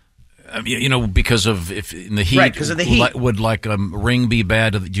because of if in the heat, right, because of the heat, would like a ring be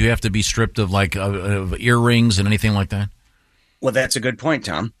bad? Do you have to be stripped of like of earrings and anything like that? Well, that's a good point,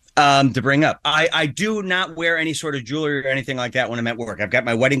 Tom, to bring up. I do not wear any sort of jewelry or anything like that when I'm at work. I've got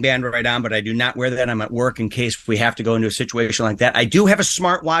my wedding band right on, but I do not wear that. I'm at work in case we have to go into a situation like that. I do have a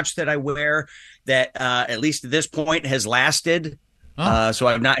smartwatch that I wear that at least at this point has lasted. So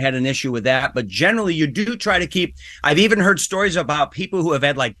I've not had an issue with that. But generally, you do try to keep. I've even heard stories about people who have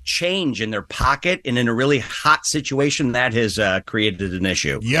had like change in their pocket, and in a really hot situation, that has created an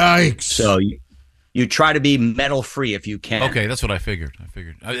issue. Yikes! So you try to be metal free if you can. Okay, that's what I figured.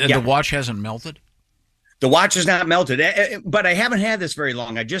 The watch hasn't melted? The watch is not melted, but I haven't had this very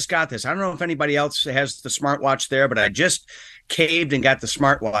long. I just got this. I don't know if anybody else has the smartwatch there, but I just caved and got the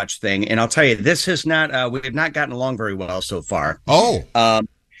smartwatch thing. And I'll tell you, this has not, we have not gotten along very well so far. Oh.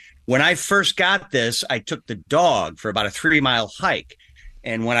 When I first got this, I took the dog for about a 3-mile hike.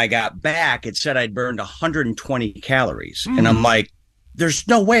 And when I got back, it said I'd burned 120 calories. And I'm like, there's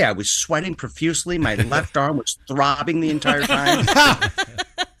no way. I was sweating profusely. My left arm was throbbing the entire time.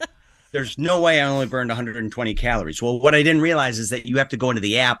 There's no way I only burned 120 calories. Well, what I didn't realize is that you have to go into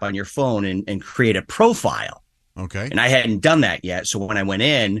the app on your phone and create a profile. Okay. And I hadn't done that yet. So when I went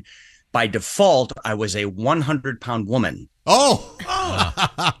in, by default, I was a 100-pound woman. Oh.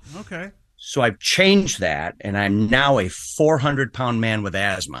 Okay. So I've changed that, and I'm now a 400-pound man with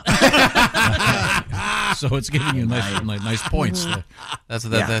asthma. So it's giving you nice points.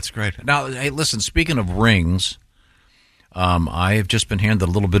 That's great. Now, hey, listen, speaking of rings, I have just been handed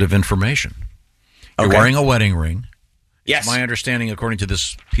a little bit of information. You're wearing a wedding ring. Yes. My understanding, according to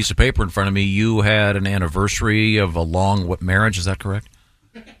this piece of paper in front of me, you had an anniversary of a long marriage. Is that correct?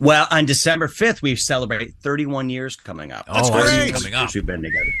 Well, on December 5th, we celebrate 31 years coming up. That's great. Coming up. We've been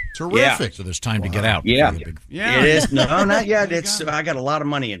together. Terrific. Yeah. So there's time to get out. Yeah. It is. No, not yet. I got a lot of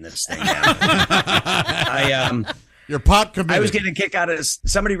money in this thing now. You're pot committed. I was getting a kick out of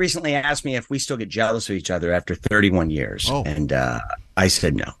somebody recently asked me if we still get jealous of each other after 31 years. And I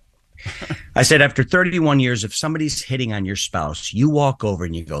said no. I said, after 31 years, if somebody's hitting on your spouse, you walk over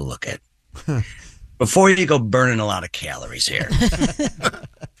and you go, look it. Before you go burning a lot of calories here,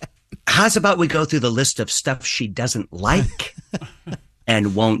 how's about we go through the list of stuff she doesn't like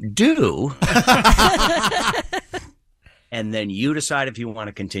and won't do? And then you decide if you want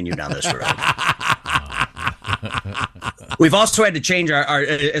to continue down this road. We've also had to change our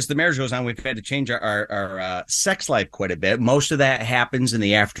as the marriage goes on, we've had to change our sex life quite a bit. Most of that happens in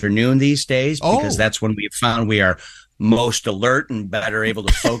the afternoon these days because that's when we found we are most alert and better able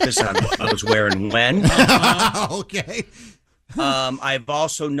to focus on what goes where and when. Okay. I've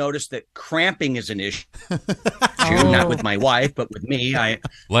also noticed that cramping is an issue, not with my wife, but with me. I'm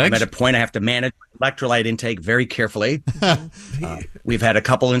at a point I have to manage electrolyte intake very carefully. We've had a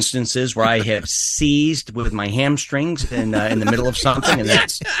couple instances where I have seized with my hamstrings in the middle of something, and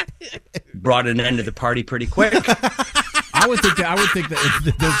that's brought an end to the party pretty quick. I would think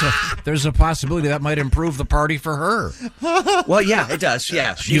that there's a possibility that might improve the party for her. Well, yeah, it does.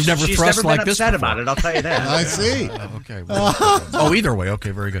 Yeah, You've never thrust like this before. about it. I'll tell you that. I see. Okay. Either way. Okay,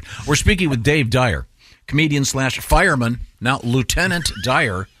 very good. We're speaking with Dave Dyer, comedian / fireman, now Lieutenant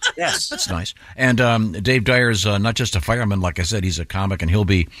Dyer. Yes, that's nice. And Dave Dyer is not just a fireman, like I said, he's a comic, and he'll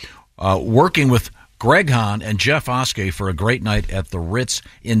be working with Greg Hahn and Jeff Oskey for a great night at the Ritz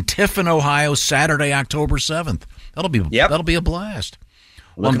in Tiffin, Ohio, Saturday, October 7th. That'll be a blast.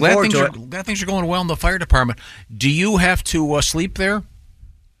 Well, I'm glad things are going well in the fire department. Do you have to sleep there?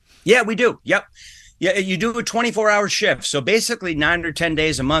 Yeah, we do. Yep. Yeah, you do a 24-hour shift. So basically 9 or 10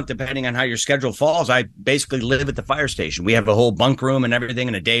 days a month, depending on how your schedule falls, I basically live at the fire station. We have a whole bunk room and everything,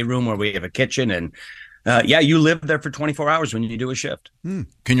 and a day room where we have a kitchen. And you live there for 24 hours when you do a shift.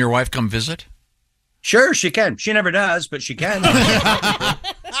 Can your wife come visit? Sure, she can. She never does, but she can.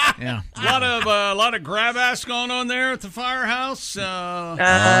 Yeah, a lot of grab ass going on there at the firehouse.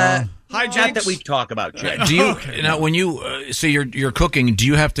 Hijinks not that we talk about, Jay. Do you now when you say you're cooking? Do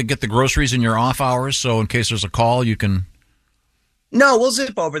you have to get the groceries in your off hours so in case there's a call you can? No, we'll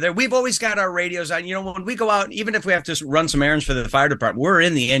zip over there. We've always got our radios on. You know, when we go out, even if we have to run some errands for the fire department, we're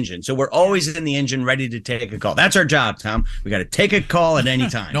in the engine. So we're always in the engine ready to take a call. That's our job, Tom. We got to take a call at any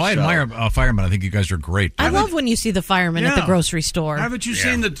time. No, I admire firemen. I think you guys are great. I love when you see the firemen at the grocery store. Haven't you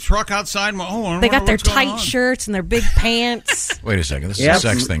seen the truck outside? They got their tight shirts and their big pants. Wait a second. This is a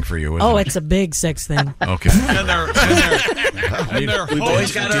sex thing for you, isn't it? It's a big sex thing. Okay. We've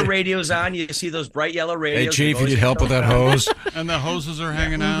always got our radios on. You see those bright yellow radios. Hey, Chief, you need help with that hose? And the hoses are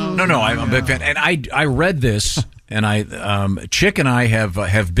hanging out. No, I'm a big fan. And I read this, and Chick and I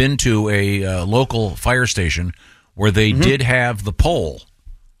have been to a local fire station where they did have the pole.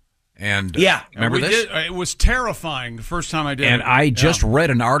 And remember this? It was terrifying the first time I did. And I just read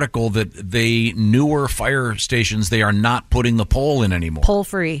an article that newer fire stations, they are not putting the pole in anymore. Pole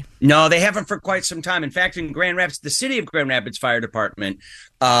free. No, they haven't for quite some time. In fact, in Grand Rapids, the city of Grand Rapids Fire Department,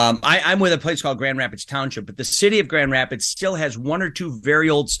 I'm with a place called Grand Rapids Township, but the city of Grand Rapids still has 1 or 2 very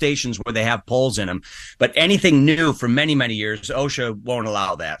old stations where they have poles in them. But anything new for many, many years, OSHA won't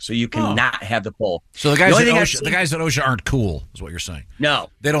allow that. So you cannot have the pole. So the guys at OSHA aren't cool, is what you're saying. No.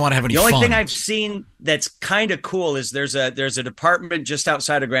 They don't want to have any fun. fun. The only thing I've seen that's kind of cool is there's a department just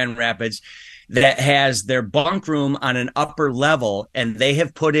outside of Grand Rapids that has their bunk room on an upper level, and they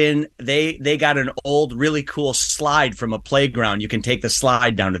have put in they got an old really cool slide from a playground. You can take the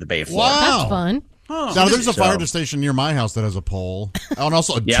slide down to the bay floor. Wow. That's fun. Oh. Now there's a fire station near my house that has a pole, and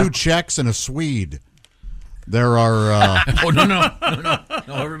also 2 Czechs and a Swede. There are. No!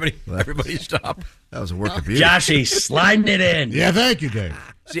 Everybody, stop! That was a work of beauty. Joshy, sliding it in. Yeah, thank you, Dave.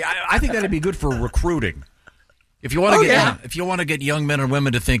 See, I think that'd be good for recruiting. If you want to get young men and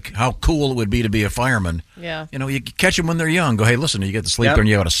women to think how cool it would be to be a fireman, you catch them when they're young. Go, hey, listen, you get to sleep there and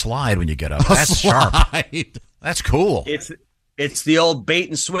you got a slide when you get up. That's sharp. That's cool. It's the old bait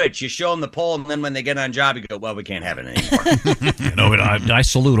and switch. You show them the pole, and then when they get on job, you go, well, we can't have it anymore. I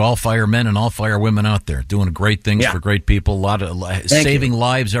salute all firemen and all firewomen out there doing great things for great people. A lot of saving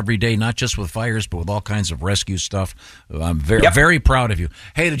lives every day, not just with fires, but with all kinds of rescue stuff. I'm very proud of you.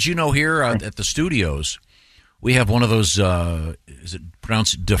 Hey, did you know here at the studios, we have one of those, is it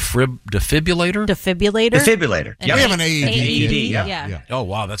pronounced defibrillator? Defibrillator. Yep. We have an AED. AED, yeah. Oh,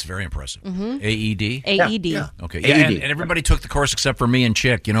 wow, that's very impressive. Mm-hmm. AED? AED. Yeah. Okay, and everybody took the course except for me and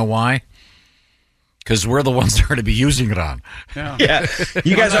Chick. You know why? Because we're the ones that are to be using it on. Yeah.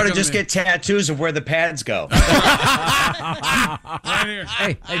 You guys ought to just get tattoos of where the pads go. Hey,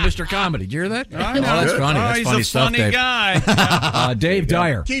 Mr. Comedy, did you hear that? I know. That's funny. Oh, That's he's funny a stuff, funny Dave. guy. Dave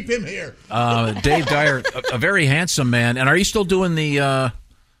Dyer. Keep him here. Dave Dyer, a very handsome man. And are you still doing the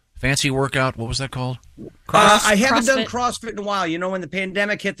fancy workout? What was that called? I haven't done CrossFit in a while. You know, when the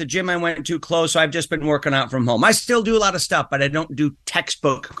pandemic hit, the gym I went to closed, so I've just been working out from home. I still do a lot of stuff, but I don't do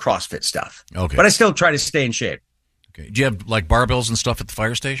textbook CrossFit stuff. Okay. But I still try to stay in shape. Okay. Do you have like barbells and stuff at the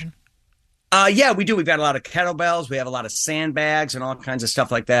fire station? Yeah, we do. We've got a lot of kettlebells. We have a lot of sandbags and all kinds of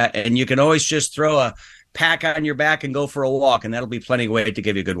stuff like that. And you can always just throw a pack on your back and go for a walk, and that'll be plenty of weight to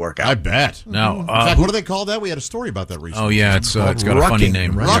give you a good workout. I bet. Now, In fact, what do they call that? We had a story about that recently. Oh, yeah, it's got a funny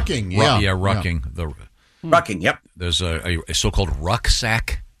name. Rucking, yeah. Yeah, rucking. Rucking, yep. There's a so-called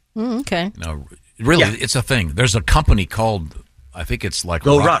rucksack. Okay. No, really, it's a thing. There's a company called, I think it's like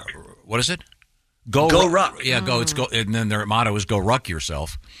Go Ruck. What is it? Go Ruck. Yeah, go. It's go, and then their motto is "Go Ruck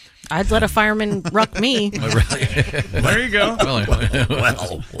yourself." I'd let a fireman ruck me. There you go. Well,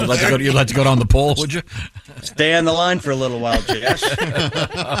 you'd like to go down the pole, would you? Stay on the line for a little while, Jess.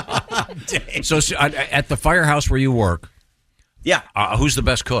 So at the firehouse where you work, yeah, who's the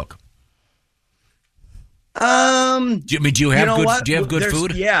best cook? Do you have good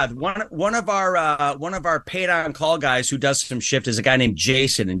food? Yeah, one of our paid on call guys who does some shift is a guy named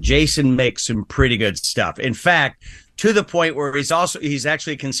Jason, and Jason makes some pretty good stuff. In fact, to the point where he's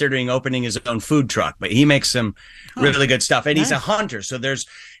actually considering opening his own food truck, but he makes some really good stuff, and he's a hunter, so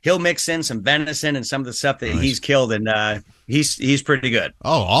he'll mix in some venison and some of the stuff that he's killed, and he's pretty good.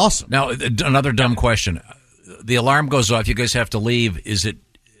 Oh, awesome! Now another dumb question: the alarm goes off. You guys have to leave. Is it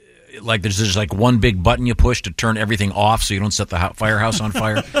like there's like one big button you push to turn everything off so you don't set the firehouse on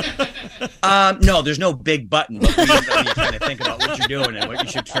fire? No, there's no big button. But you kind of think about what you're doing and what you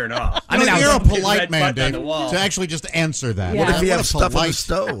should turn off. I mean, you're a polite man, Dave, to actually just answer that. What if you have stuff on polite the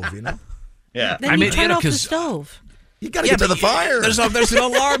stove, you know? Yeah. Then you turn off the stove. You got to get to the fire. There's an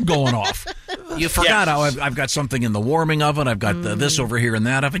alarm going off. You forgot how I've got something in the warming oven. I've got this over here and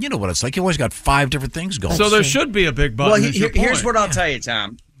that oven. You know what it's like. You always got 5 different things going. So there should be a big button. Well, here's what I'll tell you,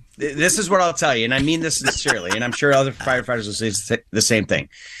 Tom. This is what I'll tell you, and I mean this sincerely, and I'm sure other firefighters will say the same thing.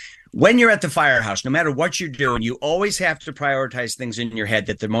 When you're at the firehouse, no matter what you're doing, you always have to prioritize things in your head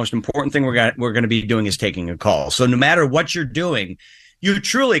that the most important thing we're going to be doing is taking a call. So no matter what you're doing, you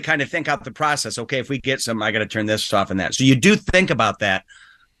truly kind of think out the process. Okay, if we get some, I got to turn this off and that. So you do think about that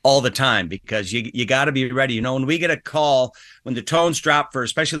all the time because you got to be ready. You know, when we get a call, when the tones drop for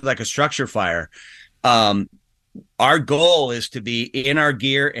especially like a structure fire, our goal is to be in our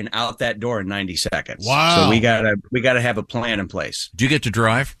gear and out that door in 90 seconds. Wow. So we gotta have a plan in place. Do you get to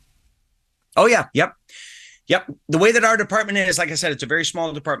drive? Oh yeah. Yep. The way that our department is, like I said, it's a very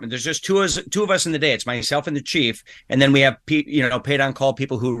small department. There's just two of us in the day. It's myself and the chief. And then we have paid on call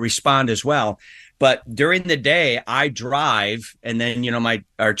people who respond as well. But during the day, I drive, and then,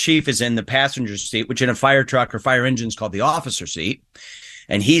 our chief is in the passenger seat, which in a fire truck or fire engine is called the officer seat.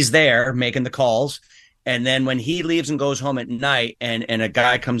 And he's there making the calls. And then when he leaves and goes home at night and a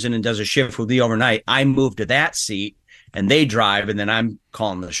guy comes in and does a shift with me overnight, I move to that seat and they drive and then I'm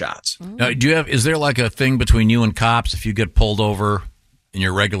calling the shots. Now, is there like a thing between you and cops if you get pulled over in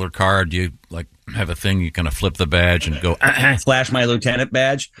your regular car? Do you like have a thing you kind of flip the badge and go flash my lieutenant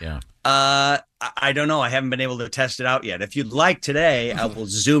badge? Yeah. I don't know. I haven't been able to test it out yet. If you'd like today, I will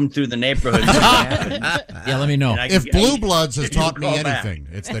zoom through the neighborhood. Yeah, let me know. If Blue Bloods has taught me anything,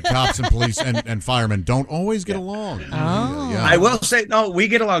 it's that cops and police and firemen don't always get along. Oh. I will say, no, we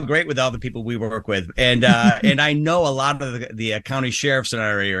get along great with all the people we work with. And and I know a lot of the county sheriffs in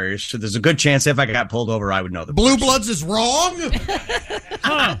our area, so there's a good chance if I got pulled over, I would know the Blue Bloods is wrong?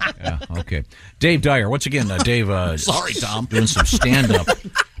 Yeah, okay. Dave Dyer, once again, Dave. Sorry, Tom. Doing some stand-up.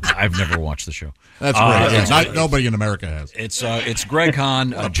 I've never watched the show. That's great. Nobody in America has. It's Greg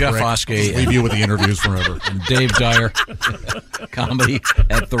Hahn, Jeff Oskey. Leave you with the interviews forever. And Dave Dyer, comedy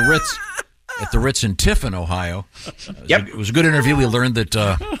at the Ritz. At the Ritz in Tiffin, Ohio. Yep. It was a good interview. We learned that...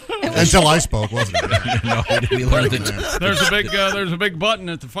 Until I spoke, wasn't it? No, we learned that... There's a big button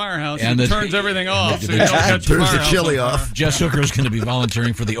at the firehouse and that turns everything off so you don't catch the turns the firehouse chili on fire. off. Jess Hooker is going to be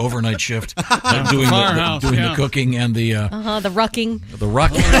volunteering for the overnight shift, doing the cooking and the rucking. The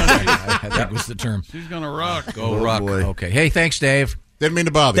ruck, I think was the term. She's going to rock. Go ruck. Boy. Okay. Hey, thanks, Dave. Didn't mean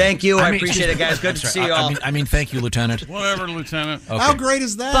to bother you. Thank you. I appreciate it, guys. Good to see you all. I mean, thank you, Lieutenant. Whatever, Lieutenant. Okay. How great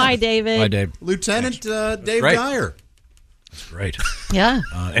is that? Bye, David. Bye, Dave. Lieutenant Dave Great. Dyer. That's great. Yeah.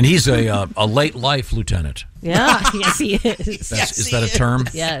 And he's a late life lieutenant. Yeah, yes, he is. Is that a term?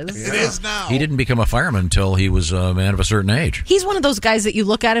 Yes. It is now. He didn't become a fireman until he was a man of a certain age. He's one of those guys that you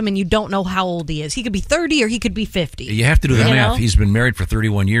look at him and you don't know how old he is. He could be 30 or he could be 50. You have to do the You math. know? He's been married for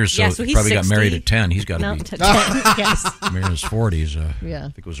 31 years, so, Yeah, so he he's probably 60. got married at 10. He's got to No, be to 10, yes. married in his 40s. Yeah. I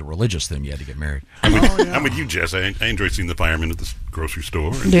think it was a religious thing. You had to get married. I'm with you, Jess. I enjoy seeing the firemen at the grocery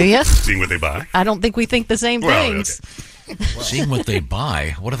store. And Do you? Seeing what they buy. I don't think we think the same Well, things. Seeing what they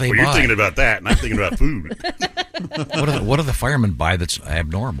buy. What do they Well, buy? you're thinking about that, and I'm thinking about food. What do the firemen buy that's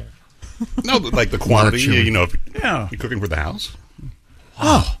abnormal? No, like the quantity. March, You know, if Yeah. you're cooking for the house.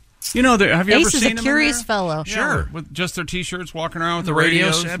 Oh. You know, have you ever Ace is seen a them curious in there? fellow. Yeah, Sure. with just their T-shirts, walking around with The the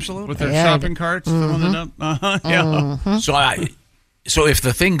radios, radios, absolutely. with their Yeah. shopping carts. The one that, yeah. So if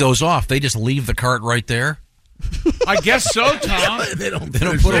the thing goes off, they just leave the cart right there. I guess so, Tom. They don't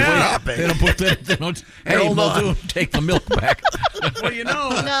put Yeah. away. They don't put. They don't. Hey, Hold on. take the milk back. Well, you know.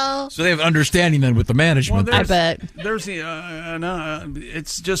 No. So they have understanding then with the management. I bet. There's the.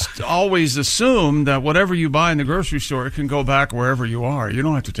 It's just always assumed that whatever you buy in the grocery store, it can go back wherever you are. You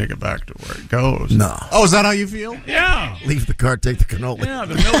don't have to take it back to where it goes. No. Oh, is that how you feel? Yeah. Leave the cart, take the cannoli. Yeah.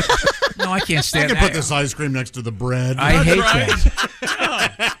 The milk. No, I can't I stand can that. put this ice cream next to the bread. I hate right.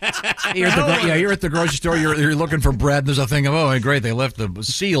 that. You're at the grocery store. You're looking for bread. There's a thing of, oh, great, they left the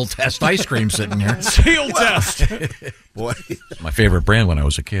seal test ice cream sitting here. Seal test. Boy. My favorite brand when I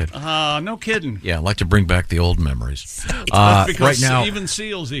was a kid. No kidding. Yeah, I like to bring back the old memories. Because right now, even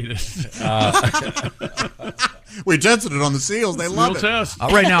seals eat it. We tested it on the seals. They love Seal it. test.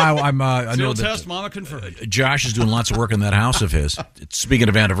 right now, I know Seal that test, Mama conferred. Josh is doing lots of work in that house of his. Speaking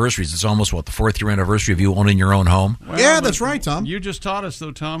of anniversaries, it's almost, the 4th year anniversary of you owning your own home? Well, Yeah, that's right, Tom. You just taught us,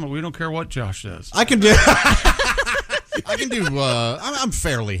 though, Tom, and we don't care what Josh says. I can do. I can do. I'm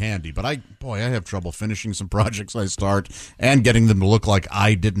fairly handy, but I have trouble finishing some projects I start and getting them to look like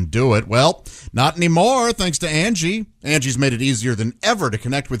I didn't do it. Well, not anymore, thanks to Angie. Angie's made it easier than ever to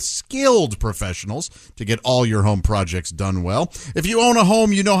connect with skilled professionals to get all your home projects done well. If you own a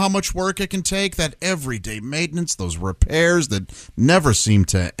home, you know how much work it can take. That everyday maintenance, those repairs that never seem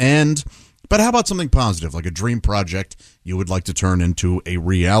to end. But how about something positive, like a dream project you would like to turn into a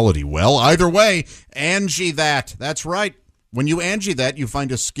reality? Well, either way, Angie that. That's right. When you Angie that, you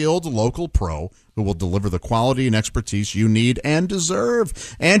find a skilled local pro who will deliver the quality and expertise you need and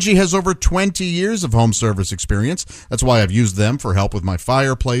deserve. Angie has over 20 years of home service experience. That's why I've used them for help with my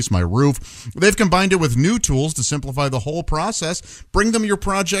fireplace, my roof. They've combined it with new tools to simplify the whole process. Bring them your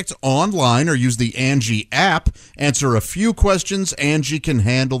project online or use the Angie app. Answer a few questions. Angie can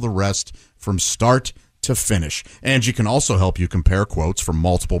handle the rest from start to finish. Angie can also help you compare quotes from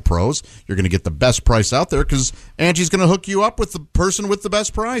multiple pros. You're going to get the best price out there because Angie's going to hook you up with the person with the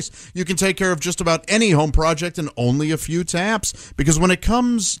best price. You can take care of just about any home project in only a few taps, because when it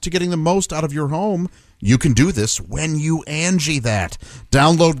comes to getting the most out of your home, you can do this when you Angie that.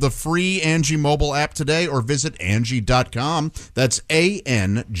 Download the free Angie mobile app today or visit Angie.com. That's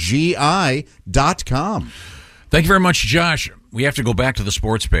ANGI.com. Thank you very much, Josh. We have to go back to the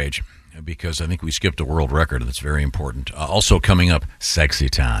sports page because I think we skipped a world record, and it's very important. Also coming up, Sexy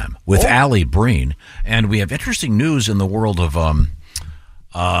Time with Allie Breen. And we have interesting news in the world of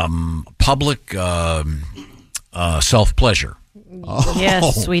public self-pleasure.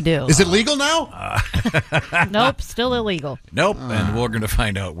 Yes, we do. Is it legal now? Nope, still illegal. Nope, and we're going to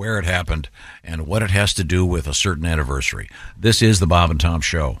find out where it happened and what it has to do with a certain anniversary. This is the Bob and Tom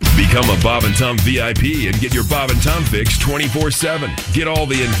Show. Become a Bob and Tom VIP and get your Bob and Tom fix 24/7. Get all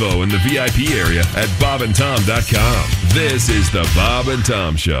the info in the VIP area at bobandtom.com. This is the Bob and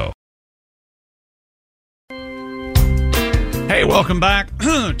Tom Show. Hey, welcome back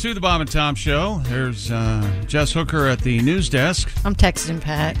to the Bob and Tom Show. There's Jess Hooker at the news desk. I'm texting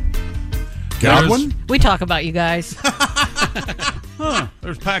Pat. Godwin? We talk about you guys.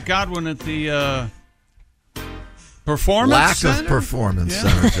 There's Pat Godwin at the performance Lack center? of performance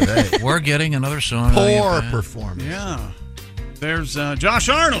center today. We're getting another song. Poor performance. Yeah. There's Josh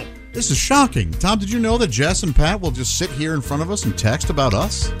Arnold. This is shocking. Tom, did you know that Jess and Pat will just sit here in front of us and text about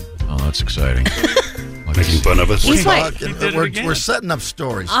us? Oh, that's exciting. Making fun of us. He's like, We're setting up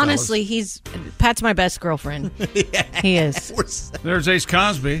stories. honestly, Pat's my best girlfriend. He is. There's Ace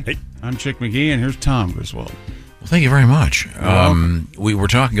Cosby. Hey. I'm Chick McGee, and here's Tom Griswold. Well, thank you very much. We were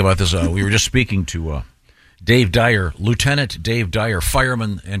talking about this. We were just speaking to Dave Dyer, Lieutenant Dave Dyer,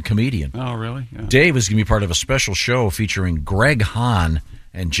 fireman and comedian. Oh, really? Yeah. Dave is going to be part of a special show featuring Greg Hahn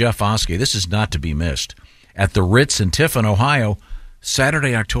and Jeff Oskey. This is not to be missed. At the Ritz in Tiffin, Ohio,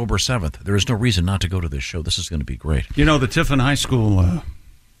 Saturday, October 7th. There is no reason not to go to this show. This is going to be great. You know, the Tiffin High School,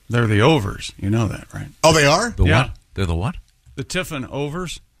 they're the Overs. You know that, right? Oh, they are? The what? They're the what? The Tiffin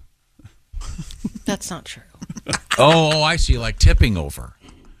Overs. That's not true. Oh, I see. Like tipping over.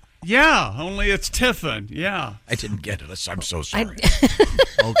 Yeah, only it's Tiffin. Yeah. I didn't get it. I'm so sorry.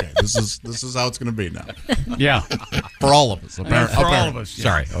 Okay, this is how it's going to be now. Yeah. For all of us. For all of us. Yeah.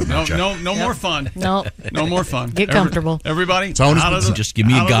 Sorry. Oh, No more fun. No. No more fun. Get comfortable. Everybody, Just give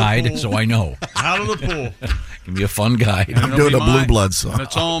me a guide so I know. Out of the pool. Give me a fun guide. I'm doing a Blue Blood song.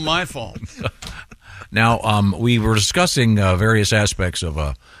 It's all my fault. Now, we were discussing various aspects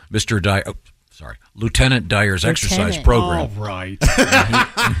of Mr. Dyer. Oh, sorry, Lieutenant Dyer's exercise program. All right.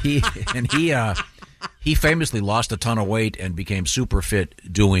 And he famously lost a ton of weight and became super fit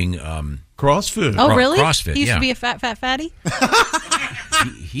doing CrossFit. Oh, really? CrossFit. He used yeah. to be a fatty.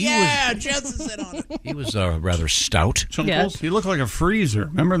 Jess is in on it. He was rather stout. Chunkles. He looked like a freezer.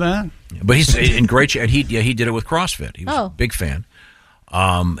 Remember that? But he's in great shape. He did it with CrossFit. He was Oh. a big fan.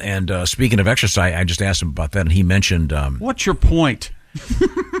 And speaking of exercise, I just asked him about that, and he mentioned What's your point?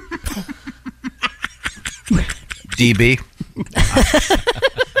 DB.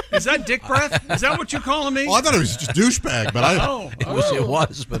 Is that dick breath? Is that what you're calling me? Well, I thought it was just douchebag, but It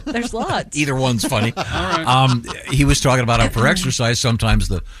was, but There's lots. either one's funny. All right. He was talking about how for exercise, sometimes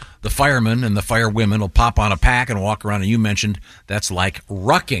the firemen and the firewomen will pop on a pack and walk around, and you mentioned that's like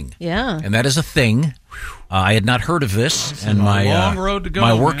rucking. Yeah. And that is a thing. I had not heard of this, and my long road to go,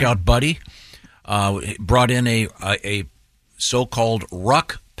 my man. workout buddy brought in a so-called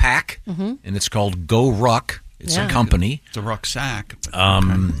ruck pack, and it's called Go Ruck. It's a company. It's a rucksack.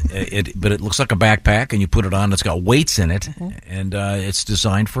 But it looks like a backpack, and you put it on. It's got weights in it, and it's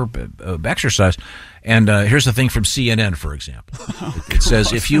designed for exercise. And here's the thing from CNN, for example. It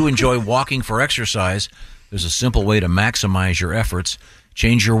says, if you enjoy walking for exercise, there's a simple way to maximize your efforts.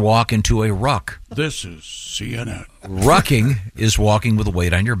 Change your walk into a ruck. This is CNN. Rucking is walking with a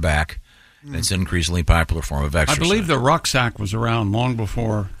weight on your back. It's an increasingly popular form of I exercise. believe the rucksack was around long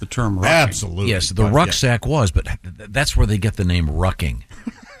before the term rucking. Absolutely. Yes, the rucksack was, but that's where they get the name rucking.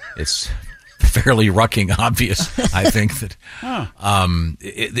 It's fairly rucking obvious, I think, that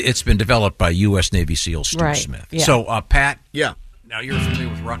it's been developed by U.S. Navy SEAL Stuart Smith. Yeah. So, Pat, Yeah. now you're familiar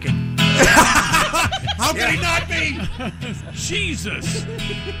with rucking? How can he not be? Jesus.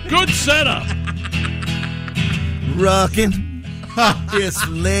 Good setup. Rockin'. It's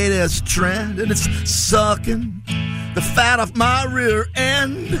the latest trend, and it's sucking the fat off my rear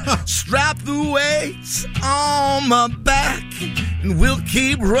end. Strap the weights on my back, and we'll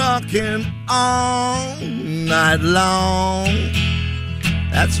keep rocking all night long.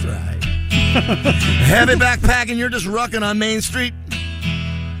 That's right. Heavy backpack, and you're just rocking on Main Street.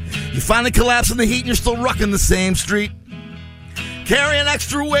 You finally collapse in the heat, and you're still rocking the same street. Carrying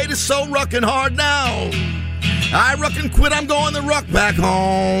extra weight is so rocking hard now. I ruck and quit, I'm going the ruck back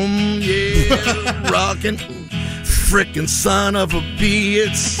home. Yeah, rockin'. Frickin' son of a bee,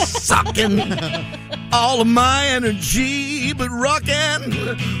 it's sucking all of my energy. But rockin',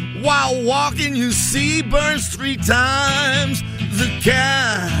 while walking, you see, burns 3 times the calories.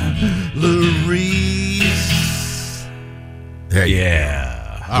 There you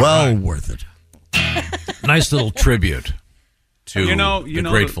go. Well worth it. Nice little tribute to the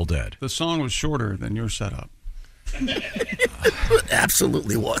Grateful Dead. The song was shorter than your setup. It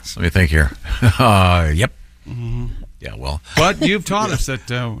absolutely was. Let me think here. Yep. Mm-hmm. Yeah, well. But you've taught us that,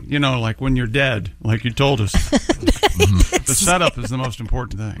 like when you're dead, like you told us, the setup is the most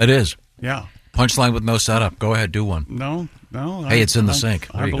important thing. It is. Yeah. Punchline with no setup. Go ahead, do one. No. Hey, it's in the sink.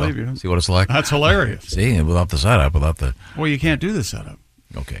 There I you believe go. you. See what it's like? That's hilarious. See, without the setup, Well, you can't do the setup.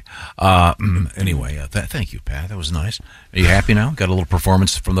 Okay. Anyway, thank you, Pat. That was nice. Are you happy now? Got a little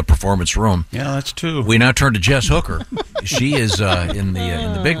performance from the performance room. Yeah, that's 2. We now turn to Jess Hooker. She is in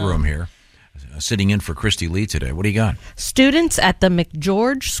the big room here, sitting in for Christy Lee today. What do you got? Students at the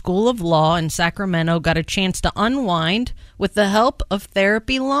McGeorge School of Law in Sacramento got a chance to unwind with the help of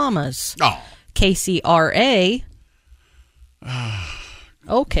therapy llamas. Oh. KCRA.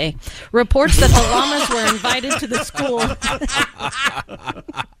 Okay. Reports that the llamas were invited to the school.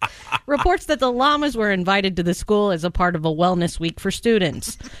 Reports that the llamas were invited to the school as a part of a wellness week for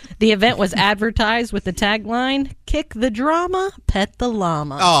students. The event was advertised with the tagline, "Kick the drama, pet the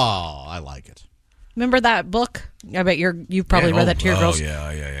llama." Oh, I like it. Remember that book? I bet you've probably read that to your girls.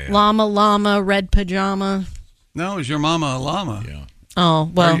 Yeah. Llama, red pajama. No, is your mama a llama? Yeah. Oh,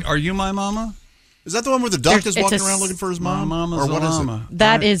 well. Are you my mama? Is that the one where the duck is It's walking a around looking for his mom? My mama's Or a what is llama.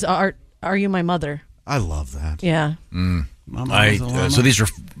 That is Are You My Mother? I love that. Yeah. My mama's a llama. So these are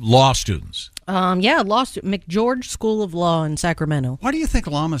law students. Law student, McGeorge School of Law in Sacramento. Why do you think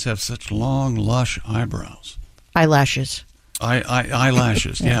llamas have such long, lush eyebrows? Eyelashes.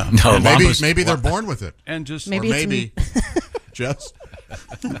 Eyelashes, yeah. No, Maybe they're born with it. And just Maybe it's maybe Jess.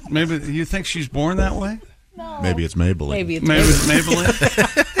 maybe you think she's born that way? Maybe it's Maybelline. Maybe it's Maybelline.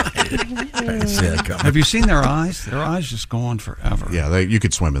 Maybelline. Have you seen their eyes? Their eyes just go on forever. Yeah, you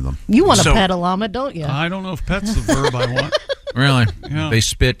could swim in them. You want to pet a llama, don't you? I don't know if pet's the verb I want. Really? Yeah. They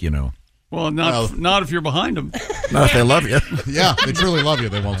spit, you know. Well, not if you're behind them. Not if they love you. Yeah, they truly love you.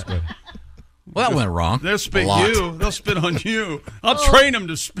 They won't spit. Well, that went wrong. They'll spit you. They'll spit on you. I'll train them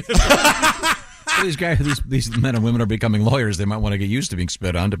to spit on These guys, these men and women are becoming lawyers. They might want to get used to being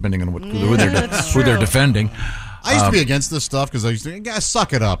spit on, depending on who they're defending. I used to be against this stuff because I used to think, guys,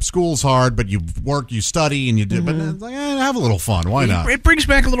 suck it up. School's hard, but you work, you study, and you do. But it's like, have a little fun. Why not? It brings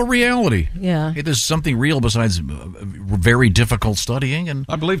back a little reality. Yeah. Hey, there's something real besides very difficult studying. And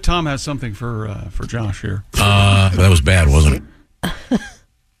I believe Tom has something for Josh here. That was bad, wasn't it?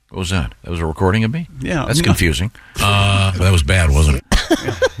 What was that? That was a recording of me? Yeah. That's confusing. That was bad, wasn't it?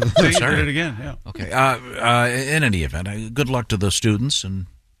 They heard it again, yeah. Okay. In any event, good luck to the students. And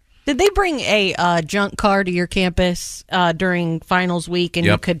did they bring a junk car to your campus during finals week, and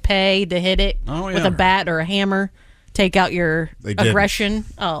you could pay to hit it with a bat or a hammer? Take out your aggression.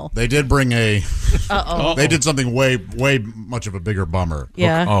 Oh, they did bring a. Uh-oh. They did something way much of a bigger bummer.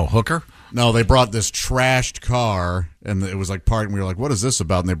 Yeah. Hooker? No, they brought this trashed car, and it was like parked. And we were like, "What is this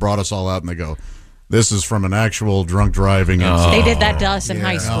about?" And they brought us all out, and they go, "This is from an actual drunk driving incident." They did that to us in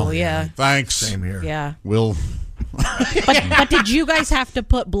high school. Yeah. Thanks. Same here. Yeah. We'll. But did you guys have to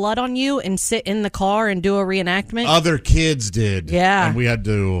put blood on you and sit in the car and do a reenactment? Other kids did. Yeah. And we had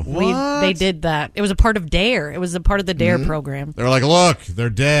to. They did that. It was a part of DARE. It was a part of the DARE program. They were like, "Look, they're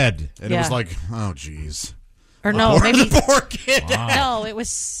dead," and it was Yeah. like, "Oh, geez." Or no, maybe the poor kid. No, it was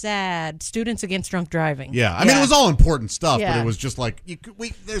sad. Students Against Drunk Driving. Yeah, I mean, it was all important stuff, but Yeah. it was just like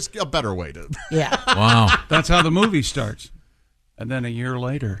there's a better way to. Yeah. Wow. That's how the movie starts. And then a year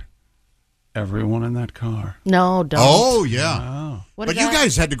later, everyone in that car. No, don't. Oh yeah. Wow. What But is you that?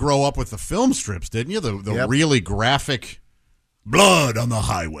 guys had to grow up with the film strips, didn't you? The Yep. really graphic blood on the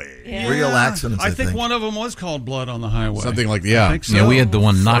highway. Yeah. Real accidents, I think one of them was called Blood on the Highway. Something like I think so. Yeah, we had the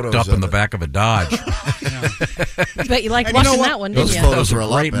one knocked Photos up in of the it. back of a Dodge. But you liked And you know watching what? that one, Those didn't you? photos That were was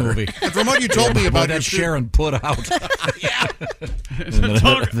a lot great better. movie. And from what you told me about that your Sharon put out.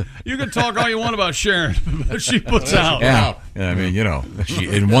 You can talk all you want about Sharon, but she puts out. Yeah. I mean, you know,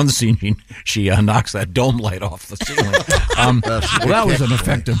 in one scene, she knocks that dome light off the ceiling. Well, that was an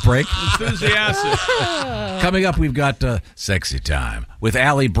effective break. Enthusiastic. Coming up, we've got Sexy Time with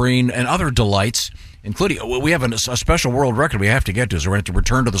Allie Breen and other delights, including we have a special world record we have to get to, so we're going to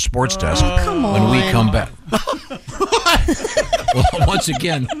return to the sports test when we come back. Well, once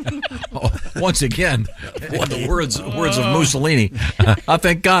again, in the words of Mussolini, I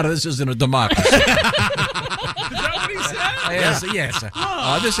thank God this isn't a democracy. Is that what he said? Yes.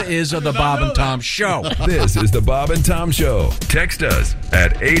 This is the Bob and Tom Show. This is the Bob and Tom Show. Text us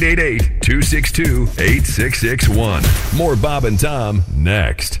at 888-262-8661. More Bob and Tom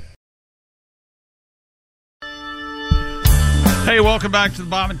next. Hey, welcome back to the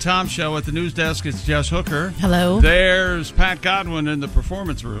Bob and Tom Show. At the news desk, it's Jess Hooker. Hello. There's Pat Godwin in the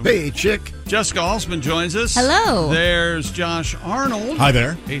performance room. Hey, chick. Jessica Alsman joins us. Hello. There's Josh Arnold. Hi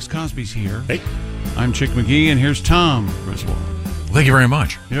there. Ace Cosby's here. Hey. I'm Chick McGee, and here's Tom Griswold. Thank you very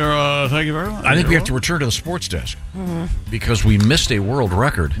much. Thank you very much. I think we have to return to the sports desk because we missed a world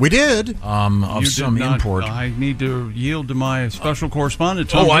record. We did. Of You some did not- import. I need to yield to my special correspondent,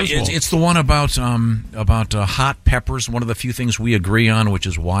 Tom Griswold. It's the one about hot peppers. One of the few things we agree on, which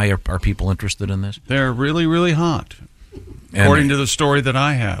is why are people interested in this? They're really, really hot, And- according to the story that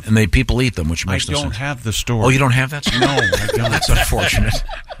I have. And people eat them, which makes I no don't sense. have the story. Oh, you don't have that? No, I don't. That's unfortunate.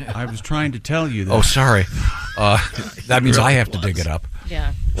 I was trying to tell you that. Oh, sorry. That means I have to dig it up.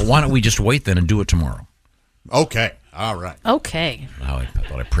 Yeah. Well, why don't we just wait then and do it tomorrow? Okay. All right. Okay. Oh, I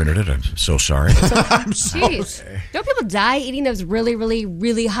thought I printed it. I'm so sorry. I'm sorry. Jeez. Don't people die eating those really, really,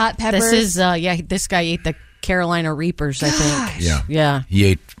 really hot peppers? This is this guy ate the Carolina Reapers, I think. Yeah. Yeah. He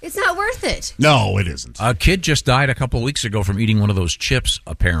ate. It's not worth it. No, it isn't. A kid just died a couple of weeks ago from eating one of those chips,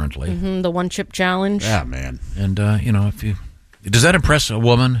 apparently. The one chip challenge. Yeah, man. And, if you. Does that impress a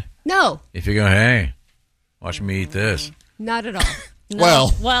woman? No, If you go, hey, watch me eat this. not at all.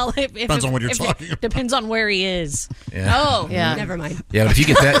 No. If Depends on what you're talking about. Depends on where he is. Yeah. Oh, Yeah. never mind. Yeah, but if you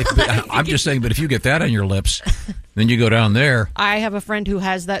get that, I'm just saying, but if you get that on your lips, then you go down there. I have a friend who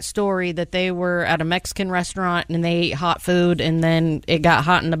has that story that they were at a Mexican restaurant and they ate hot food and then it got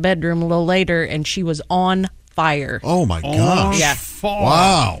hot in the bedroom a little later and she was on fire. Oh, my gosh. Yeah.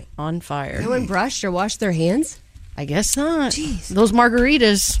 Wow. On fire. No one brushed or washed their hands? I guess not. Jeez. Those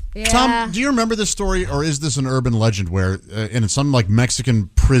margaritas. Yeah. Tom, do you remember this story, or is this an urban legend where in some like Mexican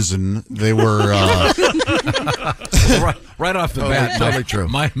prison they were Right off the bat, totally true.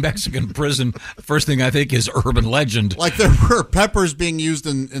 My Mexican prison, first thing I think is urban legend. Like there were peppers being used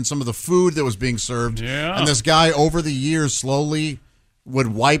in some of the food that was being served. Yeah. And this guy over the years slowly would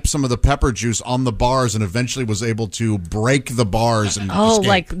wipe some of the pepper juice on the bars and eventually was able to break the bars and escape.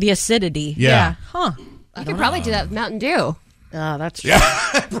 Like the acidity. Yeah. Huh. You could probably do that with Mountain Dew. That's true.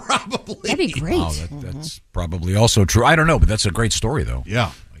 Yeah, probably. That'd be great. Oh, that's probably also true. I don't know, but that's a great story, though.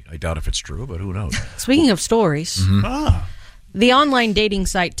 Yeah. I doubt if it's true, but who knows? Speaking of stories, the online dating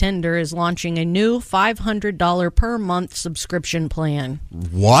site Tinder is launching a new $500 per month subscription plan.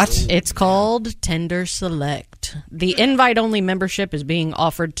 What? It's called Tinder Select. The invite-only membership is being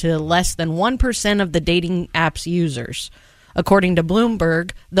offered to less than 1% of the dating app's users. According to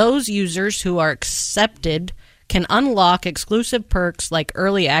Bloomberg, those users who are accepted can unlock exclusive perks like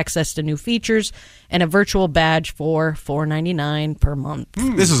early access to new features and a virtual badge for $4.99 per month.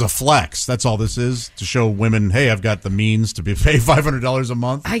 This is a flex. That's all this is, to show women, hey, I've got the means to pay $500 a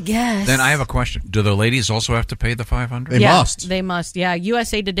month. I guess. Then I have a question. Do the ladies also have to pay the $500? They must. They must, yeah.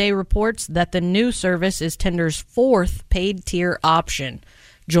 USA Today reports that the new service is Tinder's fourth paid tier option,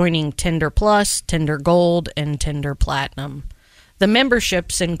 joining Tinder Plus, Tinder Gold, and Tinder Platinum. The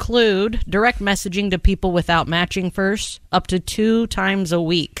memberships include direct messaging to people without matching first, up to 2 times a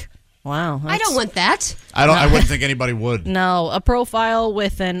week. Wow. I don't want that. I wouldn't think anybody would. No, a profile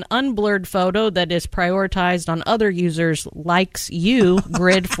with an unblurred photo that is prioritized on other users' likes you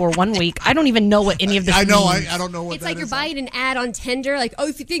grid for 1 week. I don't even know what any of this means. I don't know what It's like you're buying an ad on Tinder, like, oh,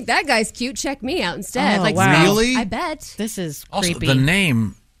 if you think that guy's cute, check me out instead. Oh, like, wow. Really? I bet. This is Also, creepy. the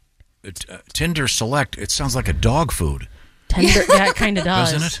name Tinder Select, it sounds like a dog food. Tinder, yeah, it kind of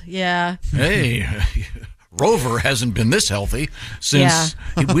does. Doesn't it? Yeah. Hey, Rover hasn't been this healthy since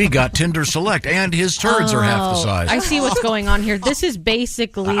we got Tinder Select, and his turds are half the size. I see what's going on here. This is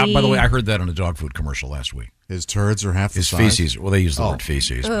basically... by the way, I heard that on a dog food commercial last week. His turds are half the His size? feces. Well, they use the word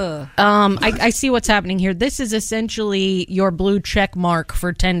feces. I see what's happening here. This is essentially your blue check mark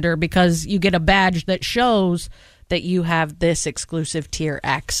for Tinder because you get a badge that shows that you have this exclusive tier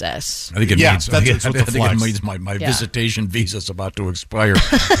access. I think it means, I think it means my Yeah. visitation visa's about to expire.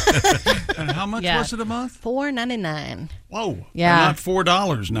 And how much was it a month? $4.99. Whoa. Yeah. And not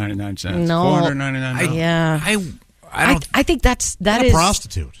 $4.99. No. $499. I think that What is a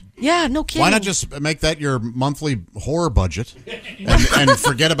prostitute. Yeah, no kidding. Why not just make that your monthly horror budget and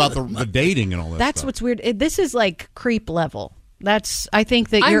forget about the dating and all that That's stuff? what's weird. This is like creep level. I think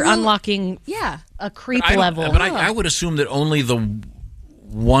that you're unlocking a creep level. But I would assume that only the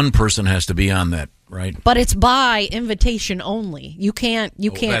one person has to be on that, right? But it's by invitation only. You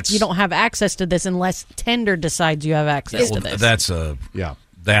don't have access to this unless Tinder decides you have access to this.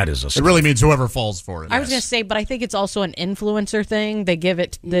 That is a It really means whoever falls for it. I was going to say, but I think it's also an influencer thing. They give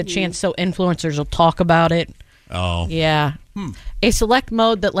it the chance so influencers will talk about it. Oh. Yeah. A select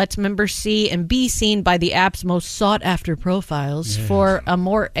mode that lets members see and be seen by the app's most sought-after profiles for a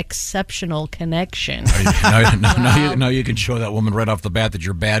more exceptional connection. Now you can show that woman right off the bat that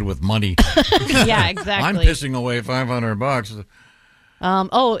you're bad with money. Yeah, exactly. I'm pissing away $500.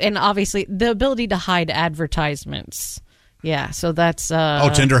 And obviously the ability to hide advertisements. Yeah, so that's...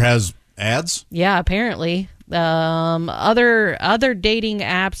 Tinder has ads? Yeah, apparently. Other dating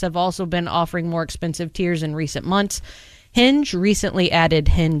apps have also been offering more expensive tiers in recent months. Hinge recently added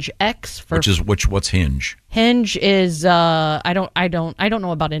Hinge X What's Hinge? Hinge is I don't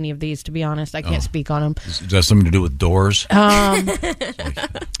know about any of these, to be honest. I can't speak on them. Does it have something to do with doors?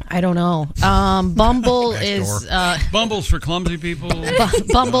 I don't know. Bumble is Bumble's for clumsy people.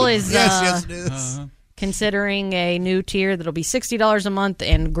 Bumble is yes, it is. considering a new tier that'll be $60 a month,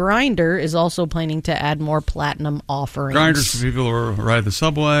 and Grindr is also planning to add more platinum offerings. Grinders for people who ride the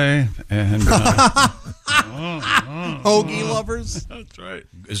subway and Hoagie lovers. That's right.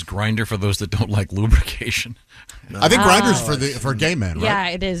 Is Grindr for those that don't like lubrication? I think Grindr's for gay men, right? Yeah,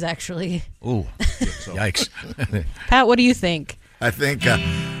 it is actually. Ooh, yikes. Pat, what do you think? I think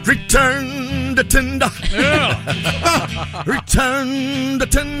return to Tinder. Yeah. Return to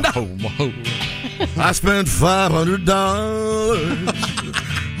Tinder. I spent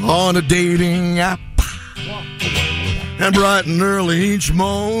 $500 on a dating app. And bright and early each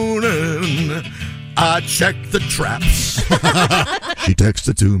morning, I check the traps. She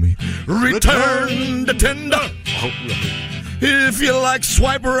texted to me, return to Tinder. If you like,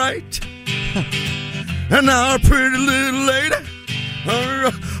 swipe right. And our pretty little lady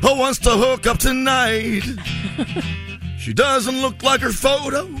wants to hook up tonight. She doesn't look like her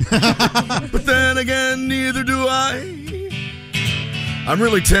photo, but then again, neither do I. I'm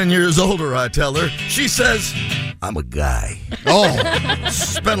really 10 years older, I tell her. She says, I'm a guy. Oh.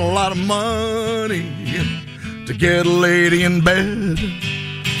 Spent a lot of money to get a lady in bed.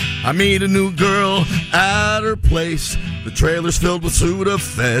 I meet a new girl at her place. The trailer's filled with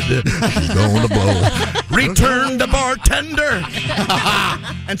Sudafed. She's going to blow. Return to bartender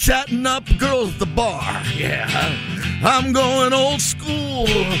and chatting up girls at the bar. Yeah, I'm going old school.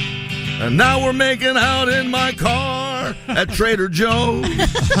 And now we're making out in my car at Trader Joe's.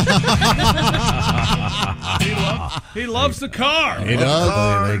 He loves the car. He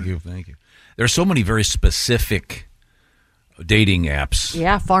does. Thank you. There's so many very specific dating apps.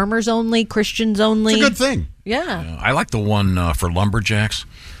 Yeah, farmers only, Christians only. It's a good thing. Yeah. I like the one for lumberjacks,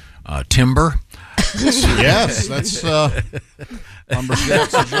 Timber. Yes, that's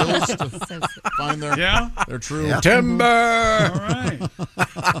lumberjacks and Jills to find their true Timber. All right.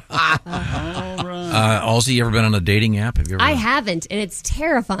 All right. Halsey, you ever been on a dating app? Have you ever? I haven't, and it's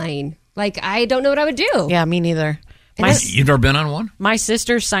terrifying. Like, I don't know what I would do. Yeah, me neither. You've never been on one? My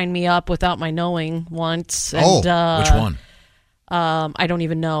sister signed me up without my knowing once. And, which one? I don't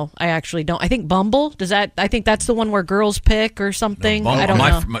even know. I actually don't. I think Bumble. I think that's the one where girls pick or something. No, I don't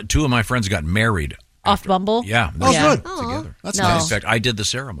know. Two of my friends got married. Off Bumble? Yeah. Oh, good. Together. That's nice. In fact, I did the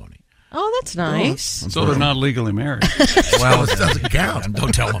ceremony. Oh, that's nice. So they're not legally married. Well, it doesn't count.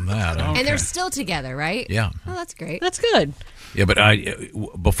 Don't tell them that. And they're still together, right? Yeah. Oh, that's great. That's good. Yeah, but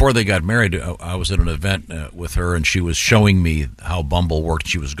before they got married, I was at an event with her, and she was showing me how Bumble worked.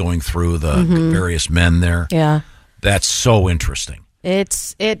 She was going through the various men there. Yeah. That's so interesting. You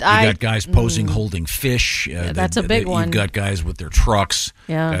got guys posing holding fish. That's a big one. You've got guys with their trucks.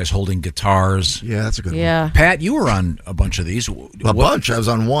 Yeah. Guys holding guitars. Yeah, that's a good one. Pat, you were on a bunch of these. A bunch. I was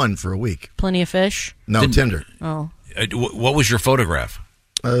on one for a week. Plenty of fish? No, Tinder. Oh. What was your photograph?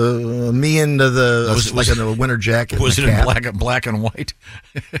 Me in the like in a winter jacket. Was it in black and white?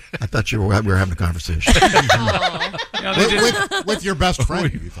 I thought we were having a conversation. with your best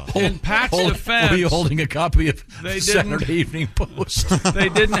friend. You thought. In Pat's defense, were you holding a copy of they Saturday Evening Post? They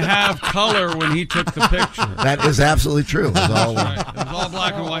didn't have color when he took the picture. That is absolutely true. It was all, It was all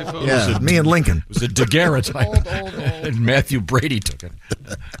black and white photos. Yeah, me and Lincoln. It was a daguerreotype. Old. And Matthew Brady took it.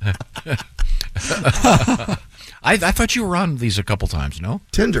 I thought you were on these a couple times, no?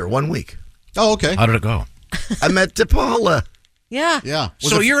 Tinder, 1 week. Oh, okay. How did it go? I met Paula. Yeah. Yeah.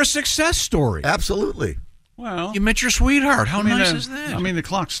 So you're a success story. Absolutely. Well, you met your sweetheart. How nice is that? I mean, the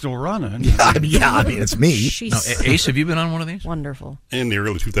clock's still running. Yeah, I mean, it's me. No, Ace, have you been on one of these? Wonderful. In the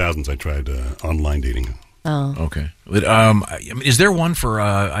early 2000s, I tried online dating. Oh. Okay. Is there one for?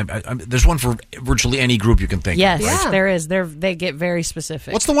 There's one for virtually any group you can think. Yes, of, right? there is. They get very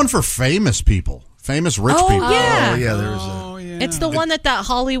specific. What's the one for famous people? Famous rich people? Yeah. Oh, yeah, there's It's the one that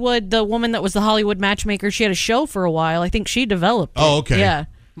Hollywood, the woman that was the Hollywood matchmaker, she had a show for a while. I think she developed it. Oh, okay. Yeah.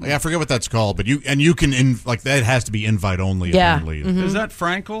 I forget what that's called, but you can that has to be invite only. Yeah. Apparently. Mm-hmm. Is that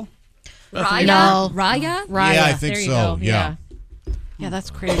Frankel? Raya? No. Raya? Yeah, I think There you so. go. Yeah. Yeah,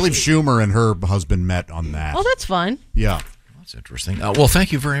 that's crazy. I believe Schumer and her husband met on that. Oh, that's fun. Yeah. That's interesting. Well,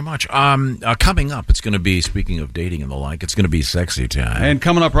 thank you very much. Coming up, it's going to be, speaking of dating and the like, it's going to be sexy time. And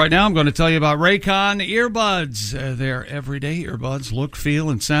coming up right now, I'm going to tell you about Raycon earbuds. They're everyday earbuds. Look, feel,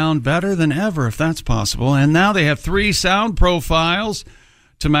 and sound better than ever, if that's possible. And now they have 3 sound profiles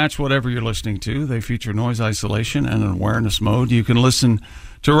to match whatever you're listening to. They feature noise isolation and an awareness mode. You can listen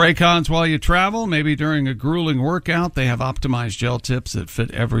to Raycons while you travel, maybe during a grueling workout. They have optimized gel tips that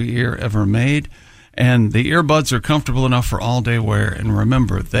fit every ear ever made. And the earbuds are comfortable enough for all-day wear. And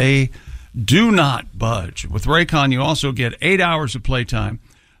remember, they do not budge. With Raycon, you also get 8 hours of playtime,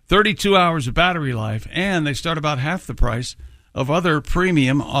 32 hours of battery life, and they start about half the price of other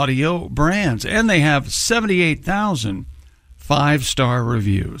premium audio brands. And they have 78,000 5-star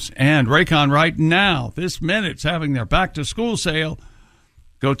reviews. And Raycon right now, this minute's having their back-to-school sale.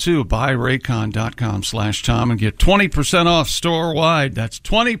 Go to buyraycon.com/Tom and get 20% off store-wide. That's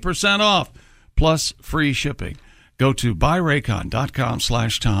 20% off plus free shipping. Go to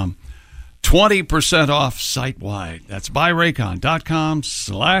buyraycon.com/Tom. 20% off site-wide. That's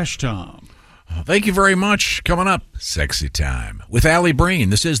buyraycon.com/Tom. Thank you very much. Coming up, Sexy Time with Allie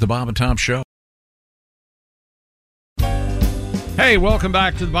Breen. This is the Bob and Tom Show. Hey, welcome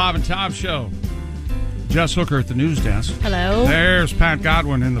back to the Bob and Tom Show. Jess Hooker at the news desk. Hello. There's Pat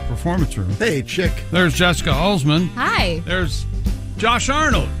Godwin in the performance room. Hey, chick. There's Jessica Alsman. Hi. There's Josh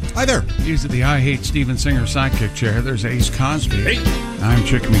Arnold. Hi there. He's at the I Hate Steven Singer sidekick chair. There's Ace Cosby. Hey. I'm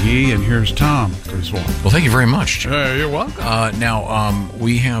Chick McGee, and here's Tom Griswold. Well, thank you very much. You're welcome. Now,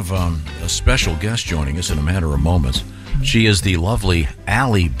 we have a special guest joining us in a matter of moments. She is the lovely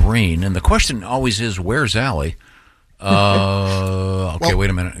Allie Breen, and the question always is, where's Allie? Okay, wait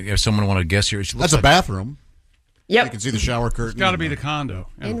a minute. If someone want to guess here, That's a bathroom. Yep. You can see the shower curtain. It's got to be the condo.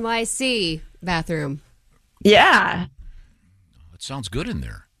 NYC bathroom. Yeah. It sounds good in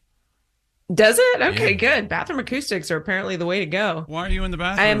there. Does it? Okay, good. Bathroom acoustics are apparently the way to go. Why are you in the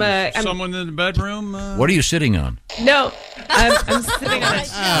bathroom? I'm someone in the bedroom? What are you sitting on? No, I'm sitting on a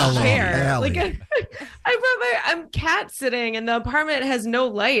chair. Allie. I'm cat sitting, and the apartment has no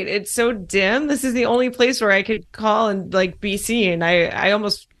light. It's so dim. This is the only place where I could call and be seen. I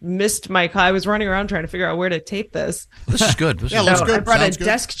almost missed my call. I was running around trying to figure out where to tape this. This is good. Looks good. I brought Sounds a good.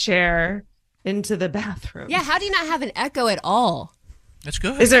 desk chair into the bathroom. Yeah, how do you not have an echo at all? That's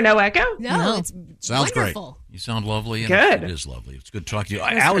good. Is there no echo? No, it's Sounds wonderful. You sound lovely. And Good. It is lovely. It's good talking to you.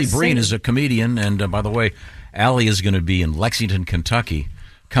 Thanks Allie for Breen singing. is a comedian, and by the way, Allie is going to be in Lexington, Kentucky,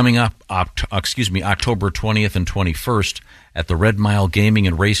 coming up, October 20th and 21st at the Red Mile Gaming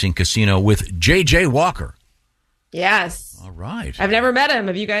and Racing Casino with J.J. Walker. Yes. All right. I've never met him.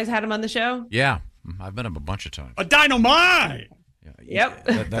 Have you guys had him on the show? Yeah, I've met him a bunch of times. A dynamite! Yep.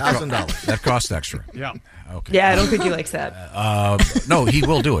 $1,000. That costs extra. Yeah. Okay. Yeah, I don't think he likes that. No, he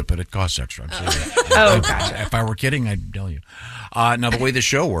will do it, but it costs extra. I'm serious. Gotcha. If I were kidding, I'd tell you. Now, the way the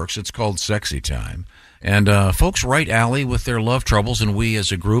show works, it's called Sexy Time. And folks write Allie with their love troubles, and we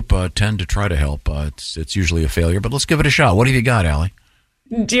as a group tend to try to help. It's usually a failure, but let's give it a shot. What have you got, Allie?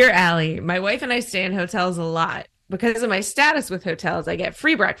 Dear Allie, my wife and I stay in hotels a lot. Because of my status with hotels, I get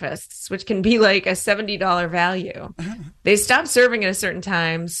free breakfasts, which can be like a $70 value. They stop serving at a certain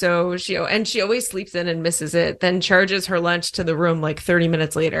time, so she always sleeps in and misses it, then charges her lunch to the room like 30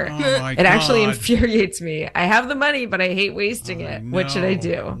 minutes later. my It actually God. infuriates me. I have the money, but I hate wasting it. What should I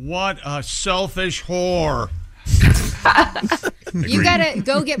do? What a selfish whore. You gotta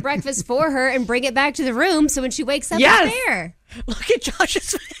go get breakfast for her and bring it back to the room so when she wakes up, Yes. it's there. Look at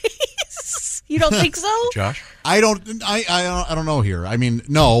Josh's face. You don't think so? Josh? I don't know here. I mean,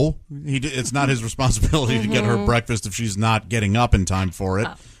 no, it's not his responsibility to get her breakfast if she's not getting up in time for it.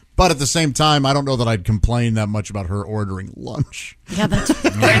 But at the same time, I don't know that I'd complain that much about her ordering lunch. Yeah, that's What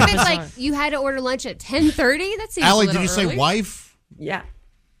if it's like you had to order lunch at 10:30? That seems Allie, a little did you say early. wife? Yeah.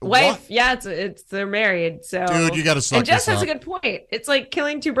 Wife, yeah, it's they're married, so Dude, you gotta suck And Jess this has a up. good point. It's like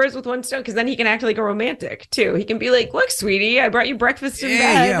killing two birds with one stone because then he can act like a romantic too. He can be like, "Look, sweetie, I brought you breakfast in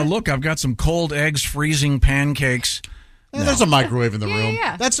bed." Yeah, look, I've got some cold eggs, freezing pancakes. Yeah, there's a microwave in the room.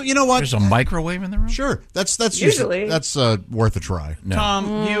 yeah. That's you know what? There's a microwave in the room? Sure, that's Usually. that's worth a try. No.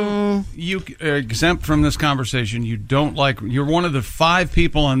 Tom, you exempt from this conversation. You don't like. You're one of the 5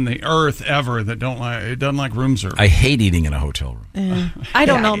 people on the earth ever that doesn't like room service. I hate eating in a hotel room. I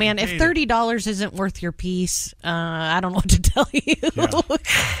don't Yeah, know, I man. If hate it. $30 isn't worth your piece, I don't know what to tell you.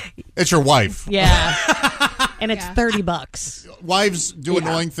 It's your wife. Yeah. And it's $30. Wives do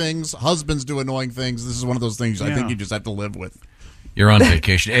annoying things. Husbands do annoying things. This is one of those things I Yeah. think you just have to live with. You're on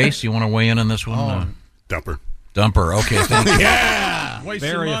vacation. Ace, you want to weigh in on this one? Dumper. Dumper. Okay, thank you. Yeah,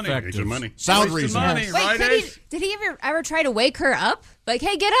 Wasting Very money. effective. Wasting money. sound Wasting reason. money, Wait, right, Ace? did he ever try to wake her up? Like,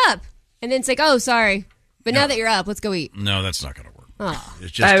 hey, get up. And then it's like, oh, sorry. But now that you're up, let's go eat. No, that's not going to work. Oh.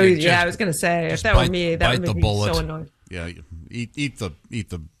 It's just, I was gonna say if just that were bite- me, that bite would the make me bullet. so annoyed. Yeah, eat the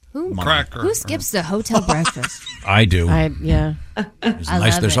money. Cracker. Who skips the hotel breakfast? I do. Yeah. It's I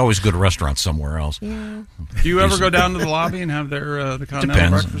nice. love There's it. always good restaurants somewhere else. Yeah. Do you ever go down to the lobby and have their the continental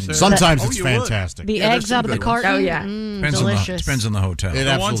Depends. breakfast there? Sometimes Oh, it's you would. fantastic. The Yeah, there's eggs some out of the good ones. carton. Oh, yeah. Delicious. Depends on the hotel. It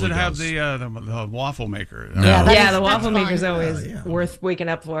The ones that absolutely have does. the waffle maker. No. Yeah, that Yeah, is- the waffle that's maker's fun. always worth waking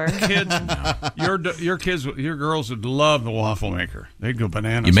up for. Kids, your kids, your girls would love the waffle maker. They'd go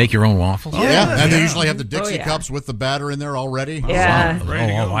bananas. You make your own waffles? Yeah, and they usually have the Dixie yeah. cups with the batter in there already. Yeah. Ready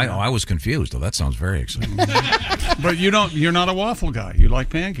to go. I was confused. Oh, that sounds very exciting. But you're not a waffle guy. You like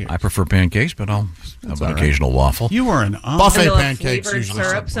pancakes. I prefer pancakes, but I'll have an occasional waffle. You are an Buffet And the pancakes flavored usually.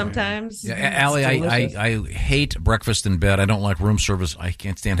 syrup sometimes. Yeah, It's Allie, delicious. I hate breakfast in bed. I don't like room service. I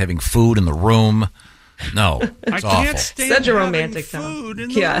can't stand having food in the room. No, it's I awful. can't stand Such a having romantic food Tom. in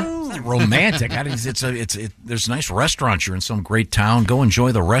the Yeah. room. Romantic. There's nice restaurants. You're in some great town. Go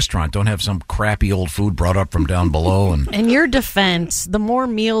enjoy the restaurant. Don't have some crappy old food brought up from down below. And In your defense, the more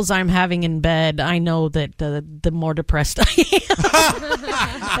meals I'm having in bed, I know that the more depressed I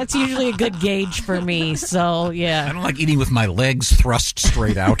am. That's usually a good gauge for me. So, I yeah. don't like eating with my legs thrust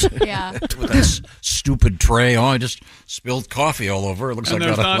straight out. Yeah. With that stupid tray. Oh, I just spilled coffee all over. It looks And like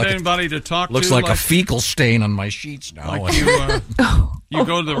there's got not like anybody to talk looks to. like a fecal stain on my sheets now. Like you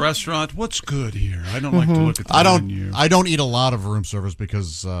go to the restaurant. What's good here? I don't like to look at the I menu. don't eat a lot of room service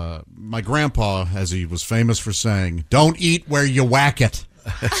because my grandpa, as he was famous for saying, "Don't eat where you whack it."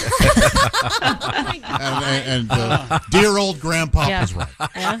 and dear old grandpa Yeah. was right.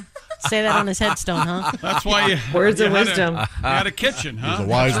 Yeah. Say that on his headstone, huh? That's why you Words you of had wisdom. You had a kitchen, huh? He's a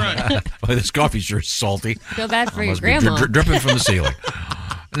wise That's right. Boy, this coffee's sure salty. Feel bad for your Must be grandma. dripping from the ceiling.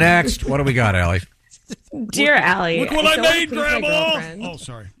 Next, what do we got, Allie? Dear Allie, Look what I still have to made, please my Grandma! girlfriend. Oh,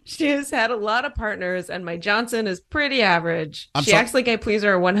 sorry. She has had a lot of partners, and my Johnson is pretty average. I'm She so- acts like I please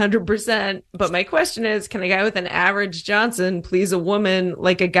her 100%. But my question is, can a guy with an average Johnson please a woman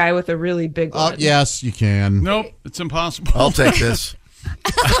like a guy with a really big one? Yes, you can. Nope, it's impossible. I'll take this.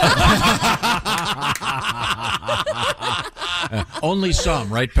 Only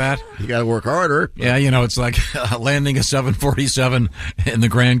some, right, Pat? You got to work harder. Yeah, it's like landing a 747 in the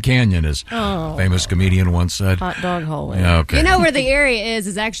Grand Canyon, as Oh. a famous comedian once said. Hot dog hallway. Yeah, okay. You know where the area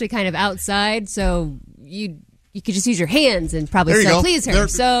is actually kind of outside, so you could just use your hands and probably There you still go. please her. There-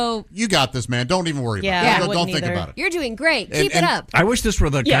 So You got this, man. Don't even worry Yeah, about I it. Don't wouldn't think either. about it. you're doing great. And- Keep it and- up. I wish this were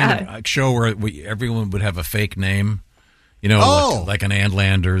the kind of show where everyone would have a fake name. Like an Ann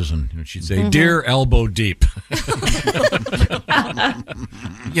Landers, and she'd say, "Dear Elbow Deep."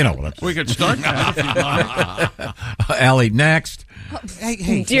 You know what? We could start that if you'd like. Allie, next.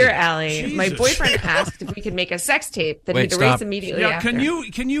 Dear Allie, my Jesus. boyfriend asked if we could make a sex tape that Wait, he'd erase stop. immediately Yeah, after.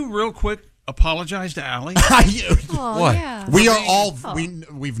 can you real quick apologize to Allie? Oh, What? yeah. We are all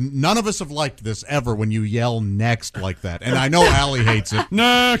we've none of us have liked this ever when you yell next like that, and I know Allie hates it.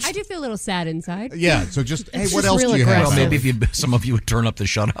 Next. I do feel a little sad inside. Yeah, so just hey, It's what just else real do you have? Well, aggressive. maybe if some of you would turn up the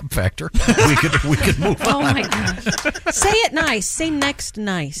shut up factor, we could move on. Oh my gosh. Say it nice. Say next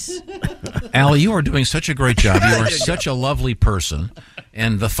nice. Allie, you are doing such a great job. You are such a lovely person,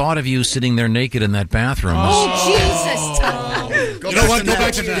 and the thought of you sitting there naked in that bathroom. Oh, Jesus, Tom. You know what? Go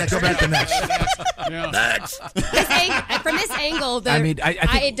back to next. Go back to next. Next. From this angle, I mean, I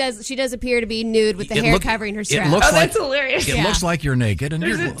think- she does appear to be nude with the It hair look- covering her it strap. looks Oh, like that's hilarious. it Yeah. looks like you're naked, and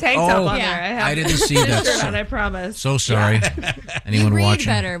There's you're a tank top on Yeah. there. I have I didn't see that. shirt on, I promise. So sorry. You Anyone breathe watching?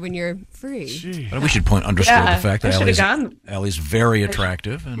 better when you're free. But we should underscore Yeah, the fact I that should've Allie's, gone. Allie's very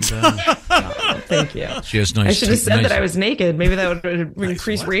attractive, and Thank you. she has nice. I should have said nice, that I was naked. Maybe that would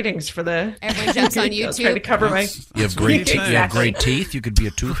increase ratings for the. Everyone jumps on I was YouTube. trying to cover my. You have great. Exactly. You have great teeth. You could be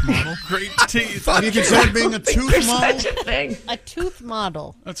a tooth model. Great teeth. You consider being a tooth There's model? such a thing. A tooth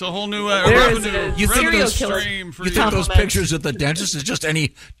model. That's a whole new There is revenue, a You think revenue those- stream for You you. think those Compliment. pictures at the dentist is just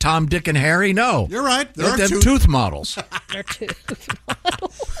any Tom, Dick, and Harry? No, You're right. There they're are tooth models. They're tooth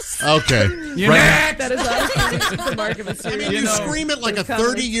models. Okay. That is honestly the mark of a I serious. mean, you scream it like a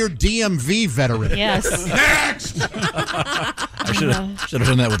Comedy. 30-year DMV veteran. Yes. Next. I should have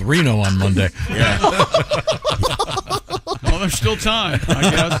done that with Reno on Monday. Well, there's still time,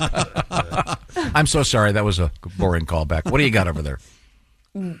 I guess. I'm so sorry. That was a boring callback. What do you got over there?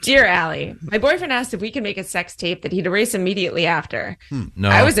 Dear Allie, my boyfriend asked if we could make a sex tape that he'd erase immediately after. No,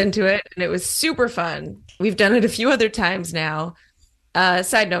 I was into it, and it was super fun. We've done it a few other times now.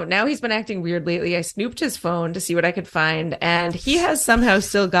 Side note, now he's been acting weird lately. I snooped his phone to see what I could find, and he has somehow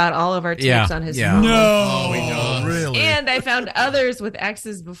still got all of our tapes Yeah, on his yeah. phone. No. Really? And I found others with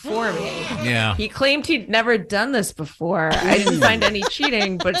exes before me. Yeah. He claimed he'd never done this before. I didn't find any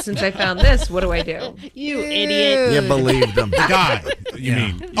cheating, but since I found this, what do I do? You idiot. You believed them. The guy, you Yeah.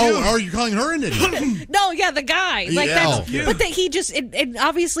 mean? Oh, are you calling her an idiot? No, yeah, the guy. Like Yeah. that's but that he just it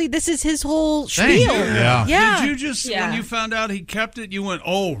obviously this is his whole Thank spiel. you. Yeah. Yeah. Did you just, when you found out he kept it, you went,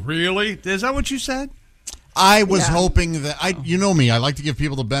 oh, really? Is that what you said? I was hoping that you know me. I like to give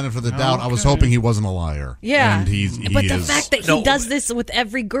people the benefit of the doubt. I was Okay. hoping he wasn't a liar. Yeah. and he But the is. fact that he does this with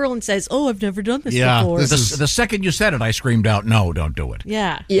every girl and says, "Oh, I've never done this Yeah, before." this is- The second you said it, I screamed out, "No, don't do it."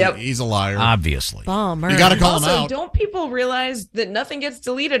 Yeah. Yep. He's a liar. Obviously. Bummer. You got to call him Also, out. don't people realize that nothing gets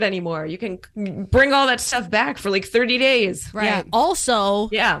deleted anymore? You can bring all that stuff back for like 30 days. Right. Yeah. Also,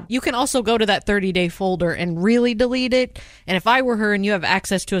 you can also go to that 30-day folder and really delete it. And if I were her and you have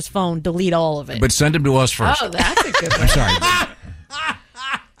access to his phone, delete all of it. But send him to us first. Oh, that's a good one. I'm sorry.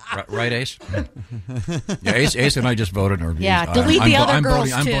 Right, Ace? Yeah, Ace and I just voted. Or Yeah, delete the other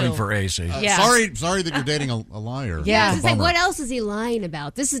girls, I'm too. voting for Ace. Yeah. Sorry that you're dating a liar. Yeah, It's a it's like, bummer. what else is he lying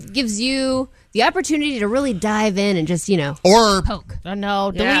about? Gives you the opportunity to really dive in and just, Or poke.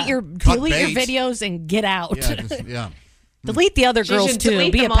 No, delete Yeah. your Cut delete your bait. videos and get out. Yeah, just, yeah. Delete the other She girls should too.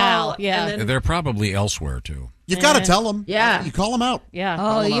 delete Be a them all, pal. and Yeah. then- They're probably elsewhere, too. You've got to tell him. Yeah. You call him out. Yeah.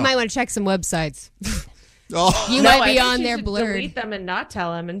 Oh, him you out. might want to check some websites. Oh. You No, might I be think on you there should blurred. Delete them and not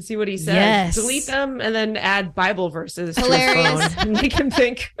tell him and see what he says. Yes. Delete them and then add Bible verses Hilarious. to his phone and make him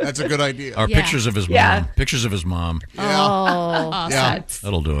think. That's a good idea. Or Yeah. pictures of his mom. Yeah. Pictures of his mom. Oh. Yeah. That's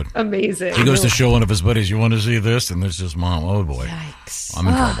That'll do it. amazing. He goes to show one of his buddies, "You want to see this?" And there's his mom. Oh, boy. Yikes. I'm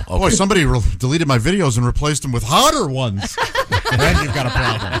in trouble. Boy, somebody deleted my videos and replaced them with hotter ones. then you've got a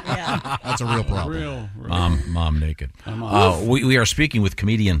problem. That's a real problem. Mom naked. We are speaking with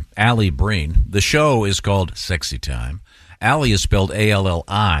comedian Allie Breen. The show is called Sexy Time. Allie is spelled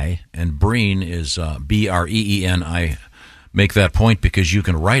Alli, and Breen is Breen. I make that point because you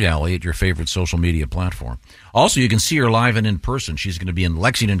can write Allie at your favorite social media platform. Also, you can see her live and in person. She's going to be in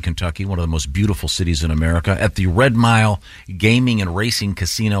Lexington, Kentucky, one of the most beautiful cities in America, at the Red Mile Gaming and Racing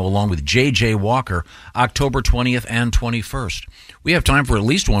Casino, along with J.J. Walker, October 20th and 21st. We have time for at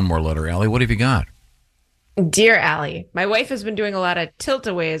least one more letter. Allie, what have you got? Dear Allie, my wife has been doing a lot of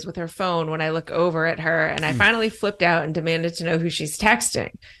tilt-aways with her phone when I look over at her, and I finally flipped out and demanded to know who she's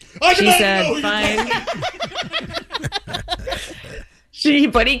texting. She said, fine.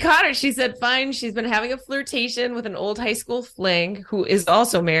 But he caught her. She said, fine. She's been having a flirtation with an old high school fling who is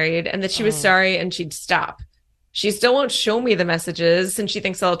also married, and that she was sorry and she'd stop. She still won't show me the messages since she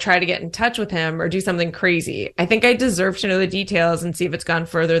thinks I'll try to get in touch with him or do something crazy. I think I deserve to know the details and see if it's gone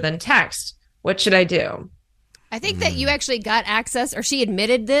further than text. What should I do? I think that you actually got access, or she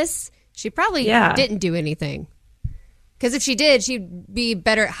admitted this. She probably didn't do anything. Because if she did, she'd be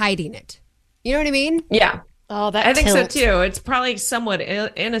better at hiding it. You know what I mean? Yeah. Oh, that I think tilt. so too. It's probably somewhat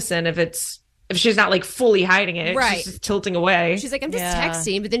innocent if she's not like fully hiding it. Right. She's just tilting away. She's like, I'm just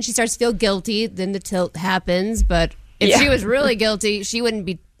texting, but then she starts to feel guilty. Then the tilt happens. But if she was really guilty, she wouldn't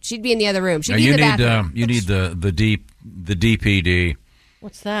be. She'd be in the other room. She'd be in the bathroom. You need the DPD.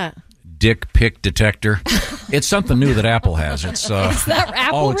 What's that? Dick pic detector. It's something new that Apple has. It's Is that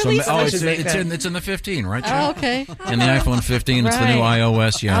Apple released? It's in the 15, right? Oh, okay. In the iPhone 15, it's the new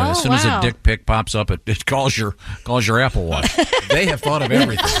iOS. Yeah, Oh, as soon as a wow. dick pic pops up, it calls your Apple Watch. They have thought of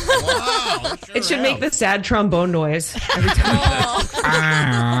everything. It should make the sad trombone noise every time.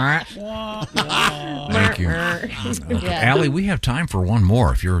 Thank you. Okay. Allie, we have time for one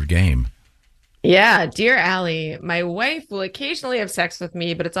more if you're game. Yeah, dear Allie, my wife will occasionally have sex with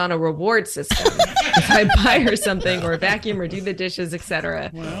me, but it's on a reward system. If I buy her something or vacuum or do the dishes,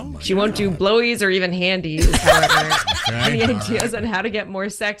 etc. She won't do blowies or even handies, however. Any ideas on how to get more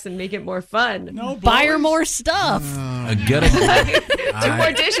sex and make it more fun? Buy her more stuff. Get it. Do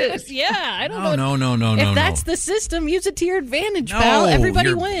more dishes. Yeah, I don't know. No. If that's the system, use it to your advantage, pal. Everybody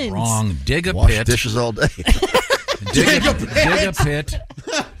you're wins. Wrong. Dig a Wash pit. dishes all day. Dig a pit.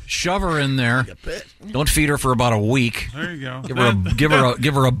 Shove her in there. Don't feed her for about a week. There you go.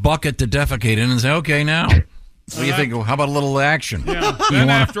 Give her a bucket to defecate in and say, okay, now. What do you think? How about a little action? Yeah. Then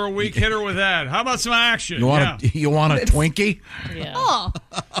after a week, hit her with that. How about some action? You want a Twinkie? Yeah. Oh.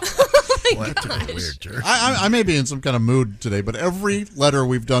 Well, that took a weird turn. I may be in some kind of mood today, but every letter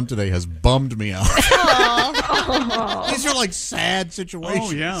we've done today has bummed me out. These are like sad situations.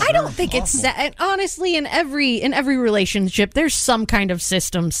 Oh, yeah. I don't think it's sad. Honestly, in every relationship, there's some kind of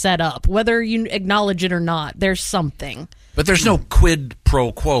system set up. Whether you acknowledge it or not, there's something. But there's no quid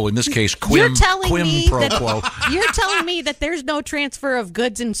pro quo. In this case, quim pro quo. You're telling me that there's no transfer of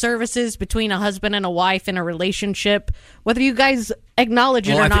goods and services between a husband and a wife in a relationship, whether you guys acknowledge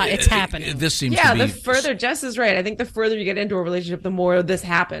it or not, it's happening. This seems Yeah, to be... the further, Jess is right. I think the further you get into a relationship, the more this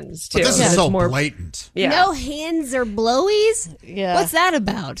happens, too. But this is It's so more blatant. Yeah. No hands or blowies? Yeah. What's that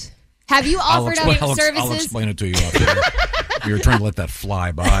about? Have you offered up services? I'll explain it to you out there. You're trying to let that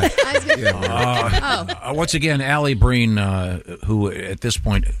fly by. Once again, Allie Breen, who at this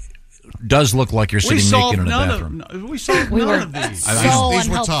point does look like you're sitting naked in a bathroom. We solved none of these. These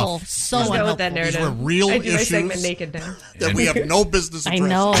were tough. So Let's go unhelpful. with that narrative. These were real I do my issues segment naked now. that we have no business I addressing.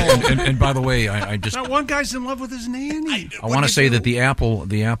 know. And by the way, I just That one guy's in love with his nanny. I want to say that the Apple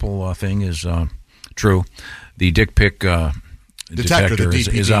thing is true. The dick pic detector the is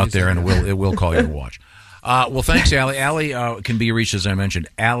DPD out there, and it will call your watch. Well, thanks, Allie. Allie can be reached, as I mentioned.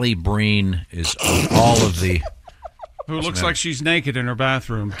 Allie Breen is on all of the... Who looks like she's naked in her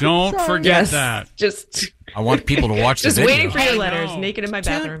bathroom. Don't forget that. Just I want people to watch just the video. waiting for your letters. Naked in my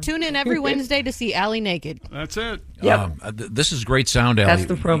bathroom. Tune in every Wednesday to see Allie naked. That's it. This is great sound, Allie. That's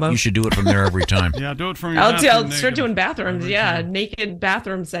the promo. You should do it from there every time. Yeah, do it from your I'll bathroom start naked. doing bathrooms. Yeah, naked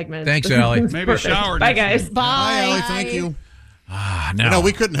bathroom segments. Thanks, Allie. Maybe Perfect. shower Bye, next guys. week. Hi, Allie. Thank you. Now,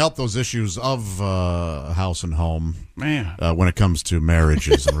 we couldn't help those issues of house and home, Man. when it comes to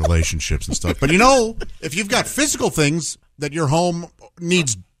marriages and relationships and stuff. But if you've got physical things that your home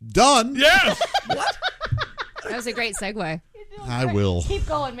needs done, Yes. That was a great segue. I will. Keep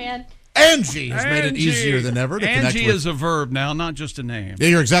going, man. Angie has made it easier than ever to connect Angie with. is a verb now, not just a name. Yeah,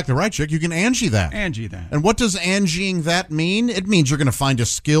 you're exactly right, Chick. You can Angie that. Angie that. And what does Angieing that mean? It means you're going to find a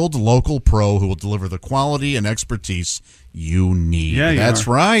skilled local pro who will deliver the quality and expertise you need. Yeah, That's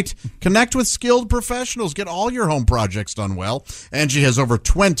right. Connect with skilled professionals. Get all your home projects done well. Angie has over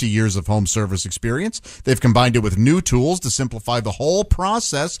 20 years of home service experience. They've combined it with new tools to simplify the whole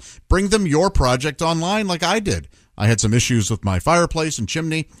process. Bring them your project online like I did. I had some issues with my fireplace and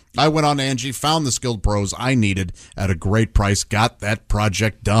chimney. I went on Angie, found the skilled pros I needed at a great price, got that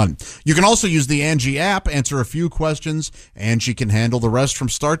project done. You can also use the Angie app, answer a few questions. Angie can handle the rest from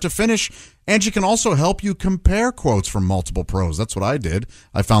start to finish. Angie can also help you compare quotes from multiple pros. That's what I did.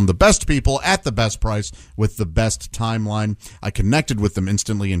 I found the best people at the best price with the best timeline. I connected with them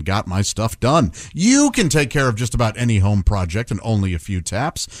instantly and got my stuff done. You can take care of just about any home project in only a few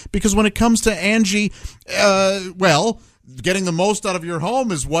taps, because when it comes to Angie, getting the most out of your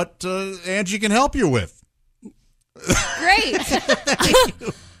home is what Angie can help you with. Great.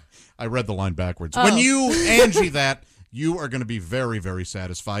 I read the line backwards. Oh. When you Angie that, you are going to be very, very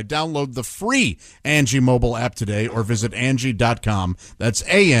satisfied. Download the free Angie mobile app today or visit Angie.com. That's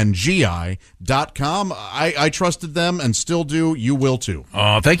ANGI.com. I trusted them and still do. You will too.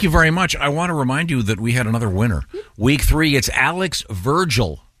 Thank you very much. I want to remind you that we had another winner. Week 3, it's Alex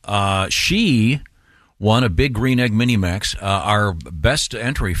Virgil. She won a Big Green Egg Minimax, our best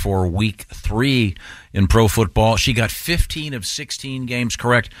entry for Week 3 in pro football. She got 15 of 16 games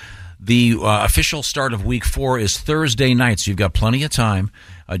correct. The official start of Week 4 is Thursday night, so you've got plenty of time.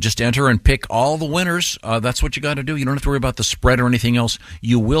 Just enter and pick all the winners. That's what you got to do. You don't have to worry about the spread or anything else.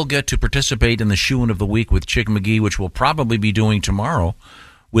 You will get to participate in the Shoe-In of the Week with Chick McGee, which we'll probably be doing tomorrow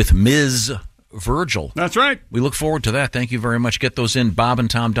with Ms. Virgil. That's right. We look forward to that. Thank you very much. Get those in,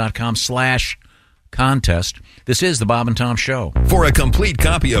 bobandtom.com/contest. This is the Bob and Tom Show. For a complete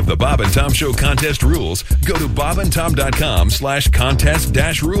copy of the Bob and Tom Show contest rules, go to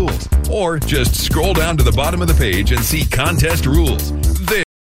bobandtom.com/contest-rules, or just scroll down to the bottom of the page and see contest rules. There.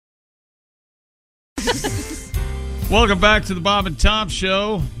 Welcome back to the Bob and Tom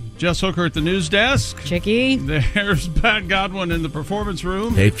Show. Jess Hooker at the news desk. Chicky. There's Pat Godwin in the performance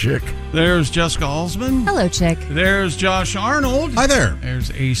room. Hey, Chick. There's Jessica Alsman. Hello, Chick. There's Josh Arnold. Hi there.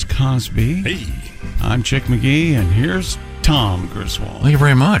 There's Ace Cosby. Hey. I'm Chick McGee, and here's Tom Griswold. Thank you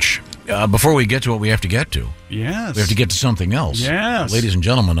very much. Before we get to what we have to get to, Yes. we have to get to something else. Yes. Ladies and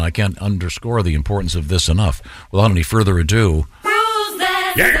gentlemen, I can't underscore the importance of this enough. Without any further ado, Who's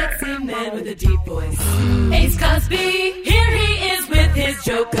that sexy man with a deep voice? Ace Cosby, here he is with his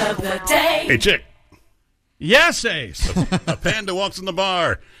joke of the day. Hey, Chick. Yes, Ace. A panda walks in the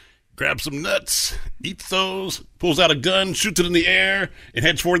bar, grabs some nuts, eats those, pulls out a gun, shoots it in the air, and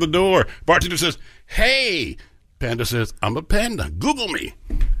heads for the door. Bartender says, "Hey." Panda says, "I'm a panda. Google me."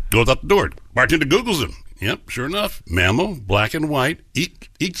 Goes out the door. Bartender Googles him. Yep, sure enough. Mammal, black and white,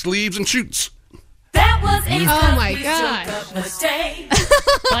 eats leaves and shoots. That was Ace Oh, my Cosby's God. joke of the day.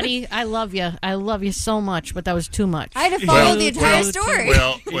 Buddy, I love you. I love you so much, but that was too much. I had to follow the entire story.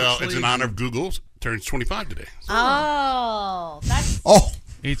 Well, it's in honor of Google. Turns 25 today. Oh, that's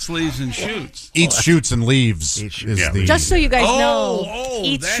Eats leaves and shoots. Eats, shoots, and leaves is the... Just so you guys know, Oh,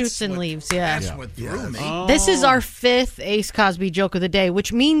 eats, that's shoots, and leaves. Yeah. that's what threw me. This is our 5th Ace Cosby joke of the day,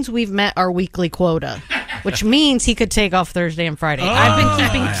 which means we've met our weekly quota, which means he could take off Thursday and Friday. I've been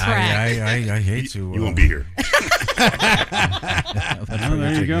keeping track. I hate to. You won't be here.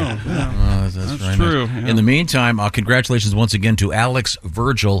 There you go. That's true. Nice. Yeah. In the meantime, congratulations once again to Alex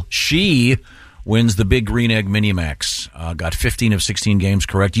Virgil. She wins the Big Green Egg Minimax. Got 15 of 16 games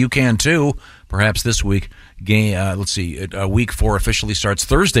correct. You can too. Perhaps this week. Let's see. Week 4 officially starts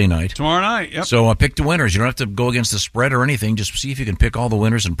Thursday night. Tomorrow night. Yep. So pick the winners. You don't have to go against the spread or anything. Just see if you can pick all the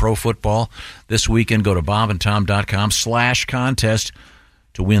winners in pro football this weekend. Go to bobandtom.com/contest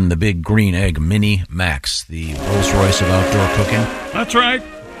to win the Big Green Egg Mini Max, the Rolls Royce of outdoor cooking. That's right.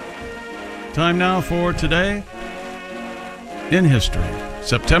 Time now for Today in History.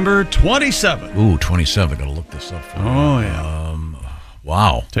 September 27th. Ooh, 27. Got to look this up for you. Oh, yeah.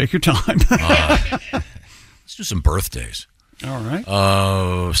 Wow. Take your time. Let's do some birthdays. All right.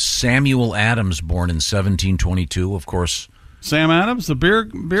 Samuel Adams, born in 1722, of course. Sam Adams, the beer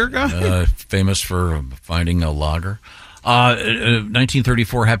guy? Famous for finding a lager.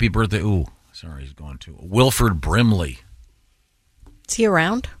 1934, happy birthday. Ooh, sorry, he's gone too. Wilford Brimley. Is he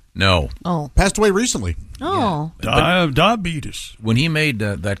around? No. Oh. Passed away recently. Oh. Die of diabetes. When he made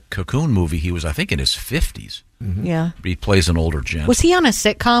that Cocoon movie, he was, I think, in his 50s. Mm-hmm. Yeah. He plays an older gent. Was he on a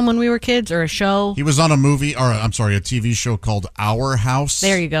sitcom when we were kids or a show? He was on a movie, or I'm sorry, a TV show called Our House.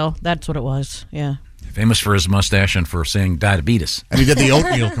 There you go. That's what it was. Yeah. Famous for his mustache and for saying diabetes. And he did the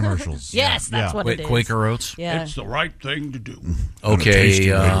oatmeal commercials. Yes, that's what it is. Quaker Oats. Yeah. It's the right thing to do.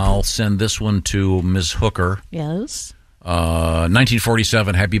 Okay, I'll send this one to Ms. Hooker. Yes.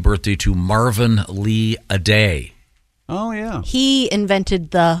 1947, happy birthday to Marvin Lee Aday. Oh, yeah. He invented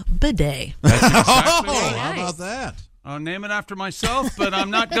the bidet. That's exactly right. How about that? I'll name it after myself, but I'm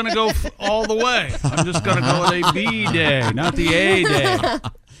not going to go all the way. I'm just going to go with a B day, not the A day.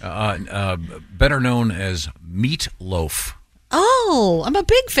 Better known as Meatloaf. Oh, I'm a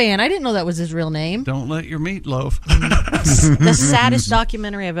big fan. I didn't know that was his real name. Don't let your meat loaf. The saddest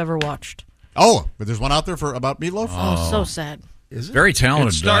documentary I've ever watched. Oh, but there's one out there about Meatloaf? Oh, so sad. Is it? Very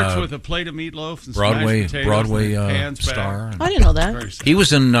talented. It starts with a plate of meatloaf and Broadway hands star. I didn't know that. He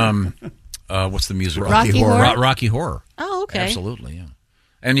was in what's the music? Rocky Horror. Rocky Horror. Oh, okay. Absolutely, yeah.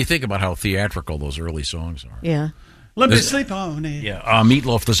 And you think about how theatrical those early songs are. Yeah. Let me sleep on it. Yeah,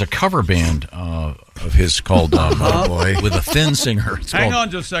 Meatloaf. There's a cover band of his called Oh Boy with a thin singer. Hang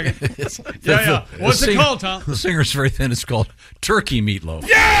on just a second. Yeah. What's it called, Tom? The singer's very thin. It's called Turkey Meatloaf.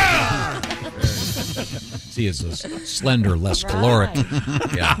 Yeah! He is a slender, less caloric.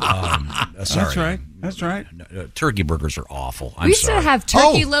 Yeah, sorry. That's right. Turkey burgers are awful. We used to have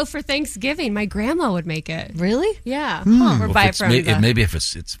turkey loaf for Thanksgiving. My grandma would make it. Really? Yeah. Well, Or buy it from maybe if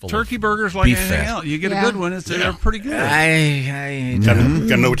it's full turkey of burgers like beef anything fat. else. You get a good one. They're pretty good. I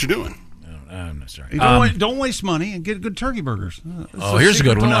gotta know what you're doing. I'm sorry. Don't waste money and get good turkey burgers. Here's a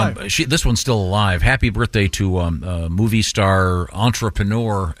good one. This one's still alive. Happy birthday to movie star,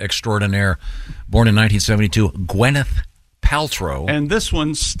 entrepreneur extraordinaire, born in 1972, Gwyneth Paltrow. And this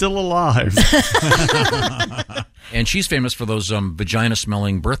one's still alive. And she's famous for those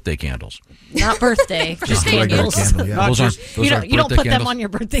vagina-smelling birthday candles. Not birthday, just candles. Those You don't put them on your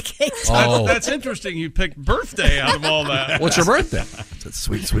birthday cake. Oh. That's interesting. You picked birthday out of all that. What's her birthday? That's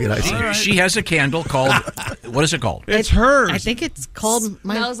sweet, sweet icing. All right. She has a candle called, what is it called? It's hers. I think it's called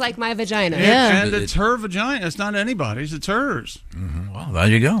Smells like my vagina. Yeah. And it's her vagina. It's not anybody's. It's hers. Mm-hmm. Well, there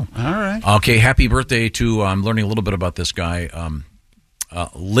you go. All right. Okay, happy birthday to, I'm learning a little bit about this guy,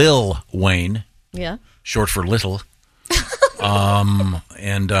 Lil Wayne. Yeah. Short for little.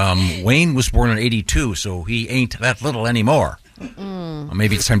 Wayne was born in 82, so he ain't that little anymore.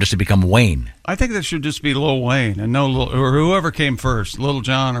 Maybe it's time just to become Wayne. I think that should just be Lil Wayne and or whoever came first, Lil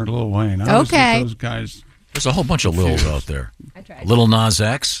Jon or Lil Wayne. Okay. Those guys. There's a whole bunch of Lils out there. I tried. Lil Nas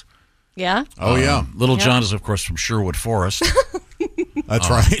X. Yeah. Oh, yeah. Little John is, of course, from Sherwood Forest. That's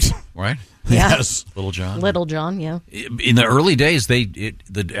right. Right? Yeah. Yes. Little John. Little John, yeah. In the early days,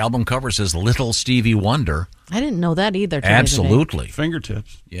 the album cover says Little Stevie Wonder. I didn't know that either. Absolutely.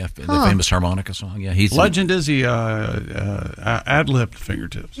 Fingertips. Yeah, the famous harmonica song. Yeah, Legend is he ad-libbed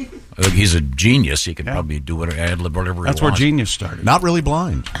fingertips. He's a genius. He can probably do whatever, ad-lib whatever he wants. That's where genius started. Not really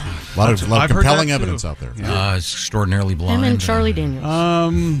blind. A lot of compelling evidence out there. Yeah. It's extraordinarily blind. Him and Charlie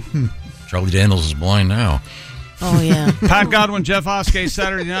Daniels. Charlie Daniels is blind now. Oh, yeah. Pat Godwin, Jeff Oskey,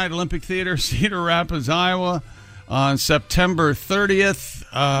 Saturday night, Olympic Theater, Cedar Rapids, Iowa. On September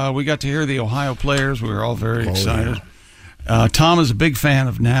 30th, we got to hear the Ohio players. We were all very excited. Yeah. Tom is a big fan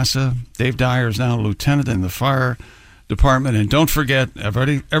of NASA. Dave Dyer is now a lieutenant in the fire department. And don't forget,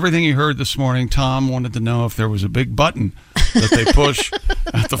 everything you heard this morning, Tom wanted to know if there was a big button that they push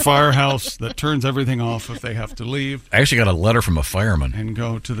at the firehouse that turns everything off if they have to leave. I actually got a letter from a fireman. And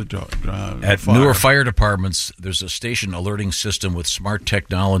go to the at fire. newer fire departments, there's a station alerting system with smart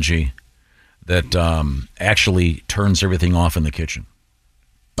technology that actually turns everything off in the kitchen.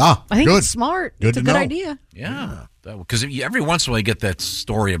 I think it's smart. It's a good idea. Yeah. Because every once in a while you get that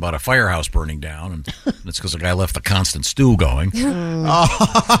story about a firehouse burning down, and it's because the guy left the constant stew going.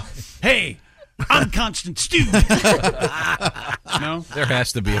 Hey, I'm Constant Stew. No? There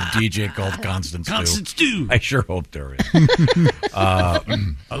has to be a DJ called Constant Stew. Constant Stew. I sure hope there is.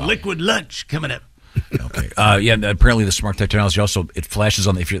 A liquid lunch coming up. Okay. And apparently the smart technology also, it flashes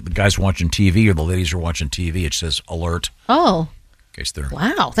on, if the guy's watching TV or the ladies are watching TV, it says alert. Oh. In case they're...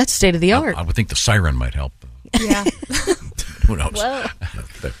 Wow, that's state of the art. I would think the siren might help. Yeah. Who knows? Well.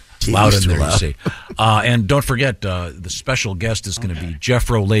 Loud in there, you see. And don't forget, the special guest is going to be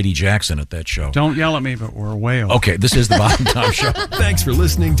Jeffro Lady Jackson at that show. Don't yell at me, but we're way off. Okay, this is the Bob and Tom Show. Thanks for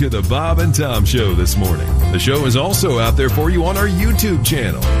listening to the Bob and Tom Show this morning. The show is also out there for you on our YouTube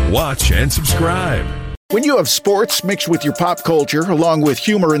channel. Watch and subscribe. When you have sports mixed with your pop culture, along with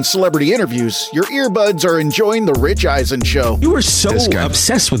humor and celebrity interviews, your earbuds are enjoying The Rich Eisen Show. You were so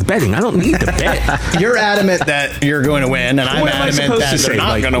obsessed with betting. I don't need to bet. You're adamant that you're going to win, and I'm adamant that they're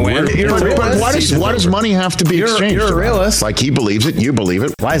not going to win. But why does money have to be exchanged? You're a realist. Like he believes it, you believe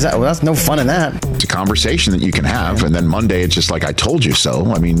it. Why is that? Well, that's no fun in that. It's a conversation that you can have, and then Monday it's just like, I told you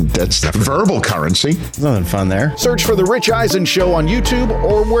so. I mean, that's verbal currency. There's nothing fun there. Search for The Rich Eisen Show on YouTube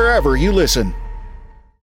or wherever you listen.